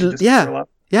spot.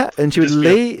 Yeah, and she would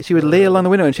lay along the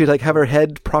window, and she would like have her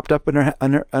head propped up on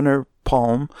her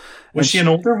palm. Was she an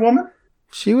older woman?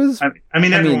 She was.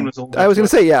 Everyone was older. I was going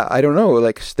to say, yeah. I don't know.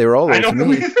 Like they were all old to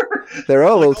me. They're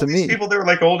all old to me. People that were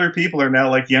like older people are now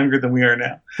like younger than we are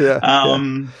now. Yeah.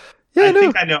 I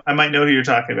think I know. I might know who you're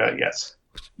talking about. Yes.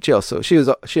 She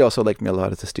also liked me a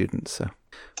lot as a student. So.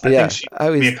 I think she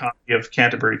gave me a copy of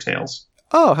Canterbury Tales.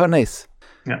 Oh, how nice.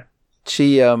 Yeah.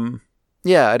 She, I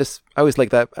always like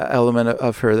that element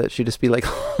of her that she'd just be like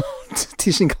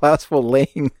teaching class while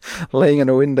laying in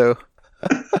a window.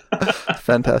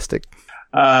 Fantastic.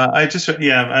 I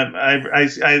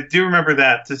do remember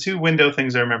that. The two window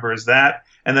things I remember is that,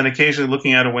 and then occasionally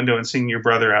looking out a window and seeing your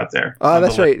brother out there. Oh,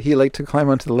 that's right. He liked to climb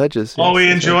onto the ledges. Oh,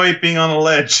 we enjoyed being on a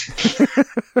ledge.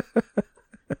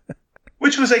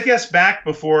 Which was, I guess, back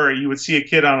before you would see a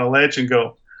kid on a ledge and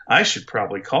go, "I should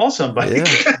probably call somebody."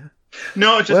 Yeah.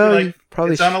 No, it's just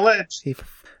it's on a ledge.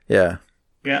 Yeah.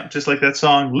 Yeah, just like that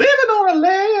song, "Living on a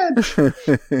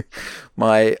Ledge."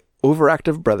 My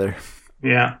overactive brother.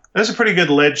 Yeah, there's a pretty good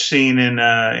ledge scene in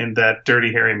that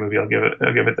Dirty Harry movie. I'll give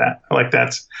it that. I like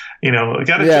that. Got to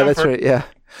jump. That's right. Yeah,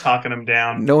 talking him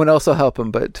down. No one else will help him,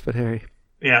 but Harry.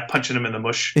 Yeah, punching him in the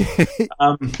mush.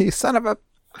 You son of a.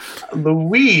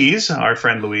 Louise, our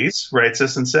friend Louise, writes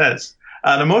us and says,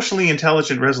 "An emotionally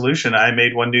intelligent resolution I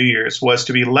made one New Year's was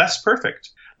to be less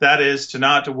perfect. That is, to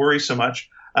not to worry so much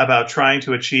about trying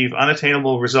to achieve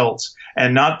unattainable results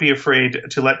and not be afraid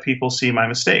to let people see my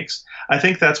mistakes. I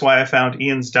think that's why I found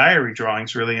Ian's diary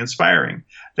drawings really inspiring.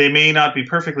 They may not be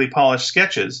perfectly polished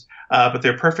sketches, but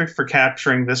they're perfect for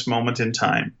capturing this moment in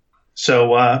time."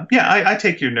 So, I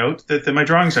take your note that my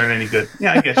drawings aren't any good.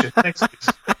 Yeah, I get you. Thanks, Louise.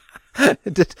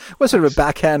 What sort of a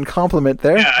backhand compliment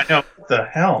there? Yeah, I know. What the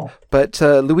hell? But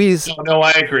Louise... No,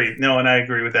 I agree. No, and I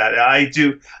agree with that. I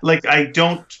do. Like, I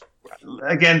don't...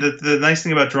 Again, the nice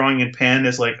thing about drawing in pen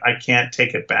is, like, I can't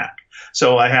take it back.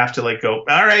 So I have to like go,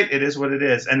 all right, it is what it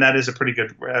is. And that is a pretty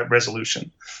good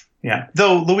resolution. Yeah.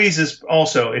 Though Louise is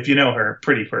also, if you know her,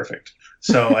 pretty perfect.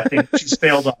 So I think she's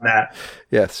failed on that.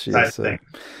 Yes, she is.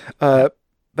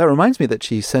 That reminds me that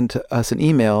she sent us an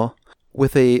email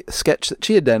with a sketch that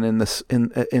she had done in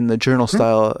the journal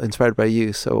style inspired by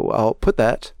you. So I'll put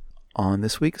that on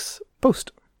this week's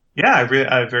post. Yeah,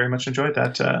 I very much enjoyed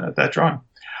that drawing.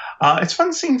 It's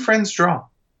fun seeing friends draw.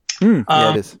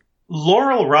 Yeah, it is.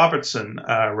 Laurel Robertson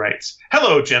writes,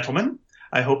 "Hello, gentlemen.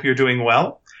 I hope you're doing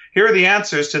well. Here are the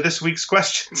answers to this week's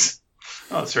questions."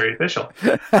 Oh, it's very official.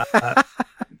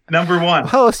 Number one.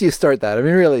 How else do you start that? I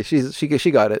mean, really,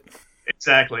 she got it.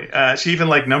 Exactly. She even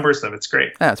numbers them. It's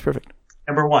great. That's perfect.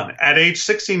 Number one. At age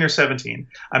 16 or 17,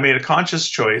 I made a conscious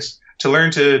choice to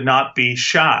learn to not be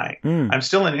shy. I'm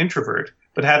still an introvert,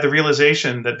 but had the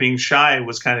realization that being shy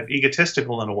was kind of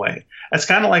egotistical in a way. It's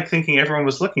kind of like thinking everyone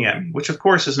was looking at me, which of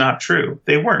course is not true.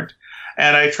 They weren't.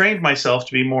 And I trained myself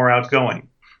to be more outgoing.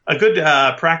 A good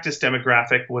practice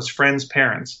demographic was friends'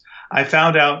 parents. I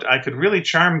found out I could really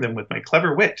charm them with my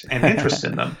clever wit and interest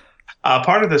in them.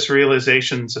 Part of this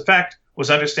realization's effect was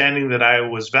understanding that I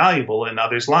was valuable in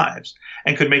others' lives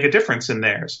and could make a difference in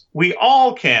theirs. We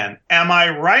all can. Am I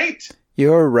right?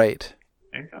 You're right.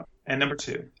 There you go. And number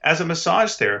two, as a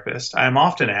massage therapist, I am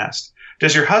often asked,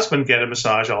 does your husband get a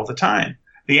massage all the time?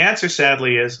 The answer,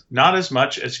 sadly, is not as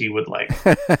much as he would like.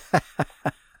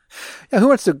 Yeah, who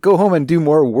wants to go home and do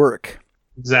more work?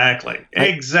 Exactly.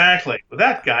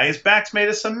 That guy, his back's made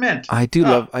of cement. I do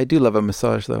love a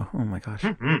massage, though. Oh my gosh.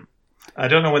 Mm-hmm. I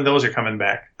don't know when those are coming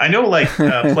back. I know,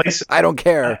 places. I don't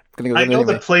care. I know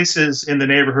the places in the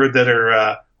neighborhood that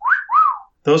are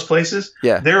those places.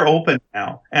 Yeah, they're open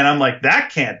now, and I'm like,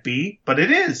 that can't be, but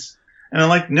it is. And I'm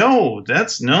like, no,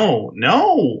 that's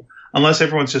no, unless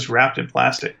everyone's just wrapped in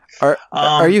plastic.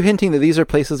 Are you hinting that these are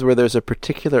places where there's a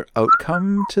particular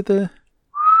outcome to the?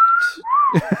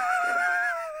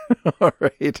 All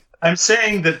right. I'm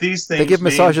saying that these things they give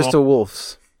massages to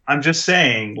wolves. I'm just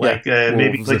saying,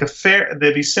 maybe like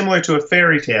they'd be similar to a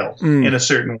fairy tale in a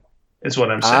certain way, is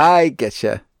what I'm saying. I get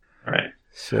you. All right.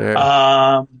 Sure.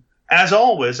 As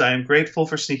always, I am grateful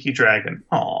for Sneaky Dragon.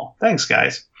 Oh, thanks,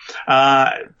 guys.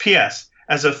 P.S.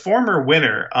 As a former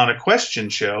winner on a question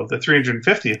show, the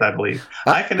 350th, I believe,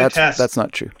 I can attest. That's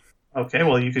not true. Okay,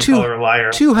 well, you can call her a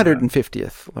liar.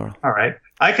 250th, Laurel. All right.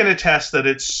 I can attest that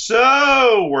it's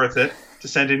so worth it to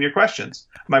send in your questions.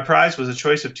 My prize was a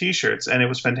choice of T-shirts, and it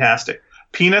was fantastic.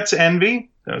 Peanuts Envy,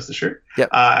 that was the shirt. Yep.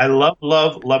 I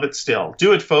love it still.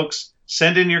 Do it, folks.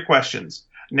 Send in your questions.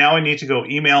 Now I need to go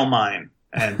email mine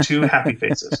and 2 happy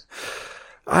faces.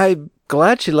 I'm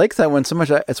glad she likes that one so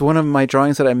much. It's one of my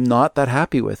drawings that I'm not that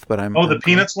happy with, but I'm. Oh, the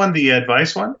Peanuts one, the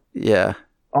advice one? Yeah.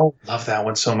 Oh, love that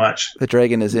one so much. The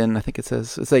dragon is in, I think it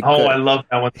says. It's like I love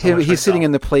that one so much. He's sitting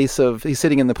in the place of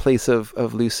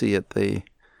Lucy at the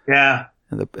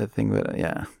the thing, but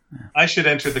yeah. I should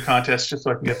enter the contest just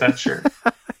so I can get that shirt.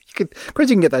 Of course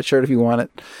you can get that shirt if you want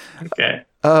it. Okay.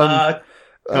 I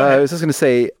was just going to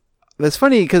say, that's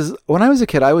funny because when I was a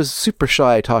kid, I was super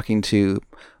shy talking to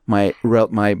my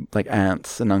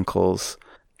aunts and uncles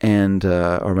and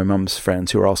or my mom's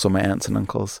friends who were also my aunts and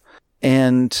uncles.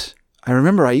 And I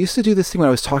remember I used to do this thing when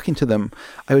I was talking to them.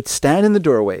 I would stand in the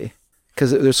doorway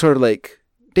because they're sort of like,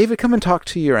 David, come and talk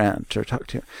to your aunt or talk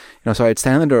to, so I'd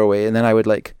stand in the doorway and then I would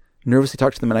nervously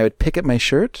talk to them and I would pick at my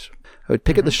shirt. I would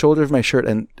pick at the shoulder of my shirt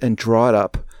and draw it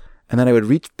up. And then I would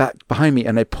reach back behind me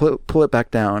and I'd pull it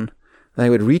back down. Then I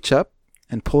would reach up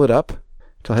and pull it up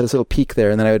until I had this little peak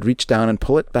there. And then I would reach down and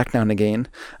pull it back down again.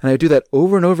 And I would do that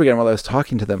over and over again while I was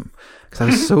talking to them because I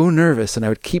was so nervous and I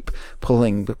would keep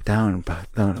pulling down, back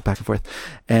and forth.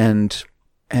 And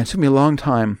it took me a long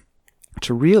time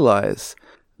to realize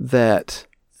that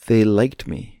they liked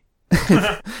me. Do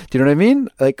you know what I mean?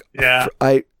 Yeah.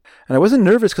 I wasn't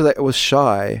nervous because I was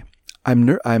shy.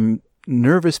 I'm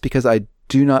nervous because I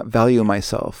do not value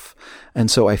myself.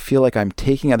 And so I feel like I'm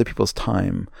taking other people's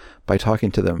time by talking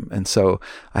to them. And so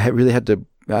I also had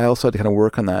to kind of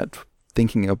work on that,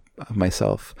 thinking of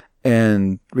myself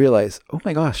and realize, oh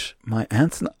my gosh, my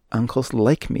aunts and uncles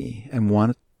like me and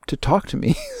want to talk to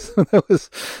me. So that was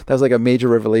like a major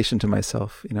revelation to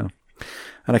myself, And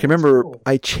I can remember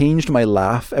I changed my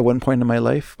laugh at one point in my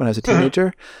life when I was a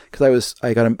teenager because I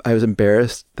was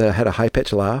embarrassed that I had a high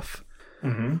pitched laugh.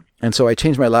 Mm-hmm. And so I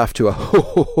changed my laugh to a ho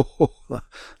ho ho ho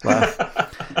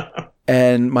laugh.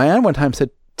 And my aunt one time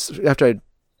said, after I'd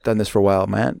done this for a while,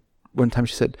 my aunt one time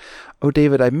she said, "Oh,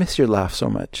 David, I miss your laugh so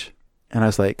much." And I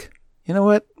was like, you know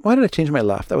what? Why did I change my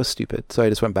laugh? That was stupid. So I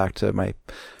just went back to my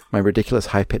ridiculous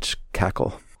high pitched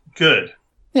cackle. Good.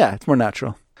 Yeah, it's more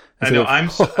natural. I know.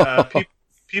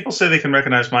 People say they can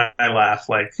recognize my laugh,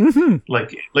 like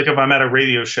if I'm at a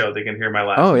radio show, they can hear my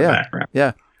laugh in the background.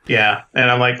 Yeah,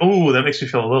 and I'm like, ooh, that makes me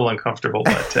feel a little uncomfortable.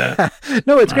 But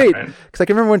no, it's great because I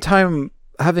can remember one time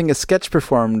having a sketch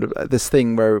performed, this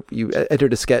thing where you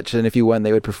entered a sketch, and if you won,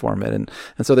 they would perform it, and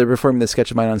so they're performing this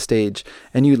sketch of mine on stage,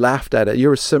 and you laughed at it. You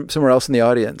were somewhere else in the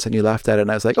audience, and you laughed at it,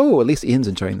 and I was like, oh, at least Ian's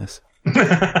enjoying this.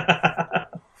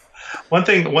 One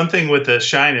thing with the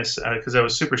shyness, because I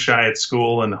was super shy at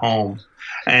school and home,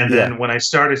 and then when I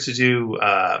started to do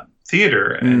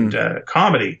theater and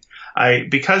comedy,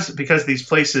 because these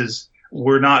places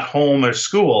were not home or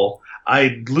school,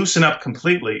 I'd loosen up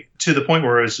completely to the point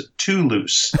where it was too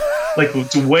loose, like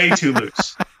way too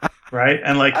loose, right?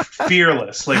 And like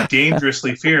fearless, like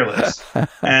dangerously fearless.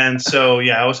 And so,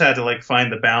 I always had to like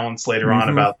find the balance later on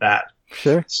about that.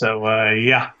 Sure. So,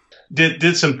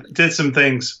 did some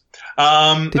things.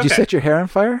 Did you set your hair on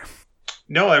fire?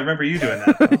 No, I remember you doing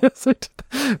that.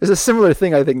 There's a similar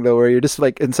thing, I think, though, where you're just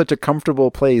like in such a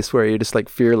comfortable place where you're just like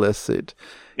fearless.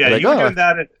 You were doing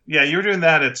that. You were doing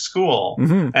that at school,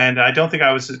 and I don't think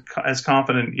I was as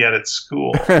confident yet at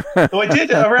school. Though I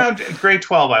did around grade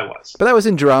 12. I was. But that was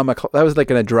in drama. That was like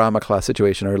in a drama class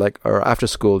situation, or after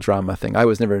school drama thing. I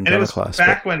was never in drama class.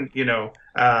 Back when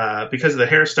because of the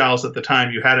hairstyles at the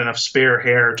time, you had enough spare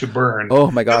hair to burn.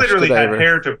 Oh my gosh! You literally had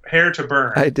hair to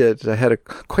burn. I did. I had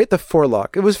quite the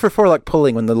forelock. It was for forelock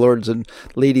pulling when the lords and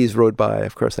ladies rode by.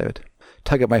 Of course, I would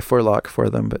tug at my forelock for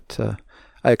them, but.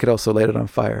 I could also light it on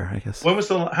fire, I guess.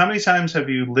 How many times have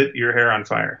you lit your hair on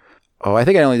fire? Oh, I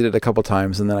think I only did it a couple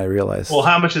times, and then I realized. Well,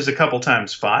 how much is a couple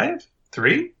times? 5?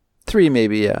 3? 3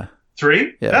 maybe, yeah.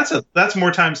 3? Yeah. That's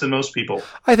more times than most people.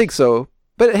 I think so.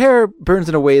 But hair burns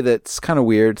in a way that's kind of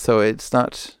weird, so it's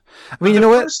not... I mean, you know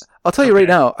what? I'll tell you right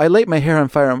now, I light my hair on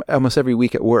fire almost every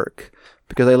week at work,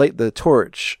 because I light the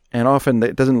torch, and often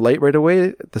it doesn't light right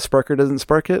away. The sparker doesn't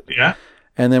spark it. Yeah.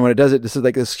 And then when it does it, this is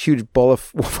like this huge ball of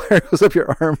fire goes up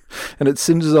your arm, and it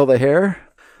singes all the hair.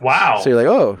 Wow. So you're like,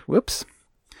 oh, whoops.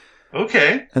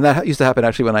 Okay. And that used to happen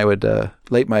actually when I would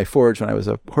light my forge when I was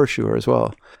a horseshoer as well.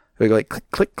 It would go like, click,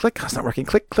 click, click. Oh, it's not working.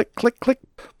 Click, click, click, click.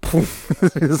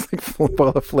 This like full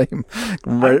ball of flame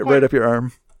right up your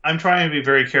arm. I'm trying to be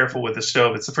very careful with the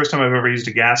stove. It's the first time I've ever used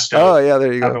a gas stove. Oh, yeah,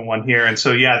 there you go. Having one here. And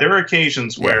so, there are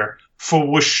occasions where...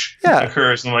 whoosh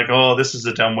occurs, and I'm like, oh, this is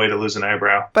a dumb way to lose an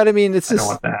eyebrow. But I mean, it's I just, don't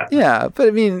want that. Yeah, but I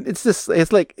mean, it's just,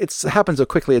 it's like, it happens so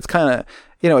quickly. It's kind of,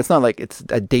 it's not like it's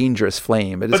a dangerous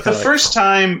flame. But the first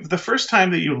time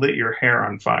that you lit your hair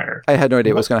on fire, I had no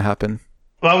idea what was going to happen.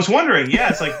 Well, I was wondering,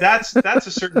 it's like that's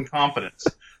a certain confidence.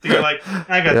 That you're like,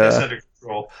 I got this under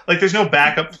control. Like, there's no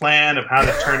backup plan of how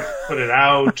to put it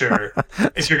out, or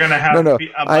if you're going to have a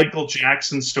Michael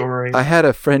Jackson story. I had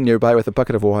a friend nearby with a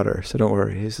bucket of water, so don't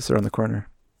worry. He's just around the corner.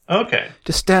 Okay.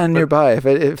 Just stand nearby.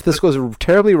 If this goes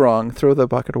terribly wrong, throw the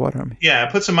bucket of water on me. Yeah,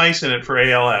 put some ice in it for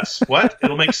ALS. What?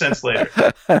 It'll make sense later.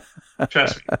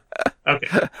 Trust me.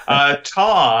 Okay.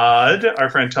 Todd, our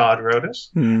friend Todd, wrote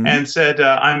us and said,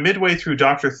 I'm midway through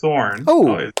Dr. Thorne.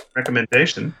 His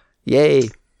recommendation. Yay.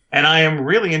 And I am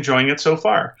really enjoying it so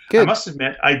far. Good. I must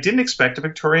admit, I didn't expect a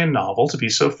Victorian novel to be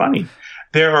so funny.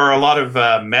 There are a lot of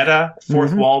meta,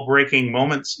 fourth wall breaking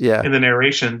moments in the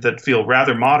narration that feel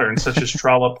rather modern, such as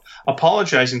Trollope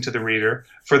apologizing to the reader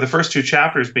for the first 2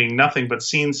 chapters being nothing but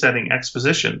scene-setting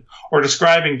exposition, or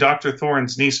describing Dr.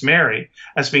 Thorne's niece Mary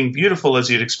as being beautiful as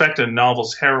you'd expect a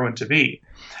novel's heroine to be.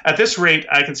 At this rate,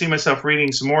 I can see myself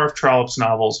reading some more of Trollope's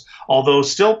novels, although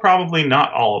still probably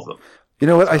not all of them. You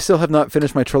know what? I still have not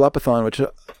finished my Trollopathon, which,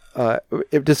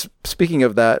 just speaking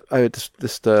of that, I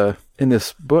just in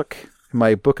this book,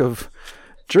 my book of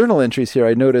journal entries here,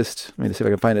 I noticed, let me see if I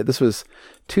can find it. This was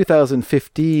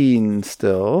 2015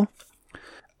 still.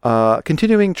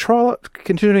 Continuing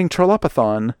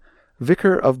Trollopathon,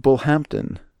 Vicar of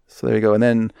Bullhampton. So there you go. And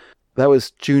then that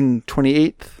was June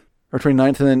 28th or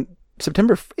 29th. And then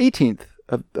September 18th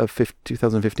of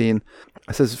 2015,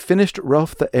 it says, finished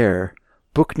Ralph the Heir,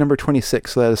 book number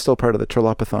 26. So that is still part of the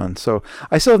Trollopathon. So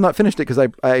I still have not finished it because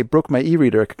I broke my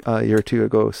e-reader a year or two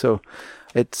ago. So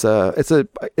it's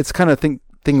kind of thing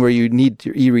where you need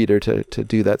your e-reader to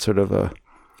do that sort of a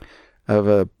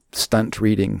stunt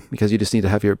reading, because you just need to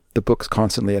have the books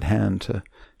constantly at hand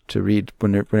to read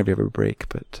whenever you have a break.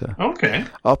 But okay,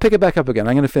 I'll pick it back up again.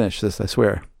 I'm going to finish this, I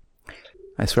swear.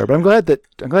 But I'm glad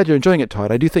you're enjoying it,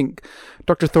 Todd. I do think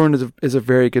Dr. Thorne is a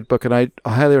very good book, and I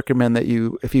highly recommend that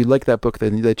if you like that book,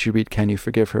 then that you read Can You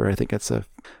Forgive Her? I think it's a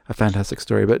fantastic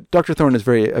story. But Dr. Thorne is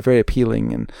very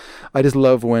appealing, and I just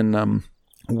love when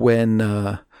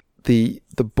the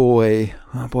boy,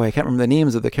 I can't remember the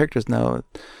names of the characters now,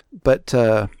 but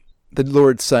the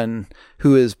Lord's son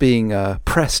who is being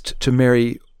pressed to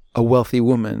marry a wealthy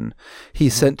woman.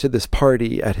 He's sent to this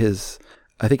party at his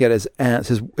aunt's,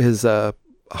 his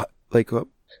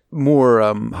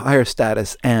more higher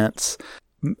status aunt's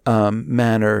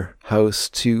manor house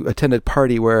to attend a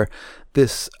party where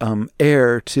this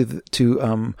heir to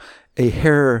a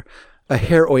hair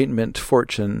ointment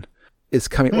fortune is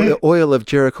coming. Oil of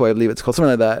Jericho, I believe it's called,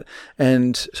 something like that.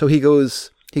 And so he goes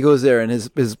there, and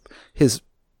his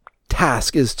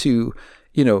task is to,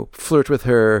 flirt with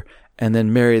her and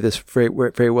then marry this very,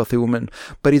 very wealthy woman.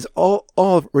 But he's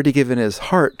already given his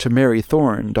heart to Mary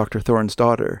Thorne, Dr. Thorne's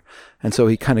daughter. And so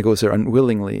he kind of goes there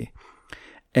unwillingly.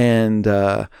 And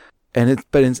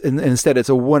instead it's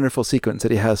a wonderful sequence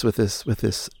that he has with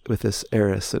this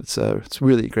heiress. It's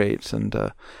really great.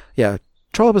 And,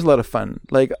 Trollope is a lot of fun.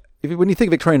 Like, when you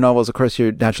think Victorian novels, of course,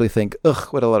 you naturally think, ugh,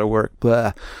 what a lot of work,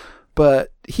 blah.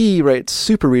 But he writes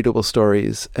super readable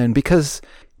stories, and because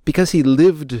he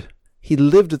lived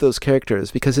those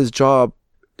characters, because his job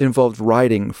involved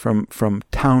riding from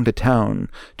town to town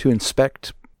to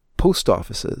inspect post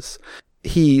offices,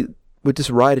 he would just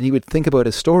ride, and he would think about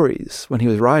his stories when he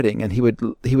was riding, and he would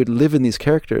live in these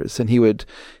characters, and he would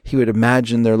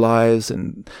imagine their lives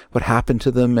and what happened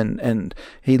to them, and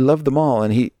he loved them all,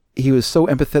 and he was so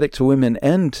empathetic to women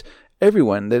and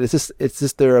everyone that it's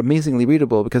just they're amazingly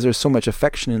readable because there's so much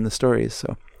affection in the stories.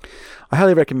 So I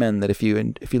highly recommend that if you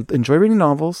enjoy reading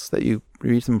novels, that you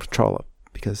read them from Trollope,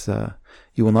 because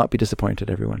you will not be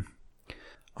disappointed, everyone.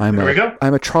 I'm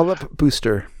a Trollope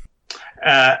booster.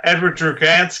 Edward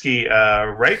Dragansky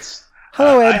writes,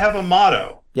 Hello, Ed. I have a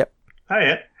motto. Yep. Hi,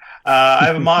 Ed. I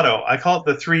have a motto. I call it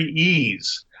the 3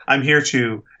 E's. I'm here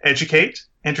to educate,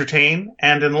 entertain,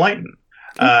 and enlighten.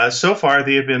 So far,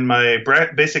 they have been my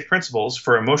basic principles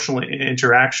for emotional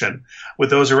interaction with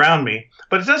those around me,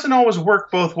 but it doesn't always work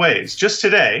both ways. Just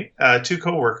today, 2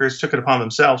 coworkers took it upon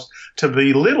themselves to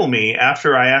belittle me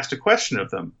after I asked a question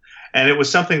of them, and it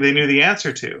was something they knew the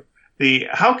answer to. The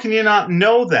 "how can you not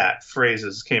know that"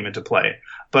 phrases came into play,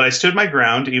 but I stood my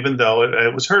ground even though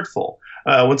it was hurtful.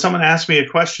 When someone asks me a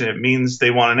question, it means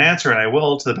they want an answer, and I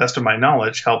will, to the best of my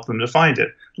knowledge, help them to find it.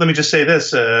 Let me just say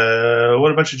this. What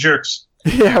a bunch of jerks.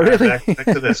 Yeah, really? Back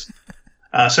to this.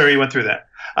 Sorry you went through that.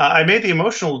 I made the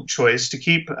emotional choice to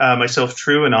keep myself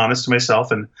true and honest to myself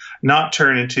and not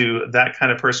turn into that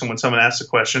kind of person when someone asks a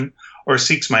question or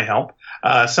seeks my help.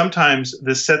 Sometimes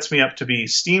this sets me up to be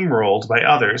steamrolled by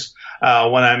others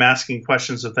when I'm asking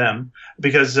questions of them,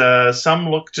 because some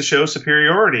look to show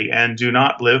superiority and do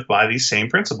not live by these same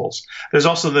principles. There's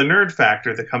also the nerd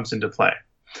factor that comes into play.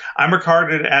 I'm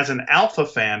regarded as an alpha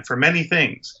fan for many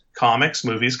things: comics,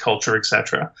 movies, culture,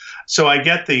 etc. So I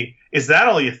get the, is that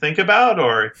all you think about?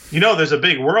 Or, there's a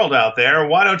big world out there.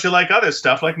 Why don't you like other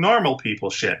stuff like normal people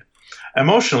shit?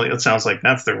 Emotionally, it sounds like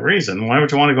that's the reason. Why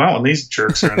would you want to go out when these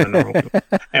jerks are in the normal people?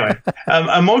 Anyway,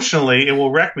 emotionally, it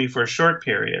will wreck me for a short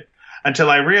period until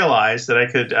I realize that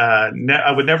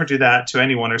I would never do that to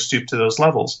anyone or stoop to those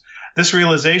levels. This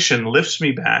realization lifts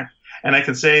me back, and I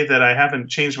can say that I haven't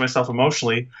changed myself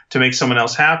emotionally to make someone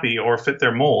else happy or fit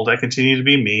their mold. I continue to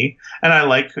be me, and I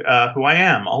like who I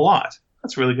am a lot.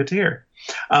 That's really good to hear.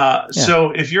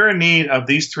 So if you're in need of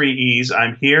these 3 E's,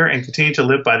 I'm here and continue to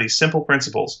live by these simple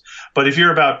principles. But if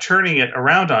you're about turning it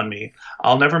around on me,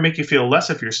 I'll never make you feel less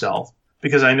of yourself,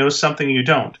 because I know something you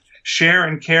don't. Share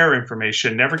and care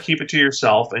information. Never keep it to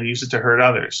yourself and use it to hurt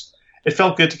others. It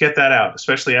felt good to get that out,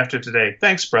 especially after today.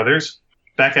 Thanks, brothers.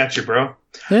 Back at you, bro.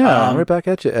 Yeah, right back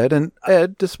at you, Ed. And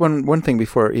Ed, just one thing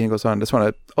before Ian goes on. Just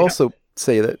want to also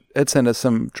say that Ed sent us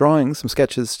some drawings, some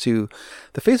sketches to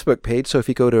the Facebook page. So if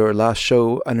you go to our last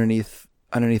show, underneath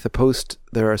the post,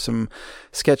 there are some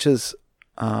sketches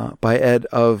by Ed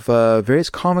of various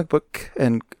comic book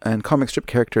and comic strip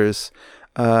characters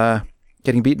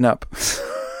getting beaten up.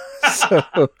 So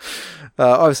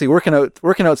obviously working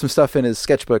out some stuff in his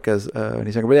sketchbook as when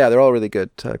he's younger. But yeah, they're all really good.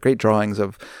 Great drawings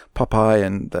of Popeye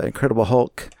and the Incredible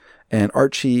Hulk and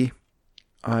Archie.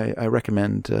 I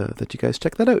recommend that you guys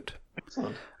check that out.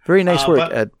 Excellent. Very nice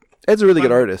work, Ed. Ed's a really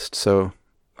good artist. So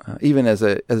even as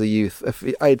a youth, if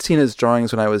I had seen his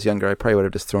drawings when I was younger, I probably would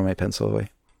have just thrown my pencil away.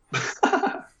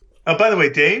 By the way,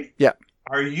 Dave. Yeah.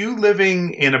 Are you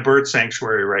living in a bird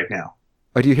sanctuary right now?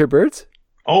 Oh, do you hear birds?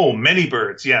 Oh, many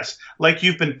birds, yes. Like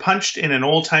you've been punched in an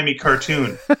old-timey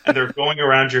cartoon and they're going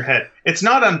around your head. It's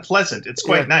not unpleasant. It's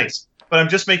quite nice. But I'm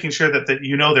just making sure that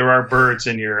there are birds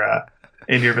in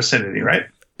your vicinity, right?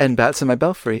 And bats in my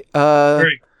belfry.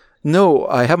 No,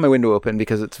 I have my window open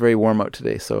because it's very warm out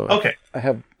today. So okay. I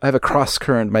have a cross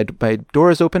current. My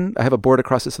door is open. I have a board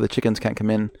across it so the chickens can't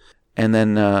come in. And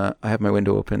then I have my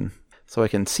window open. so I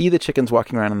can see the chickens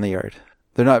walking around in the yard.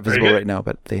 They're not visible right now,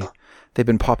 but they've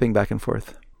been popping back and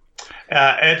forth.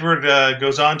 Edward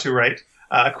goes on to write,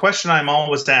 a question I'm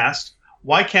always asked,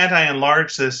 why can't I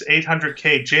enlarge this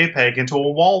 800K JPEG into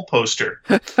a wall poster?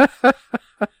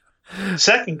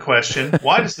 Second question,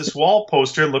 why does this wall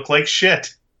poster look like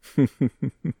shit? And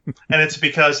it's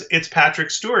because it's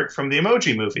Patrick Stewart from the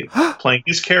Emoji Movie playing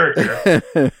his character,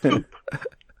 Poop.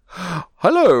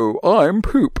 Hello, I'm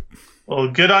Poop. Well,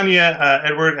 good on you,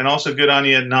 Edward, and also good on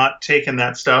you not taking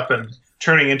that stuff and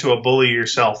turning into a bully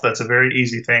yourself. That's a very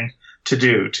easy thing to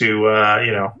do.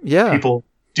 People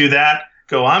do that,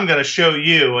 go, I'm going to show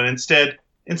you, and instead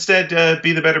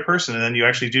be the better person, and then you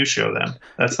actually do show them.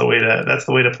 That's the way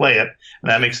to play it,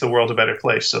 and that makes the world a better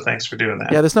place. So thanks for doing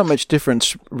that. Yeah, there's not much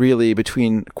difference really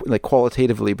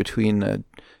qualitatively between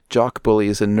jock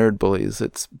bullies and nerd bullies.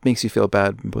 It makes you feel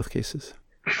bad in both cases.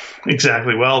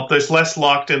 Exactly. Well, there's less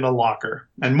locked in the locker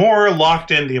and more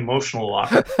locked in the emotional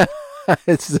locker. I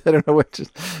don't know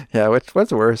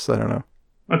what's worse. I don't know.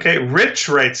 Okay, Rich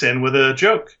writes in with a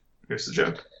joke. Here's the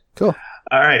joke. Cool.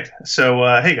 All right. So,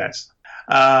 hey guys.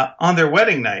 On their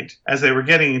wedding night, as they were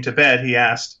getting into bed, he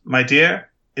asked, "My dear,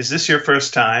 is this your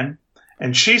first time?"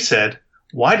 And she said,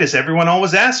 "Why does everyone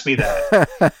always ask me that?"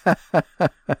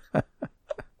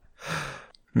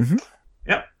 Mm-hmm.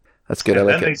 Yep. That's good. I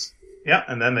like it.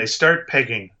 And then they start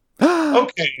pegging.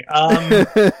 Okay.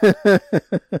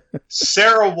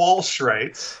 Sarah Walsh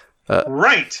writes,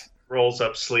 right, rolls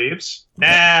up sleeves.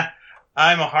 Nah,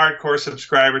 I'm a hardcore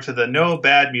subscriber to the no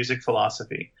bad music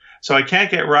philosophy, so I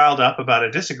can't get riled up about a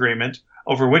disagreement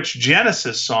over which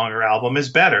Genesis song or album is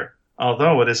better,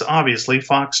 although it is obviously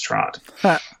Foxtrot.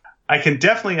 I can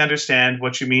definitely understand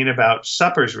what you mean about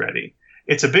Supper's Ready.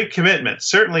 It's a big commitment,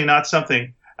 certainly not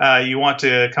something you want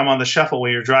to come on the shuffle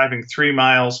when you're driving 3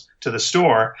 miles to the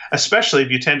store, especially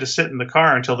if you tend to sit in the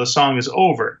car until the song is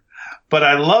over. But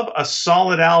I love a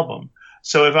solid album,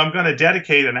 so if I'm going to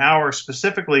dedicate an hour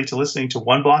specifically to listening to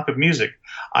one block of music,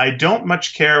 I don't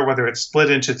much care whether it's split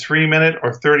into 3-minute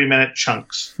or 30-minute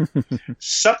chunks.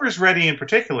 Supper's Ready in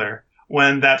particular,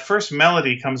 when that first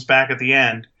melody comes back at the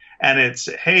end, and it's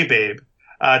 "Hey Babe,"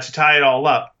 to tie it all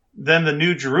up, then the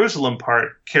New Jerusalem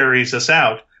part carries us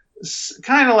out,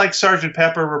 kind of like Sgt.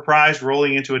 Pepper reprised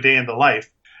rolling into a day in the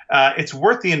life. It's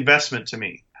worth the investment to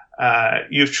me.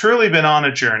 You've truly been on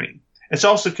a journey. It's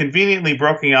also conveniently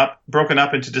broken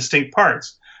up into distinct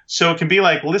parts, so it can be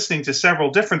like listening to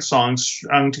several different songs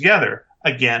strung together,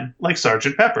 again, like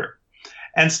Sgt. Pepper.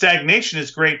 And Stagnation is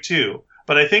great too,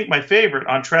 but I think my favorite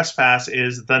on Trespass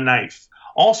is The Knife.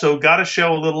 Also, gotta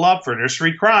show a little love for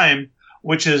Nursery Crime,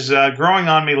 which is growing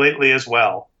on me lately as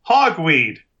well.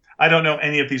 Hogweed. I don't know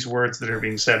any of these words that are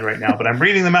being said right now, but I'm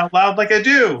reading them out loud like I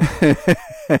do.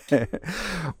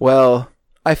 Well,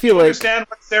 I feel like... understand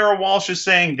what Sarah Walsh is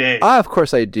saying, Dave? Of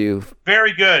course I do.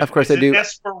 Very good. Of course I do.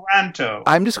 Esperanto.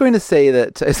 I'm just going to say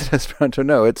that... Is it Esperanto?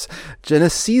 No, it's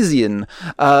Genesesian.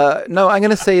 No, I'm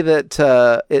going to say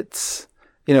that it's...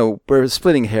 we're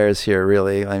splitting hairs here,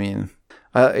 really. I mean...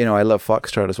 I love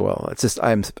Foxtrot as well. It's just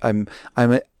I'm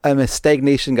a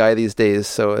stagnation guy these days,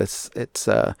 so it's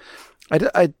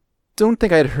I don't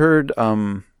think I'd heard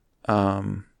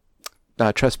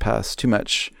Trespass too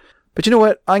much, but you know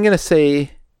what? I'm gonna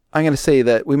say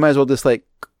that we might as well just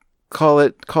call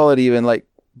it even, like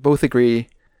both agree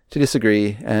to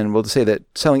disagree, and we'll just say that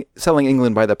Selling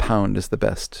England by the Pound is the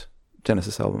best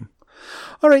Genesis album.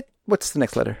 All right, what's the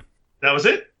next letter? That was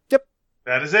it.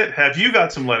 That is it. Have you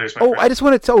got some letters, my friend? I just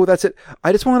wanted to... Oh, that's it.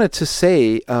 I just wanted to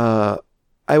say... I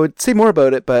would say more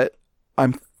about it, but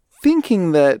I'm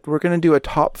thinking that we're going to do a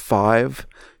top 5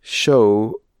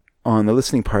 show on the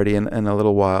listening party in a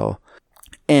little while.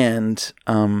 And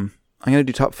I'm going to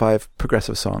do top 5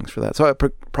 progressive songs for that. So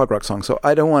prog rock songs. So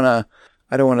I don't want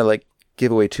to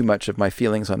give away too much of my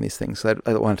feelings on these things. So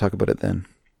I don't want to talk about it then.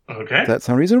 Okay. Does that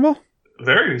sound reasonable?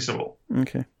 Very reasonable.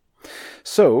 Okay.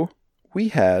 So we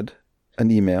had... an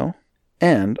email,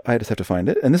 and I just have to find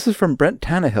it. And this is from Brent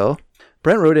Tannehill.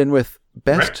 Brent wrote in with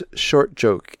best short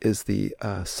joke is the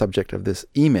subject of this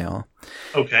email.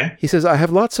 Okay. He says, I have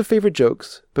lots of favorite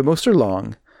jokes, but most are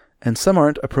long, and some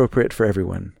aren't appropriate for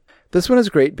everyone. This one is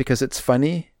great because it's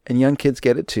funny, and young kids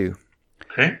get it too.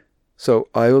 Okay. So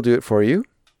I will do it for you.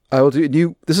 I will do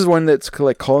you. This is one that's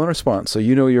like call and response, so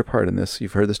you know your part in this.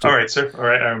 You've heard this joke. All right, sir. All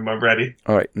right, I'm ready.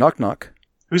 All right. Knock, knock.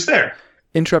 Who's there?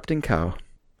 Interrupting cow.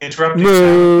 Interrupting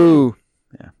Moo!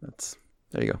 Yeah,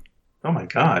 there you go. Oh my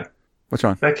God. What's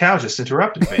wrong? That cow just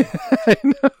interrupted me. I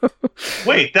know.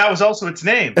 Wait, that was also its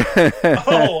name.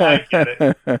 Oh, I get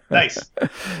it. Nice.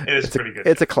 It is pretty good.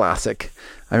 It's a classic.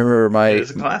 I remember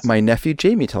my nephew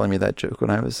Jamie telling me that joke when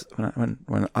I was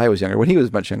younger. When he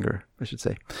was much younger, I should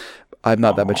say. I'm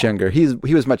not that much younger.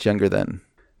 He was much younger then.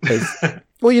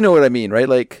 Well, you know what I mean, right?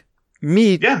 Like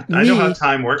me. Yeah, I know how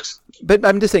time works. But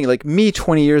I'm just saying, like me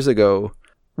 20 years ago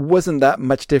wasn't that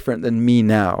much different than me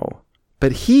now.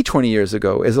 But he 20 years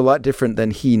ago is a lot different than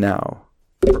he now.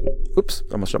 Oops,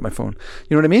 I almost dropped my phone.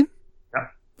 You know what I mean? Yeah.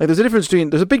 Like there's a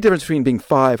big difference between being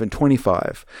 5 and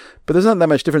 25, but there's not that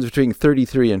much difference between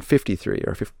 33 and 53,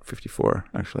 or 54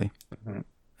 actually.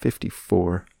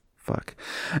 54. Fuck.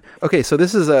 Okay, so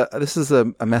this is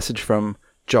a message from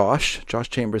Josh. Josh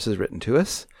Chambers has written to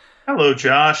us. Hello,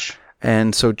 Josh.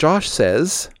 And so Josh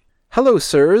says, "Hello,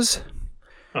 sirs."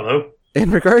 Hello.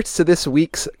 In regards to this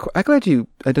week's, I'm glad you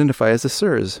identify as a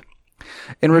sirs.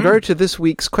 In regard to this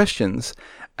week's questions,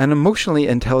 an emotionally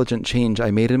intelligent change I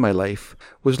made in my life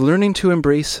was learning to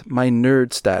embrace my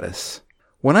nerd status.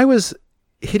 When I was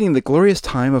hitting the glorious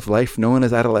time of life known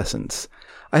as adolescence,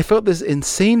 I felt this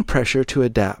insane pressure to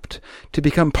adapt, to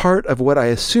become part of what I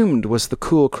assumed was the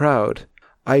cool crowd.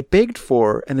 I begged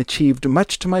for and achieved,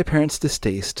 much to my parents'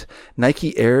 distaste,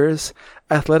 Nike Airs,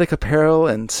 athletic apparel,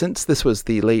 and since this was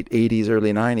the late 80s,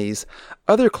 early 90s,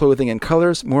 other clothing and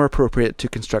colors more appropriate to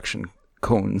construction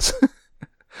cones.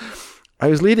 I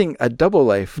was leading a double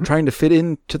life, trying to fit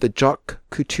into the jock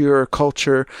couture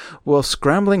culture while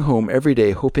scrambling home every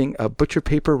day hoping a butcher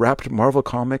paper wrapped Marvel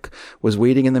comic was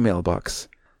waiting in the mailbox.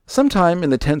 Sometime in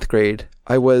the 10th grade,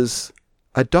 I was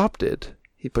adopted,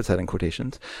 he puts that in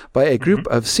quotations, by a group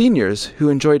of seniors who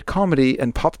enjoyed comedy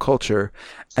and pop culture,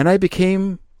 and I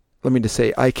came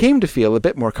to feel a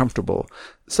bit more comfortable.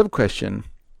 Sub-question.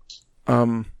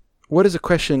 What is a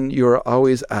question you're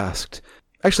always asked?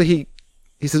 Actually,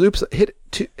 he says, oops, hit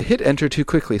enter too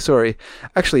quickly, sorry.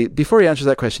 Actually, before he answers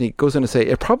that question, he goes on to say,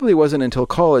 it probably wasn't until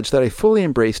college that I fully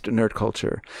embraced nerd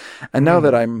culture. And now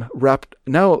that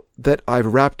I've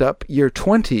wrapped up year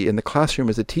 20 in the classroom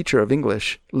as a teacher of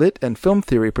English, lit, and film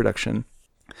theory production.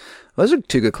 Those are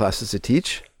 2 good classes to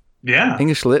teach. Yeah.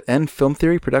 English lit and film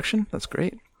theory production. That's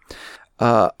great.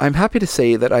 I'm happy to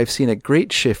say that I've seen a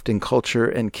great shift in culture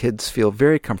and kids feel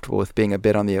very comfortable with being a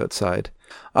bit on the outside.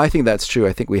 I think that's true.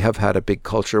 I think we have had a big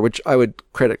culture, which I would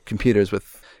credit computers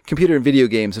with. Computer and video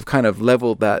games have kind of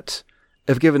leveled that,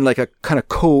 have given like a kind of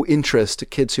co-interest to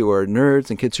kids who are nerds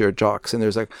and kids who are jocks. And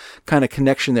there's a kind of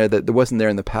connection there that there wasn't there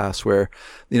in the past where,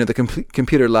 you know, the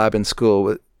computer lab in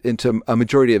school, into a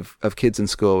majority of kids in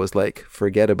school was like,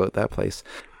 forget about that place.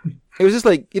 It was just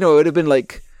like, you know, it would have been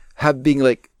like being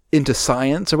like into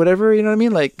science or whatever, you know what I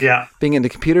mean? Like being into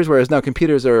computers, whereas now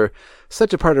computers are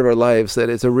such a part of our lives that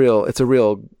it's a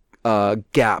real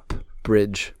gap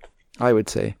bridge, I would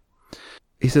say.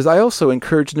 He says, I also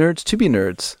encourage nerds to be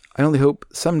nerds. I only hope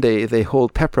someday they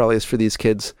hold pep rallies for these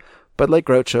kids, but like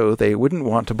Groucho, they wouldn't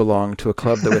want to belong to a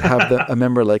club that would have a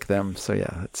member like them. So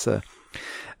yeah, it's then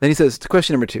he says to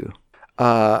question number 2,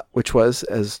 which was,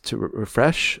 as to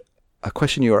refresh, a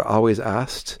question you are always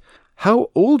asked.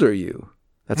 How old are you?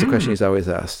 That's a question he's always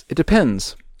asked. It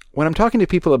depends. When I'm talking to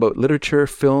people about literature,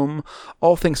 film,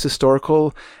 all things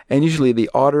historical, and usually the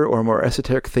odder or more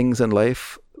esoteric things in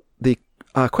life, the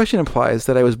question implies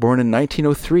that I was born in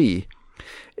 1903.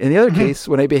 In the other case,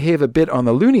 when I behave a bit on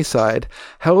the loony side,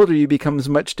 how old are you becomes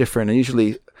much different, and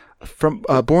usually from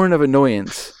born of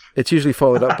annoyance. It's usually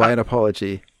followed up by an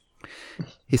apology.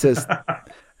 He says,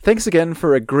 thanks again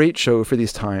for a great show for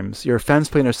these times. Your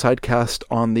Fansplainer sidecast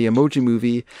on the Emoji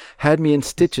Movie had me in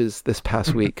stitches this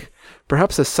past week.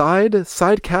 Perhaps a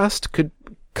sidecast could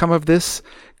come of this.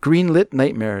 Greenlit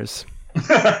nightmares.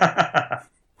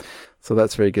 So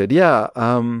that's very good. Yeah.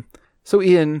 So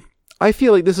Ian, I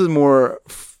feel like this is more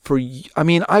for, I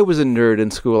mean, I was a nerd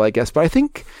in school, I guess, but I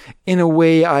think in a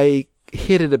way I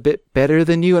hit it a bit better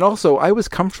than you. And also I was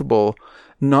comfortable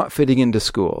not fitting into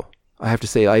school. I have to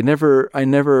say, I never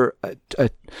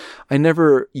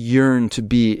yearned to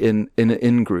be in an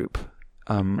in-group.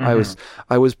 I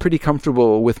was pretty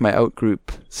comfortable with my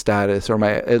out-group status, or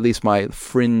at least my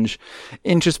fringe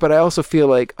interest. But I also feel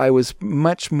like I was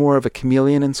much more of a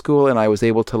chameleon in school, and I was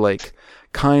able to like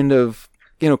kind of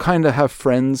have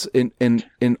friends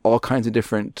in all kinds of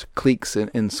different cliques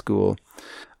in school.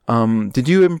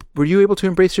 Were you able to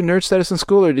embrace your nerd status in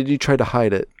school, or did you try to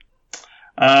hide it?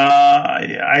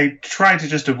 I tried to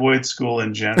just avoid school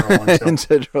in general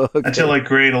until like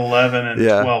grade 11 and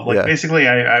 12. Like basically,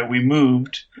 we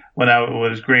moved when I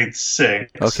was grade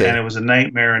 6, and it was a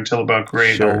nightmare until about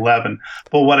grade 11.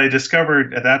 But what I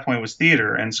discovered at that point was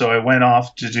theater, and so I went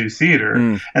off to do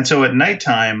theater. And so at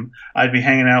nighttime, I'd be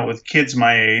hanging out with kids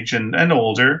my age and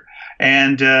older.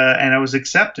 And I was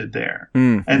accepted there.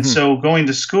 And so going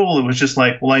to school, it was just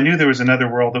like, well, I knew there was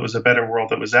another world that was a better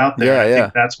world that was out there. I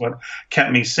think that's what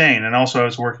kept me sane. And also I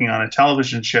was working on a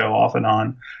television show off and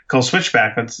on called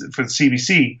Switchback for the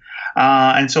CBC.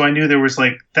 And so I knew there was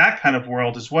like that kind of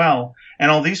world as well. And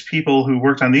all these people who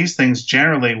worked on these things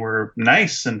generally were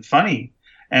nice and funny.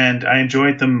 And I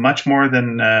enjoyed them much more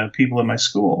than people in my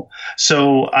school.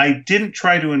 So I didn't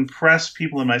try to impress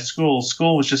people in my school.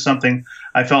 School was just something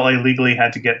I felt I legally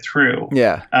had to get through.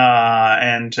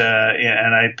 And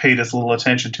I paid as little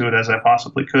attention to it as I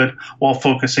possibly could, while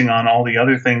focusing on all the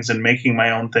other things and making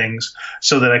my own things,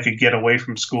 so that I could get away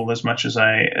from school as much as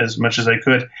I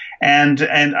could. And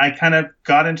I kind of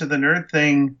got into the nerd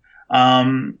thing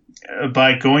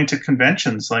by going to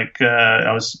conventions. Like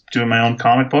I was doing my own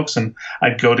comic books, and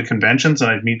I'd go to conventions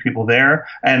and I'd meet people there,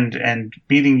 and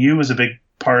meeting you was a big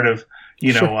part of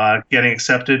getting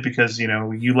accepted, because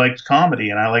you liked comedy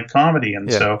and I liked comedy,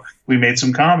 and so we made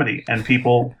some comedy, and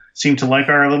people seemed to like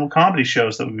our little comedy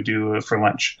shows that we would do for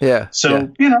lunch. That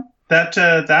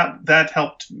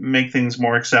helped make things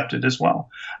more accepted as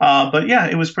well. But yeah,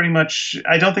 it was pretty much,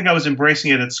 I don't think I was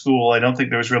embracing it at school. I don't think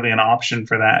there was really an option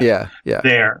for that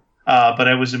there. But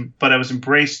I was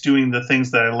embraced doing the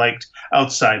things that I liked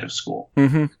outside of school.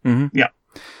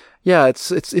 Yeah,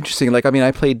 it's interesting. Like, I mean,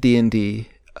 I played D&D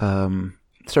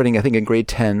starting, I think, in grade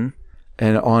 10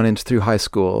 and on into through high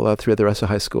school, through the rest of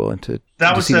high school, into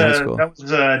senior high school. That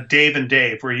was Dave and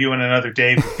Dave, where you and another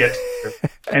Dave would get together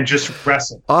and just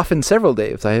wrestle. Often several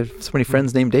Daves. I have so many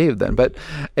friends named Dave then. But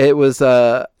it was,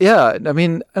 I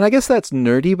mean, and I guess that's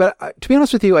nerdy, but to be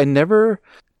honest with you, I never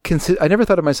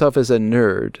thought of myself as a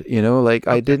nerd, like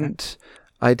I didn't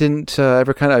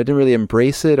really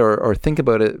embrace it or think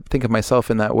of myself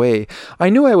in that way. I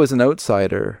knew I was an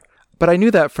outsider, but I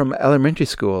knew that from elementary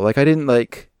school. Like, I didn't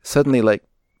suddenly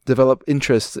develop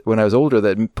interests when I was older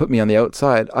that put me on the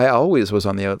outside. I always was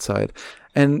on the outside.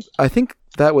 And I think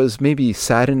that was maybe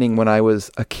saddening when I was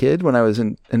a kid. When I was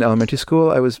in elementary school,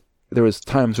 there was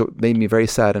times that made me very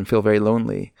sad and feel very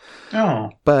lonely.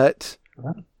 But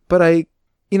I,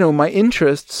 my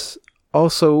interests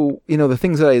also, the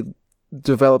things that I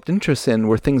developed interest in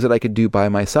were things that I could do by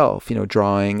myself,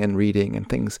 drawing and reading and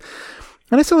things.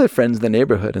 And I still had friends in the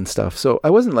neighborhood and stuff. So I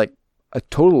wasn't like a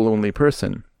total lonely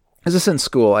person. As just in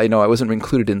school, I know I wasn't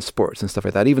included in sports and stuff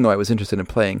like that, even though I was interested in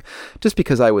playing, just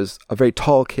because I was a very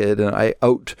tall kid and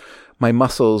my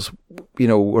muscles,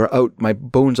 my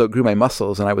bones outgrew my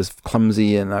muscles, and I was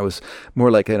clumsy, and I was more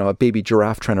like, a baby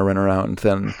giraffe trying to run around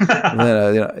than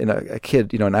a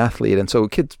kid, an athlete. And so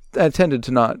I tended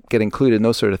to not get included in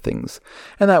those sort of things.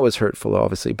 And that was hurtful,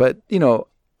 obviously. But,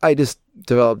 I just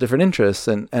developed different interests,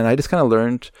 and I just kind of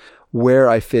learned where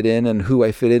I fit in and who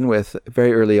I fit in with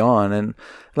very early on. And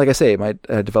like I say, I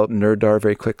developed nerddar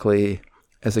very quickly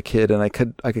as a kid, and I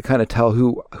could kind of tell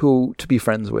who to be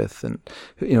friends with, and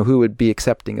who would be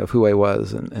accepting of who I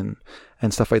was, and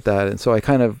stuff like that. And so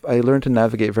I learned to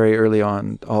navigate very early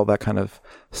on all that kind of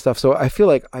stuff. So I feel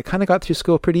like I kind of got through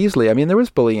school pretty easily. I mean, there was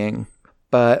bullying,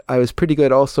 but I was pretty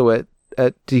good also at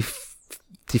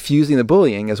diffusing the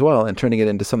bullying as well and turning it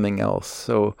into something else.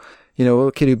 So,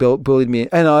 a kid who bullied me,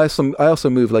 and I also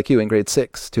moved like you in grade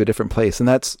 6 to a different place, and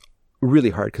that's really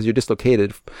hard because you're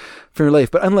dislocated from your life.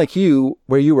 But unlike you,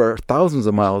 where you were thousands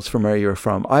of miles from where you were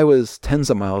from, I was tens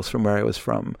of miles from where I was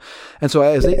from. And so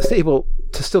I was able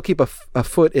to still keep a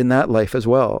foot in that life as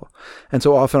well. And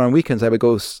so often on weekends, I would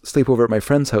go sleep over at my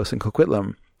friend's house in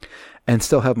Coquitlam and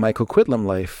still have my Coquitlam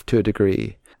life to a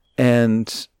degree.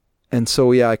 And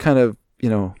so, yeah, I kind of,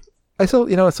 I still,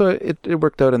 so it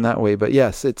worked out in that way. But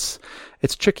yes, it's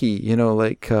tricky,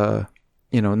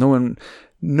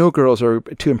 no girls are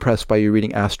too impressed by you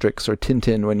reading Asterix or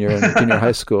Tintin when you're in junior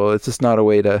high school. It's just not a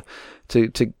way to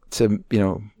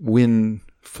win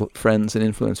friends and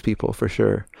influence people, for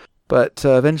sure. But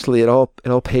eventually, it all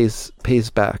pays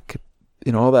back.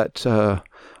 All that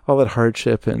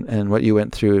hardship and what you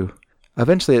went through.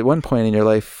 Eventually, at one point in your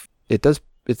life,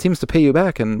 it seems to pay you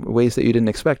back in ways that you didn't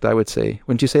expect, I would say.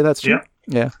 Wouldn't you say that's true?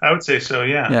 Yeah. I would say so.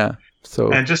 Yeah. Yeah.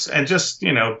 So and just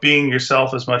being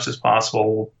yourself as much as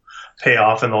possible will pay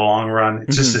off in the long run.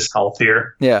 It's just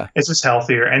healthier. Yeah. It's just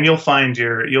healthier, and you'll find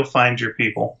your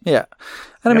people. Yeah.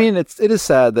 And I mean, it is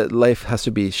sad that life has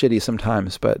to be shitty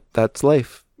sometimes, but that's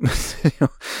life.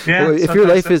 if your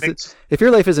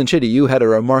life isn't shitty, you had a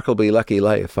remarkably lucky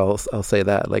life. I'll say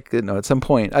that. Like, at some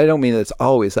point, I don't mean that it's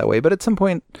always that way, but at some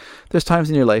point, there's times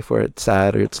in your life where it's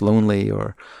sad or it's lonely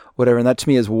or whatever. And that to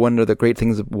me is one of the great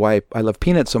things of why I love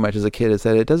Peanuts so much as a kid, is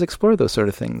that it does explore those sort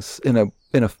of things in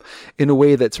a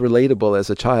way that's relatable as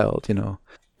a child,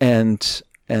 and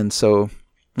so.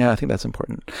 Yeah, I think that's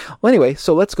important. Well, anyway,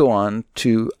 so let's go on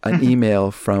to an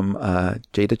email from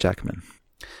Jada Jackman.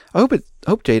 I hope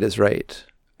Jada's right.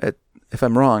 If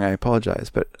I'm wrong, I apologize,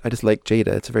 but I just like Jada.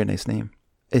 It's a very nice name.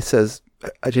 It says,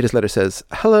 Jada's letter says,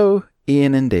 "Hello,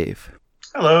 Ian and Dave.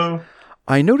 Hello.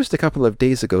 I noticed a couple of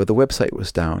days ago the website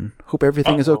was down. Hope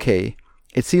everything is okay.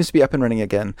 It seems to be up and running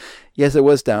again. Yes, it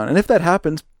was down. And if that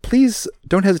happens, please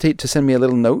don't hesitate to send me a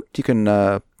little note. You can...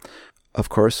 of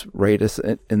course, write us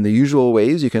in the usual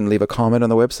ways. You can leave a comment on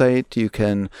the website. You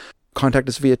can contact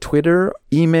us via Twitter,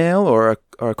 email, or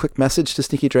a quick message to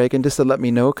Sneaky Dragon just to let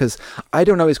me know, because I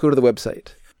don't always go to the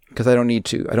website because I don't need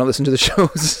to. I don't listen to the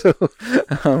shows. So,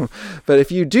 but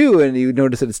if you do and you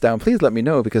notice that it's down, please let me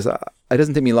know, because it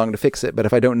doesn't take me long to fix it. But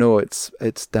if I don't know it's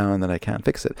down, then I can't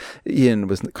fix it. Ian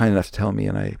was kind enough to tell me,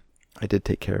 and I did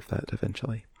take care of that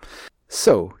eventually.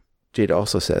 So, Jada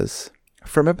also says...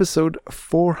 From episode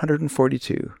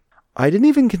 442, I didn't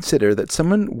even consider that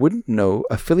someone wouldn't know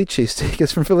a Philly cheesesteak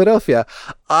is from Philadelphia.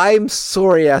 I'm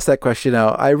sorry I asked that question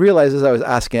out. I realized as I was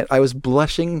asking it, I was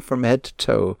blushing from head to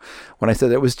toe when I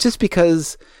said it. It was just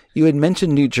because you had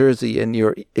mentioned New Jersey and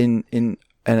you're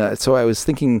so I was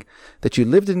thinking that you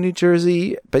lived in New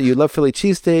Jersey, but you love Philly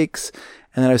cheesesteaks.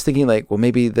 And then I was thinking like, well,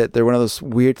 maybe that they're one of those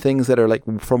weird things that are like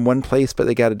from one place, but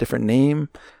they got a different name.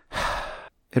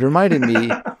 It reminded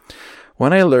me...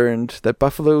 when I learned that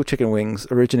buffalo chicken wings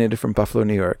originated from Buffalo,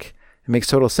 New York. It makes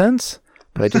total sense,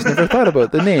 but I just never thought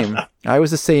about the name. I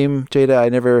was the same, Jada. I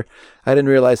didn't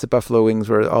realize that buffalo wings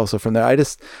were also from there.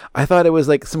 I thought it was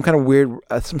like some kind of weird,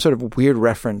 some sort of weird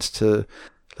reference to,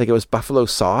 like it was buffalo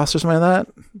sauce or something like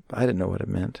that. I didn't know what it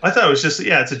meant. I thought it was just,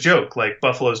 it's a joke. Like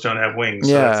buffaloes don't have wings.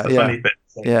 So that's the funny bit.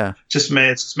 So just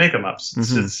make them up.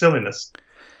 It's silliness.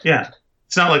 Yeah.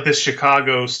 It's not like this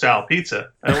Chicago-style pizza.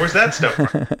 Where's that stuff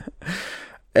from?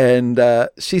 And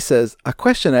she says, a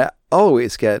question I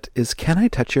always get is, can I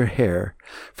touch your hair?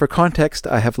 For context,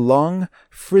 I have long,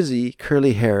 frizzy,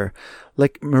 curly hair,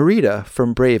 like Merida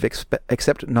from Brave,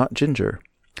 except not ginger.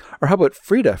 Or how about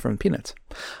Frida from Peanuts?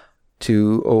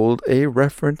 Too old a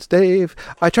reference, Dave.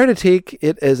 I try to take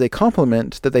it as a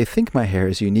compliment that they think my hair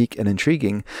is unique and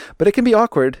intriguing, but it can be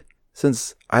awkward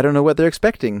since I don't know what they're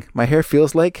expecting. My hair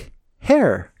feels like...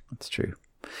 hair. That's true.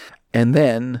 And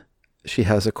then she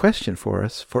has a question for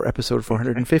us for episode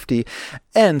 450.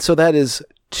 And so that is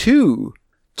two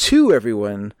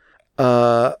everyone,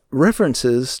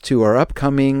 references to our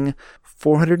upcoming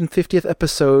 450th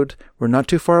episode. We're not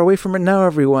too far away from it now,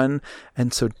 everyone.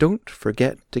 And so don't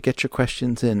forget to get your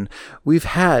questions in. We've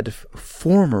had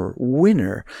former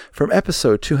winner from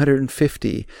episode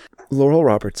 250, Laurel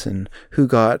Robertson, who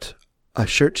got a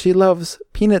shirt she loves,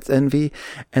 Peanuts Envy.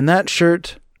 And that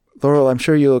shirt, Laurel, I'm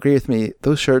sure you'll agree with me,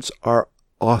 those shirts are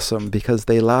awesome because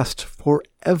they last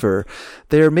forever.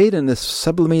 They are made in this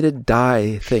sublimated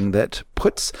dye thing that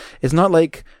it's not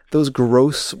like those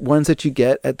gross ones that you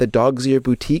get at the Dog's Ear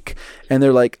boutique, and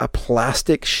they're like a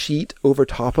plastic sheet over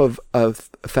top of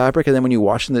fabric, and then when you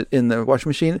wash in the washing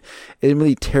machine, it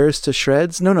really tears to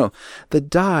shreds. No. The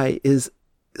dye is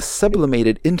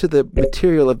sublimated into the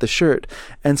material of the shirt,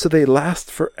 and so they last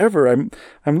forever.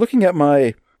 I'm looking at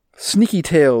my Sneaky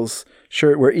Tales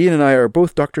shirt where Ian and I are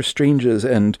both Doctor Stranges,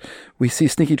 and we see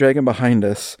Sneaky Dragon behind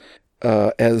us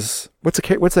as what's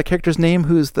that character's name?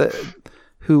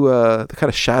 The kind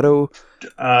of shadow?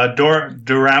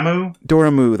 Doramu.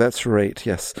 Doramu, that's right.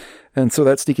 Yes, and so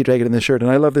that's Sneaky Dragon in this shirt,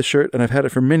 and I love this shirt, and I've had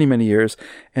it for many, many years,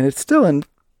 and it's still in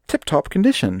tip-top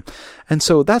condition. And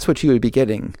so that's what you would be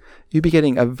getting. You'd be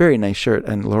getting a very nice shirt,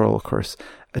 and Laurel, of course,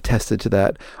 attested to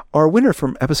that. Our winner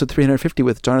from episode 350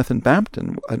 with Jonathan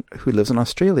Bampton, who lives in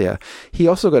Australia, he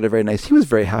also got he was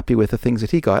very happy with the things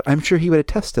that he got. I'm sure he would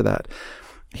attest to that.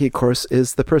 He, of course,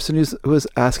 is the person who was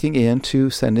asking Ian to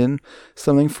send in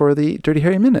something for the Dirty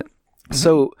Harry Minute. Mm-hmm.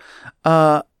 So,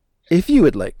 if you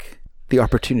would like the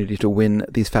opportunity to win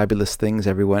these fabulous things,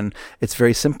 everyone, it's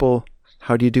very simple.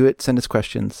 How do you do it? Send us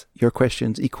questions. Your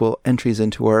questions equal entries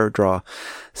into our draw.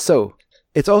 So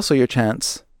it's also your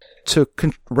chance to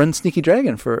run Sneaky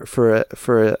Dragon for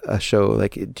a show.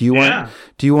 Like, do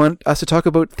you want us to talk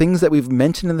about things that we've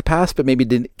mentioned in the past, but maybe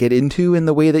didn't get into in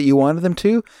the way that you wanted them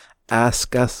to?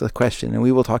 Ask us a question and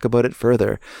we will talk about it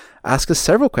further. Ask us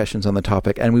several questions on the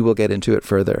topic and we will get into it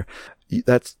further.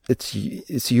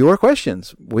 it's your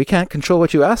questions. We can't control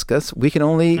what you ask us. We can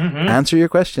only answer your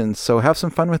questions. So have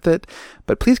some fun with it.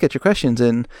 But please get your questions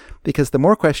in, because the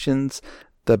more questions,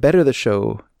 the better the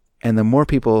show, and the more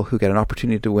people who get an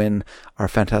opportunity to win our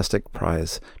fantastic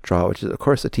prize draw, which is, of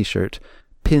course, a t-shirt,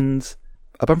 pins,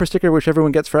 a bumper sticker, which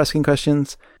everyone gets for asking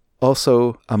questions,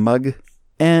 also a mug,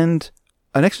 and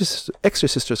an Extra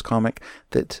Sisters comic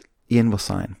that Ian will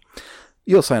sign.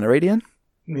 You'll sign it, right, Ian?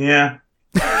 Yeah.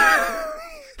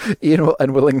 Ian will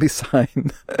unwillingly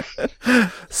sign.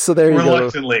 So there you go.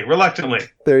 Reluctantly.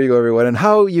 There you go, everyone. And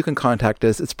how you can contact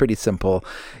us, it's pretty simple.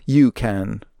 You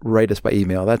can write us by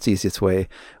email. That's the easiest way,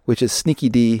 which is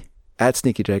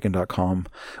sneakyd@sneakydragon.com.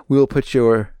 We will put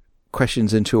your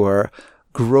questions into our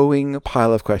growing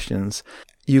pile of questions.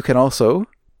 You can also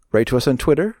write to us on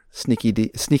Twitter,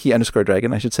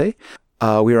 sneaky_dragon, I should say.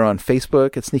 We are on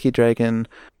Facebook at Sneaky Dragon.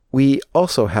 We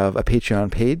also have a Patreon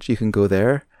page. You can go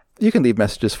there. You can leave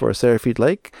messages for us there if you'd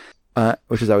like,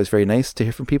 which is always very nice to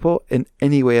hear from people in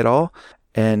any way at all.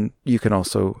 And you can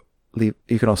also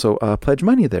pledge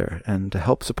money there and to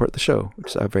help support the show,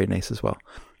 which is very nice as well.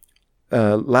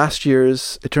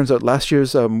 It turns out last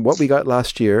year's what we got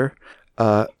last year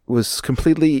was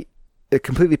completely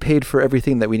paid for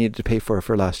everything that we needed to pay for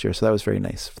last year. So that was very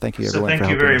nice. Thank you, everyone. So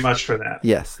thank you very much for that.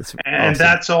 Yes. And awesome.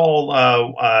 That's all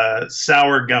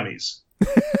sour gummies.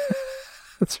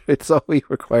 That's right. It's all we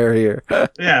require here.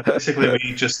 Yeah, basically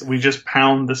we just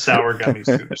pound the sour gummies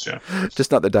through the show.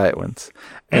 Just not the diet ones.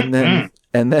 And then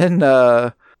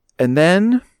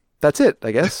that's it,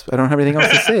 I guess. I don't have anything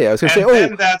else to say. I was going to say,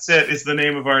 that's it is the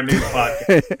name of our new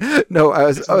podcast. No,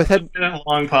 it's been a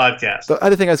long podcast. The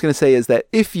other thing I was going to say is that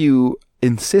if you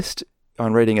insist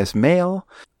on writing us mail,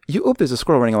 there's a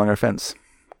squirrel running along our fence.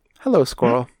 Hello,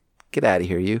 squirrel. Get out of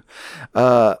here, you.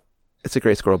 It's a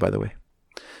great squirrel, by the way.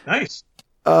 Nice.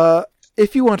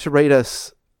 If you want to write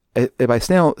us by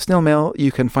snail mail,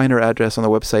 you can find our address on the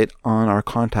website on our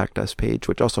Contact Us page,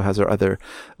 which also has our other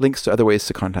links to other ways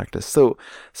to contact us. So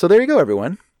there you go,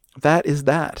 everyone. That is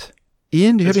that.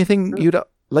 Ian, do you have anything you'd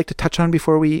like to touch on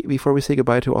before we say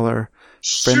goodbye to all our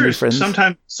friendly friends?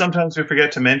 Sometimes we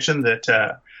forget to mention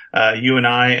that you and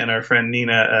I and our friend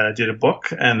Nina did a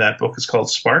book, and that book is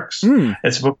called Sparks.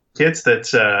 It's a book for kids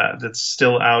that's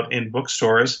still out in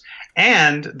bookstores,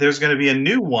 and there's going to be a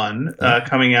new one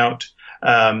coming out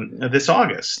this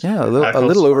August. Yeah, a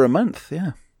little over a month.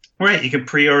 Yeah. Right. You can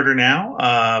pre-order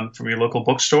now from your local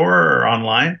bookstore or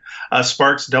online.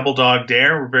 Sparks Double Dog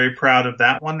Dare. We're very proud of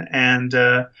that one. And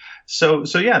so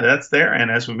yeah, that's there.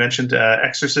 And as we mentioned,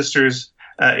 Extra Sisters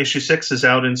issue 6 is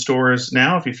out in stores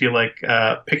now if you feel like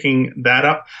picking that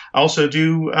up. I also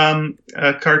do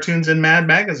cartoons in Mad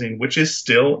Magazine, which is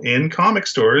still in comic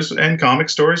stores, and comic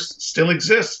stores still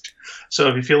exist. So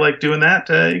if you feel like doing that,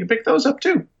 you can pick those up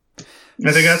too.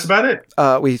 I think that's about it.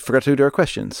 We forgot to do our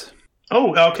questions.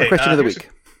 Oh, okay. Our question of the week.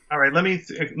 All right, let me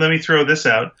throw this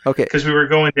out. Okay. Because we were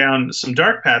going down some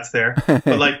dark paths there.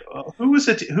 But like, who was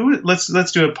it?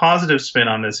 Let's do a positive spin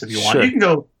on this if you want. Sure. You can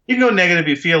go negative if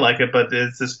you feel like it. But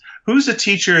it's this. Who's a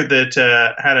teacher that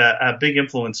had a big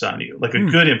influence on you, like a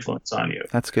good influence on you?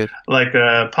 That's good. Like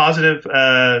a positive,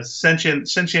 sent you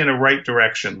in a right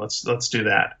direction. Let's do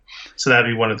that. So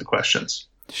that'd be one of the questions.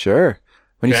 Sure.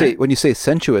 When you say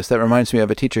sensuous, that reminds me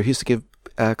of a teacher who used to give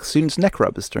students neck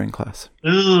rubs during class. I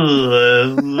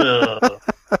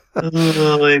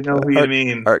know who you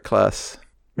mean. Art class.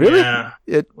 Really? Yeah.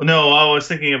 No, I was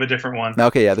thinking of a different one.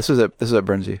 Okay, yeah, this is what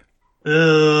burns you.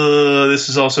 This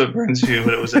is also what burns you,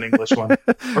 but it was an English one.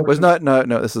 Was not? No,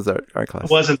 this is art class.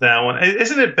 It wasn't that one.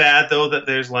 Isn't it bad though that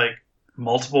there's like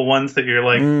multiple ones that you're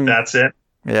like, that's it?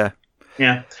 Yeah.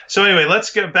 Yeah. So anyway,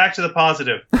 let's get back to the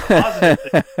positive.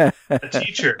 A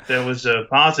teacher that was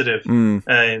positive and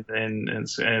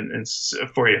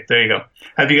for you. There you go.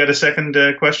 Have you got a second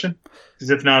question? Because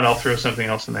if not, I'll throw something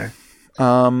else in there.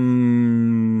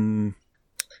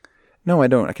 No, I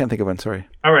don't. I can't think of one. Sorry.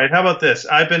 All right. How about this?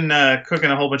 I've been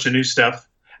cooking a whole bunch of new stuff.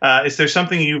 Is there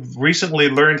something you've recently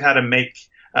learned how to make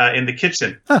in the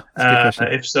kitchen? That's a good question.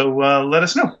 If so, let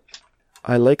us know.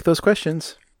 I like those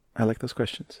questions.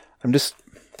 I'm just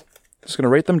going to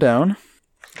write them down.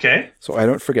 Okay. So I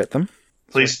don't forget them.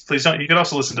 Please don't. You can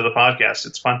also listen to the podcast.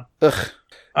 It's fun. Ugh.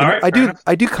 All right.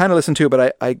 I do kind of listen to it,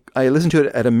 but I listen to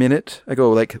it at a minute. I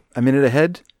go like a minute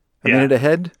ahead, a minute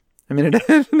ahead. And then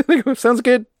I go, sounds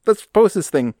good. Let's post this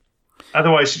thing.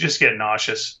 Otherwise, you just get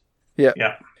nauseous. Yeah.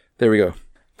 Yeah. There we go.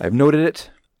 I've noted it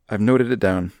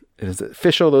down. It is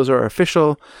official. Those are our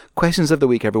official questions of the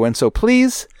week, everyone. So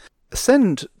please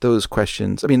send those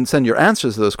questions. Send your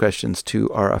answers to those questions to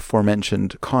our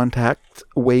aforementioned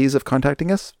ways of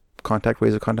contacting us.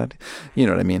 ways of contacting. You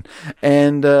know what I mean.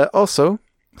 And also,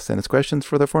 send us questions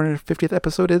for the 450th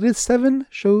episode. It is 7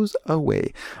 shows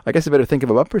away. I guess I better think of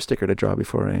a bumper sticker to draw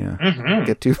before I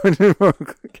get too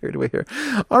carried away here.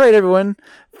 All right, everyone.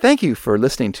 Thank you for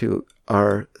listening to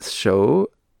our show.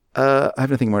 I have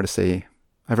nothing more to say.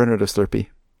 I've run out of Slurpee.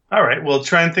 All right. Well,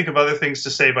 try and think of other things to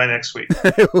say by next week.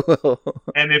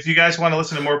 And if you guys want to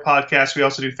listen to more podcasts, we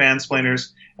also do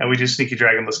Fansplainers, and we do Sneaky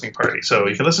Dragon Listening Party. So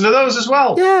you can listen to those as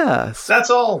well. Yes. That's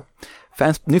all.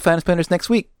 New Fansplainers next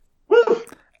week. Woo!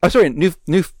 Oh, sorry. New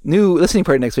Listening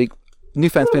Party next week. New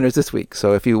Fansplainers this week.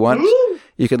 So if you want,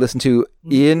 you can listen to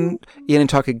Ian and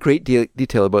talk a great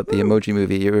detail about the Emoji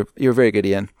Movie. You're very good,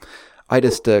 Ian. I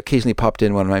just occasionally popped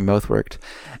in when my mouth worked.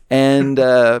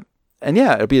 And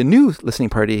yeah, it'll be a new listening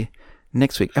party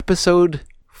next week. Episode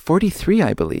 43,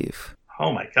 I believe.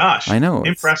 Oh my gosh. I know.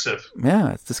 Impressive.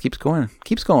 Yeah, it just keeps going.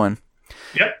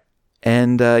 Yep.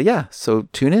 And yeah, so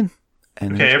tune in.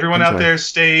 And okay, everyone out there,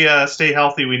 stay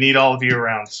healthy. We need all of you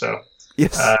around. So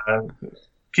yes.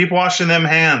 Keep washing them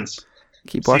hands.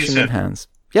 Keep washing them hands.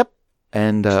 Yep.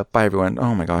 And bye, everyone.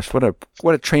 Oh my gosh, what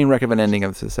a train wreck of an ending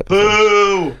of this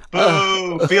episode.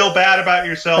 Boo! Feel bad about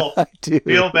yourself. I do.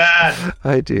 Feel bad.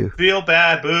 I do. Feel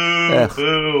bad.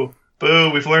 Boo!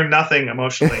 Boo! We've learned nothing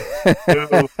emotionally.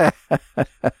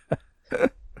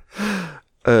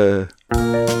 Boo!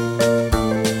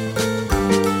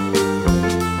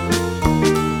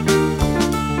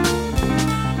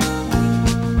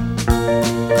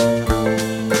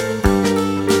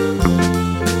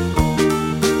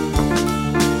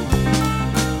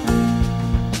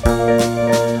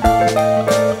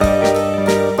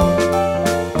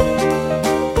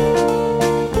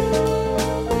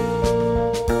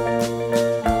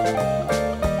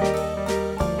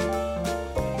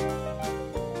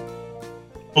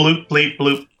 Bloop, bleep,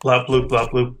 bloop, blah, bloop, blah,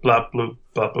 bloop, blah, bloop,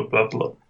 blah, blah, blah, blah.